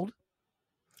 years old.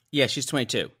 Yeah, she's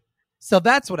 22. So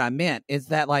that's what I meant, is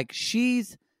that like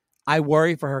I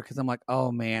worry for her because I'm like,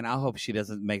 oh man, I hope she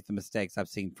doesn't make the mistakes I've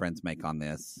seen friends make on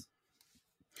this.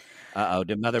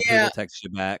 Did Mother Poodle text you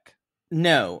back?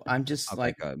 No, I'm just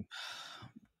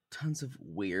tons of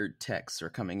weird texts are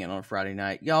coming in on Friday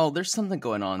night. Y'all, there's something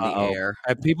going on in the air.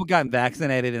 Have people gotten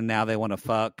vaccinated and now they want to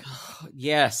fuck?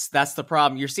 Yes, that's the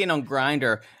problem. You're seeing on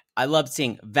Grindr, I love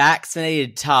seeing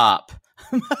vaccinated top.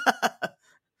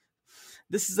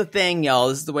 This is the thing, y'all.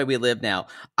 This is the way we live now.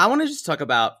 I want to just talk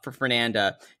about, for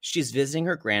Fernanda, she's visiting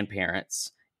her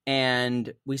grandparents,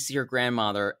 and we see her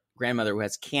grandmother who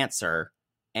has cancer,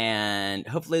 and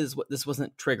hopefully this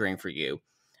wasn't triggering for you.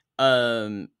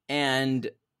 Her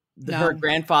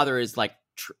grandfather is like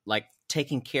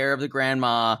taking care of the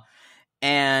grandma,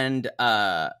 and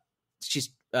she's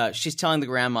telling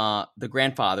the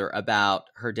grandfather about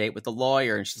her date with the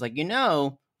lawyer, and she's like,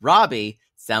 Robbie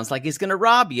sounds like he's gonna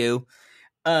rob you.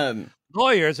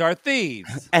 Lawyers are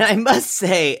thieves. And I must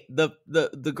say,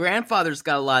 the grandfather's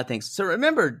got a lot of things. So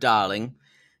remember, darling,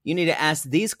 you need to ask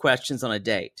these questions on a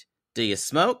date. Do you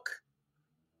smoke?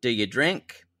 Do you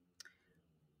drink?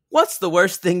 What's the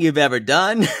worst thing you've ever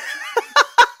done?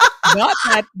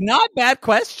 Not bad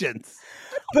questions.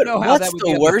 But what's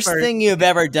the worst thing you've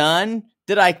ever done?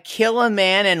 Did I kill a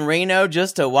man in Reno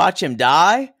just to watch him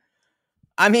die?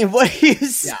 I mean, what do you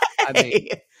say? Yeah,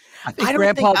 I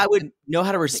don't think I would know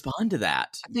how to respond to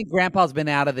that. I think Grandpa's been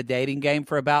out of the dating game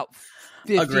for about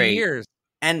 50 years.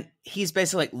 And he's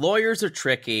basically like, lawyers are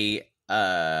tricky,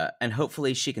 and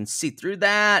hopefully she can see through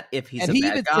that if he's a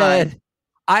bad guy. Said,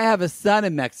 I have a son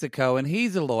in Mexico, and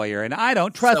he's a lawyer, and I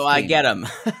don't trust him. So I get him.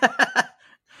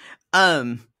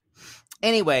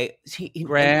 Anyway.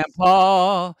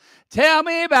 Grandpa, tell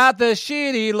me about the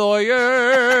shitty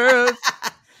lawyers.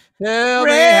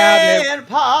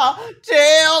 Grandpa,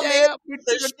 tell me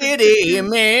the shitty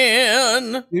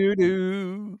man.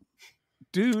 Doo-doo.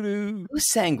 Who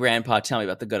sang Grandpa, tell me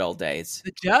about the good old days?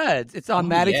 The Judds. It's on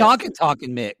Maddie Tonkin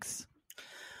Talking Mix.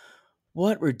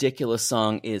 What ridiculous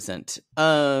song isn't?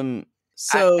 I've been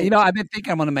thinking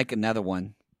I'm going to make another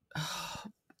one.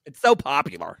 It's so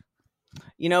popular.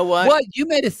 You know what? What? You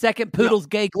made a second Poodle's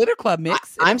Gay Glitter Club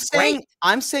mix. I'm saying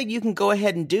you can go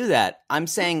ahead and do that. I'm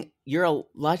saying a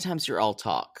lot of times you're all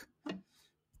talk.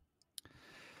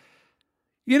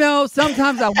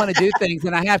 Sometimes I want to do things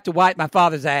and I have to wipe my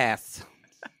father's ass.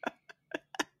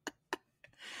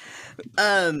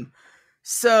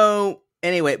 So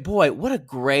anyway, boy, what a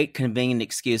great convenient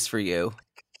excuse for you.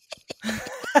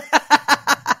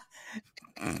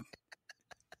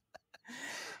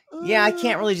 Yeah, I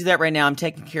can't really do that right now. I'm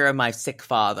taking care of my sick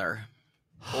father.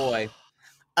 Boy.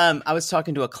 I was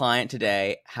talking to a client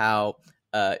today how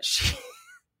she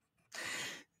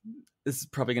this is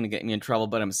probably going to get me in trouble,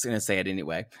 but I'm just going to say it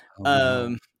anyway.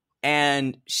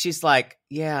 And she's like,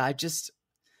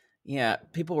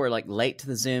 people were like late to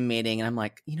the Zoom meeting. And I'm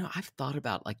like, I've thought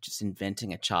about like just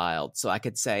inventing a child so I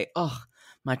could say, oh,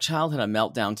 my child had a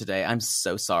meltdown today. I'm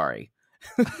so sorry.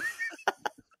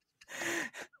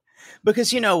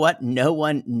 Because you know what? No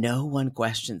one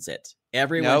questions it.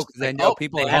 Everyone, they know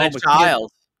people they had a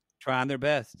child trying their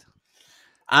best.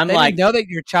 They didn't know that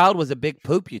your child was a big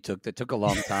poop you took that took a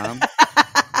long time.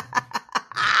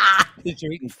 Because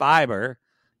you're eating fiber.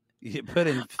 You put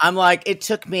in. I'm like, it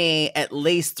took me at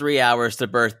least 3 hours to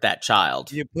birth that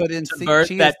child. You put in to birth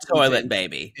that toilet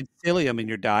baby. And psyllium in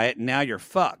your diet, and now you're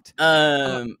fucked.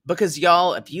 Because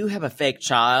y'all, if you have a fake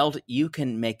child, you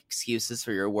can make excuses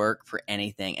for your work for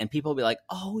anything, and people will be like,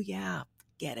 "Oh yeah,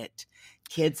 get it."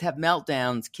 Kids have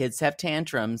meltdowns. Kids have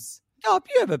tantrums. Oh, if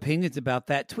you have opinions about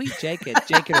that, tweet Jake it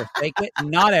or fake it.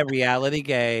 Not at Reality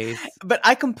Gaze. But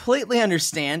I completely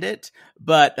understand it.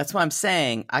 But that's what I'm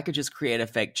saying. I could just create a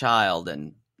fake child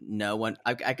and no one,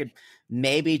 I could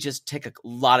maybe just take a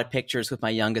lot of pictures with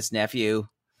my youngest nephew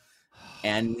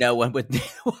and no one would be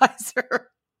the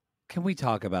wiser. Can we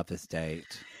talk about this date?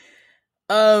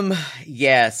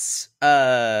 Yes.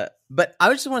 But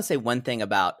I just want to say one thing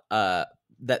about,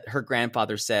 that her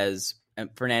grandfather says, and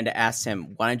Fernanda asks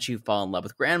him, why didn't you fall in love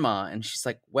with grandma? And she's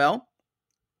like, well,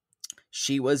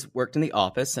 she worked in the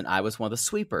office and I was one of the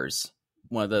sweepers,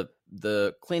 one of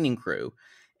the cleaning crew.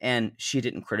 And she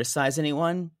didn't criticize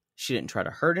anyone. She didn't try to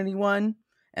hurt anyone.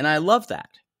 And I love that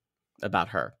about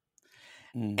her.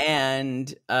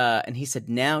 And he said,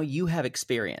 now you have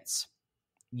experience.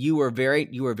 You were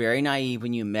very naive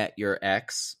when you met your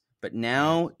ex, but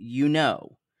now you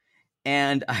know.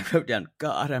 And I wrote down,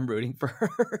 God, I'm rooting for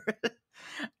her.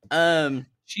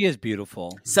 She is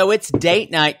beautiful. So it's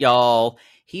date night, y'all.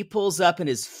 He pulls up in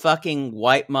his fucking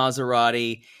white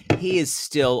Maserati. He is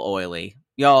still oily.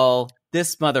 Y'all,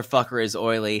 this motherfucker is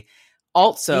oily.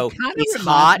 Also, he's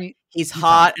hot. He's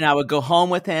hot, and I would go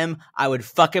home with him. I would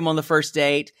fuck him on the first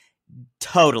date.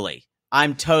 Totally.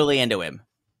 I'm totally into him.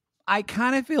 I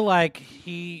kind of feel like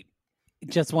he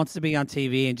just wants to be on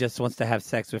TV and just wants to have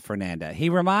sex with Fernanda. He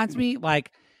reminds me,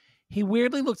 like, he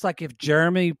weirdly looks like if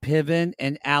Jeremy Piven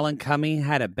and Alan Cumming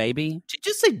had a baby. Did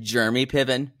you say Jeremy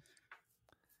Piven?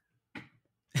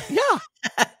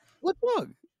 Yeah. What's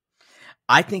wrong?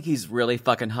 I think he's really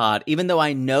fucking hot. Even though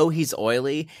I know he's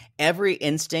oily, every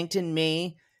instinct in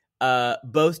me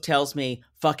both tells me,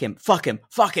 fuck him, fuck him,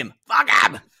 fuck him, fuck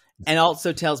him. And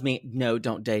also tells me, no,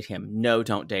 don't date him. No,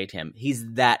 don't date him.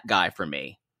 He's that guy for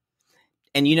me.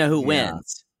 And you know who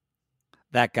wins?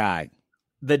 That guy.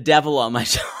 The devil on my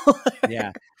shoulder.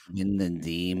 Yeah. When the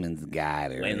demons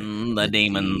got her. When the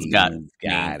demons got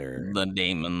her. The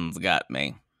demons got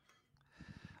me.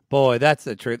 Boy, that's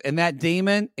the truth. And that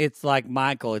demon, it's like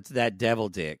Michael. It's that devil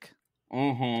dick.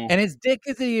 Mm-hmm. And his dick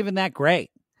isn't even that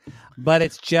great. But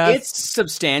it's just... It's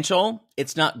substantial.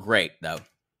 It's not great, though.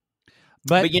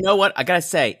 But you know what? I gotta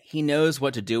say, he knows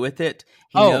what to do with it.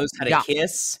 He knows how to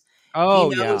kiss.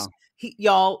 Oh, he knows,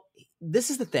 y'all,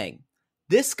 this is the thing.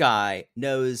 This guy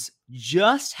knows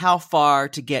just how far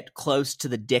to get close to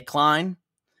the dick line.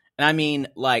 And I mean,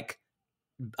 like,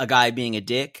 a guy being a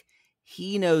dick.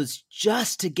 He knows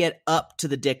just to get up to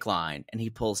the dick line, and he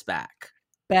pulls back.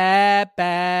 Bad,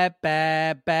 bad,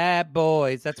 bad, bad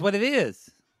boys. That's what it is.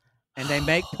 And they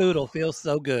make Poodle feel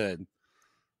so good.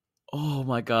 Oh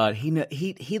my God.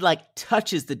 He like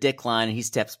touches the dick line and he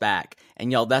steps back.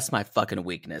 And y'all, that's my fucking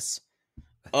weakness.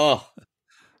 Oh.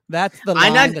 That's the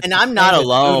line. I'm not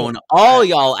alone. All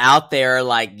y'all out there are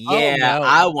like, yeah, no.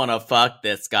 I want to fuck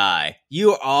this guy.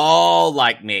 You're all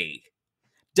like me.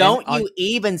 Don't you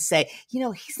even say,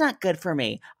 he's not good for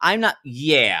me. I'm not.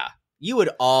 Yeah. You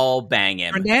would all bang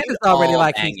him. Fernanda's already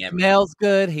like, he smells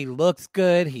good. He looks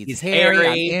good. He's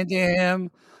hairy. I'm into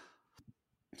him.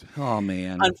 Oh,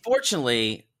 man.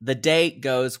 Unfortunately, the date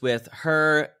goes with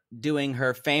her doing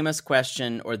her famous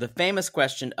question, or the famous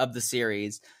question of the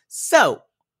series. So,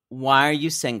 why are you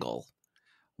single?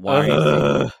 Why are you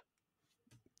single?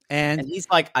 And he's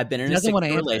like, I've been in a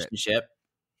 6-year relationship.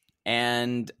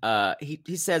 And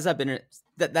he says, I've been in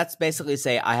that's basically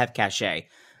say I have cachet.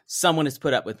 Someone has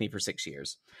put up with me for 6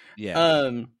 years.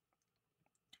 Yeah.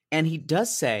 And he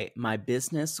does say, my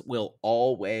business will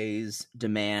always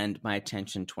demand my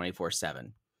attention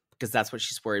 24/7. Because that's what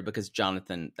she's worried, because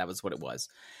Jonathan, that was what it was.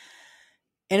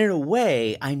 And in a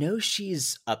way, I know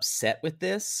she's upset with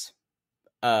this.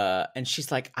 And she's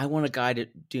like, I want a guy to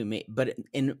do me. But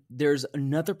there's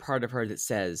another part of her that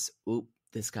says, oop,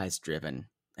 this guy's driven.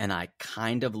 And I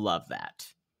kind of love that.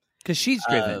 Because she's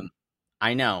driven.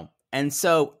 I know. And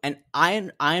so, and I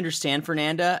understand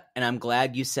Fernanda, and I'm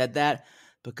glad you said that,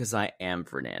 because I am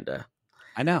Fernanda.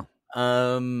 I know.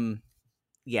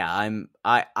 Yeah,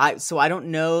 so I don't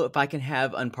know if I can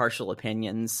have impartial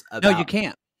opinions about No, you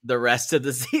can't. The rest of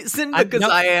the season, because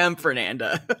I am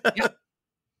Fernanda. Yep.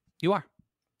 You are.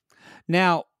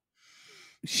 Now,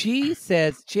 she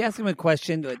asks him a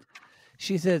question.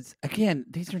 She says, again,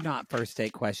 these are not first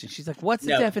date questions. She's like, what's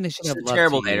the definition of love?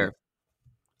 Terrible dater.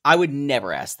 I would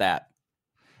never ask that.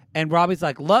 And Robbie's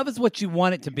like, love is what you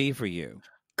want it to be for you.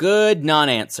 Good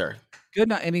non-answer. good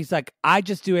night. And he's like, I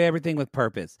just do everything with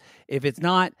purpose. If it's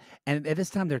not, and at this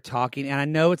time they're talking, and I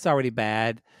know it's already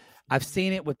bad. I've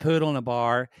seen it with Poodle in a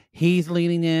bar. He's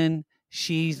leaning in,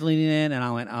 she's leaning in, and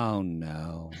I went, oh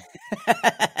no.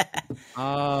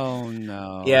 Oh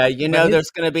no. Yeah,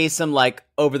 there's going to be some like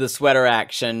over the sweater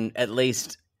action at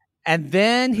least. And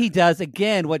then he does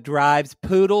again what drives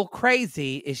Poodle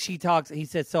crazy is she talks. He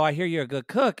says, so I hear you're a good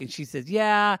cook. And she says,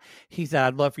 yeah. He said,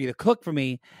 I'd love for you to cook for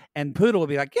me. And Poodle would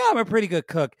be like, yeah, I'm a pretty good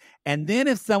cook. And then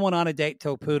if someone on a date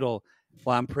told Poodle,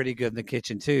 well, I'm pretty good in the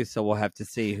kitchen too, so we'll have to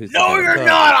see who's. No, you're cook.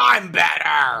 not. I'm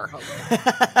better.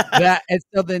 And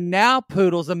so then now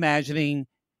Poodle's imagining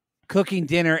cooking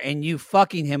dinner and you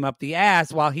fucking him up the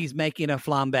ass while he's making a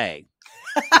flambe.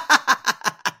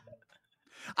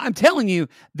 I'm telling you,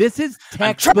 this is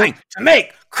textbook. I'm trying to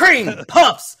make cream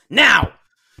puffs now.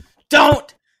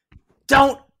 Don't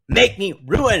make me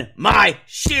ruin my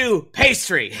shoe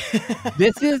pastry.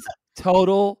 This is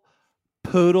total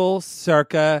Poodle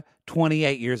circa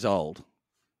 28 years old.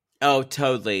 Oh,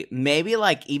 totally. Maybe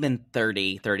like even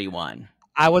 30, 31.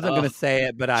 I wasn't going to say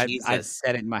it, but I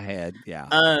said it in my head.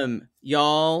 Yeah.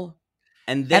 Y'all.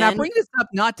 And I bring this up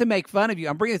not to make fun of you.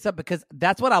 I'm bringing this up because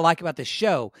that's what I like about the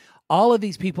show. All of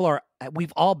these people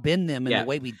we've all been them in the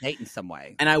way we date in some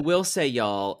way. And I will say,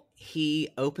 y'all, he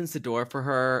opens the door for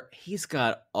her. He's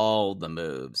got all the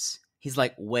moves. He's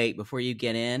like, wait, before you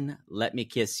get in, let me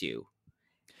kiss you.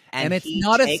 And it's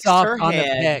not a soft on the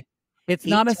pick. It's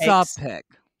not a soft pick.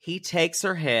 He takes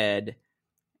her head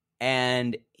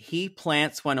and he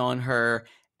plants one on her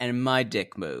and my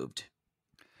dick moved.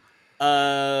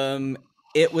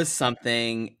 It was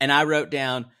something. And I wrote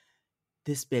down,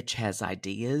 this bitch has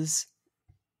ideas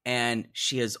and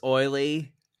she is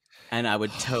oily and I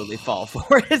would totally fall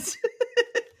for it.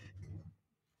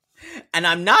 And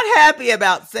I'm not happy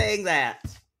about saying that.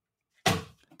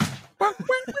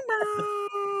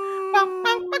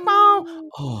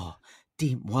 Oh,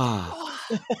 dis-moi.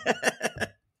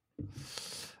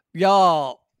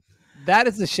 Y'all, that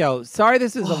is the show. Sorry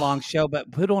this is a long show, but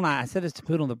Poodle and I said this to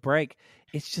Poodle on the break.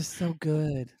 It's just so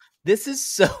good. This is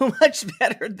so much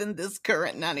better than this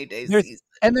current 90 Day season.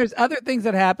 And there's other things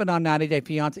that happened on 90 Day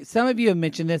Fiancé. Some of you have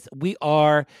mentioned this.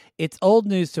 It's old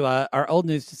news to us, or old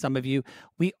news to some of you.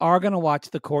 We are going to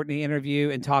watch the Courtney interview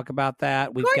and talk about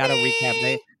that. We've got to recap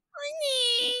that.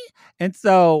 And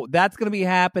so that's going to be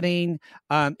happening.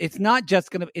 It's not just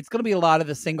it's going to be a lot of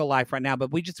the single life right now,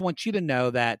 but we just want you to know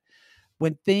that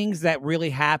when things that really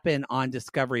happen on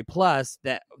Discovery Plus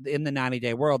that in the 90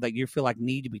 Day world that you feel like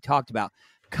need to be talked about,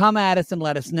 come at us and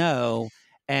let us know.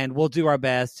 And we'll do our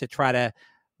best to try to,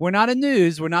 we're not a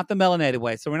news. We're not the Melanated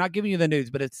Way. So we're not giving you the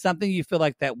news, but it's something you feel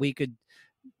like that we could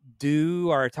do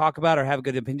or talk about or have a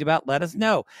good opinion about. Let us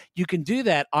know. You can do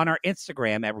that on our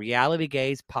Instagram at Reality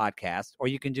Gaze Podcast, or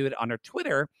you can do it on our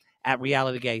Twitter at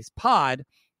Reality Gaze Pod,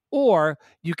 or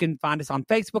you can find us on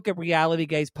Facebook at Reality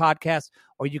Gaze Podcast,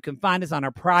 or you can find us on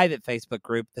our private Facebook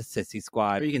group, the Sissy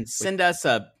Squad. Or you can send us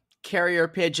a carrier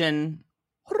pigeon.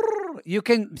 You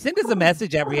can send us a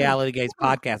message at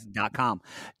realitygazepodcast.com.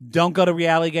 Don't go to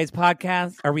Reality Gaze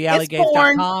Podcast or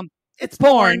realitygaze.com. It's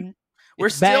porn. We're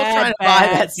still trying to buy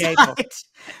that site.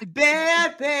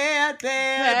 Bad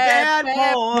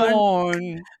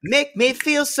porn. Make me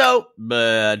feel so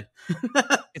bad.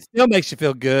 It still makes you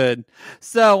feel good.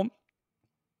 So,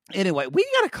 anyway, we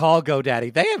got to call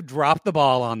GoDaddy. They have dropped the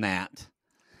ball on that.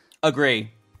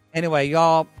 Agree. Anyway,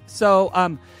 y'all. So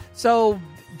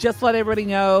just let everybody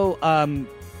know.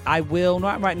 I will,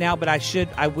 not right now, but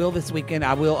I will this weekend.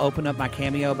 I will open up my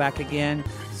Cameo back again.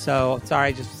 So, sorry,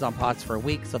 I just was on pause for a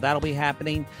week. So that'll be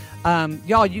happening.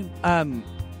 Y'all, you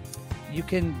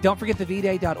can, don't forget the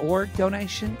vday.org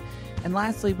donation. And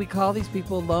lastly, we call these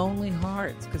people lonely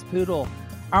hearts. Because Poodle,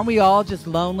 aren't we all just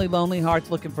lonely, lonely hearts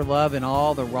looking for love in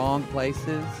all the wrong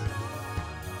places?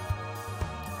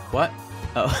 What?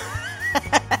 Oh.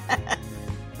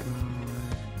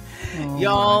 Oh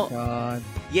y'all, my God.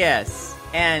 Yes.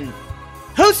 And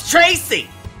who's Tracy?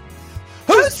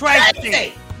 Who's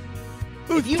Tracy?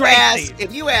 If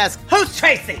you ask, who's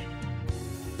Tracy?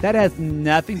 That has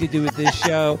nothing to do with this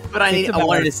show. But I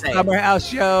wanted to say Summer House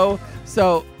show.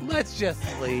 So let's just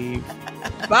leave.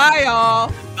 Bye,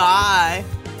 y'all. Bye.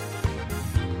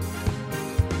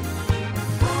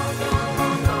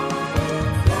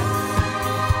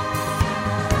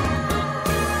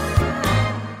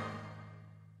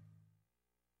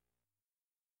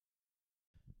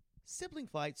 Sibling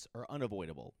fights are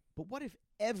unavoidable, but what if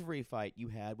every fight you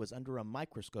had was under a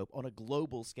microscope on a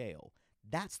global scale?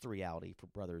 That's the reality for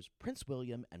brothers Prince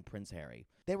William and Prince Harry.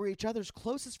 They were each other's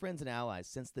closest friends and allies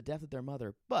since the death of their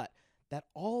mother, but that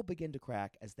all began to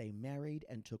crack as they married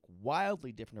and took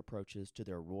wildly different approaches to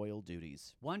their royal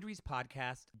duties. Wondery's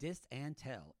podcast, Dis and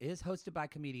Tell, is hosted by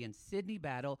comedians Sydney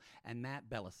Battle and Matt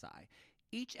Bellassai.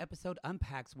 Each episode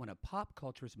unpacks one of pop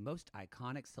culture's most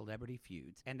iconic celebrity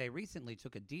feuds, and they recently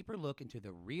took a deeper look into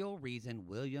the real reason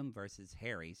William versus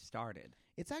Harry started.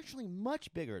 It's actually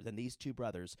much bigger than these two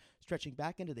brothers, stretching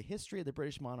back into the history of the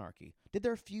British monarchy. Did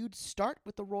their feud start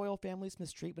with the royal family's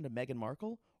mistreatment of Meghan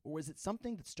Markle, or was it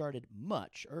something that started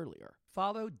much earlier?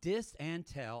 Follow Dis and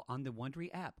Tell on the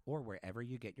Wondery app or wherever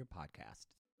you get your podcasts.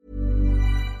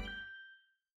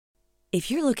 If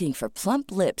you're looking for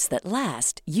plump lips that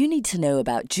last, you need to know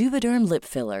about Juvederm lip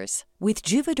fillers. With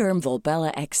Juvederm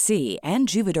Volbella XC and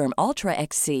Juvederm Ultra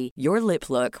XC, your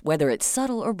lip look, whether it's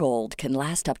subtle or bold, can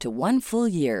last up to 1 full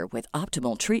year with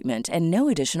optimal treatment and no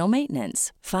additional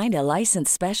maintenance. Find a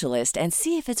licensed specialist and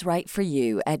see if it's right for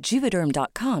you at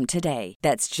Juvederm.com today.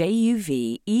 That's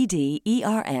JUVEDERM.com.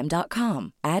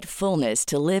 Add fullness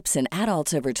to lips in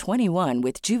adults over 21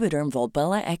 with Juvederm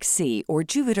Volbella XC or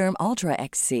Juvederm Ultra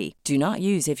XC. Do not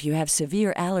use if you have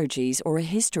severe allergies or a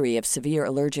history of severe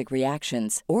allergic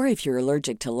reactions, or if you're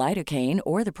allergic to lidocaine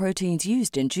or the proteins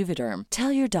used in Juvederm.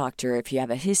 Tell your doctor if you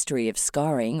have a history of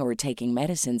scarring or taking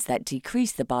medicines that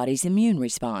decrease the body's immune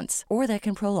response or that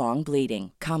can prolong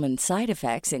bleeding. Common side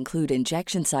effects include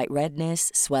injection site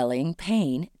redness, swelling,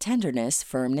 pain, tenderness,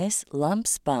 firmness,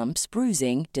 lumps, bumps,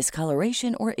 bruising,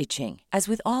 discoloration, or itching. As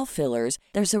with all fillers,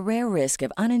 there's a rare risk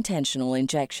of unintentional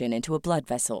injection into a blood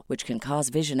vessel, which can cause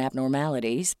vision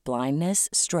abnormalities, blindness,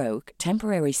 stroke,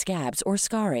 temporary scabs, or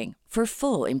scarring. For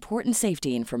full, important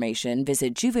safety information,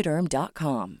 visit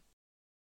Juvederm.com.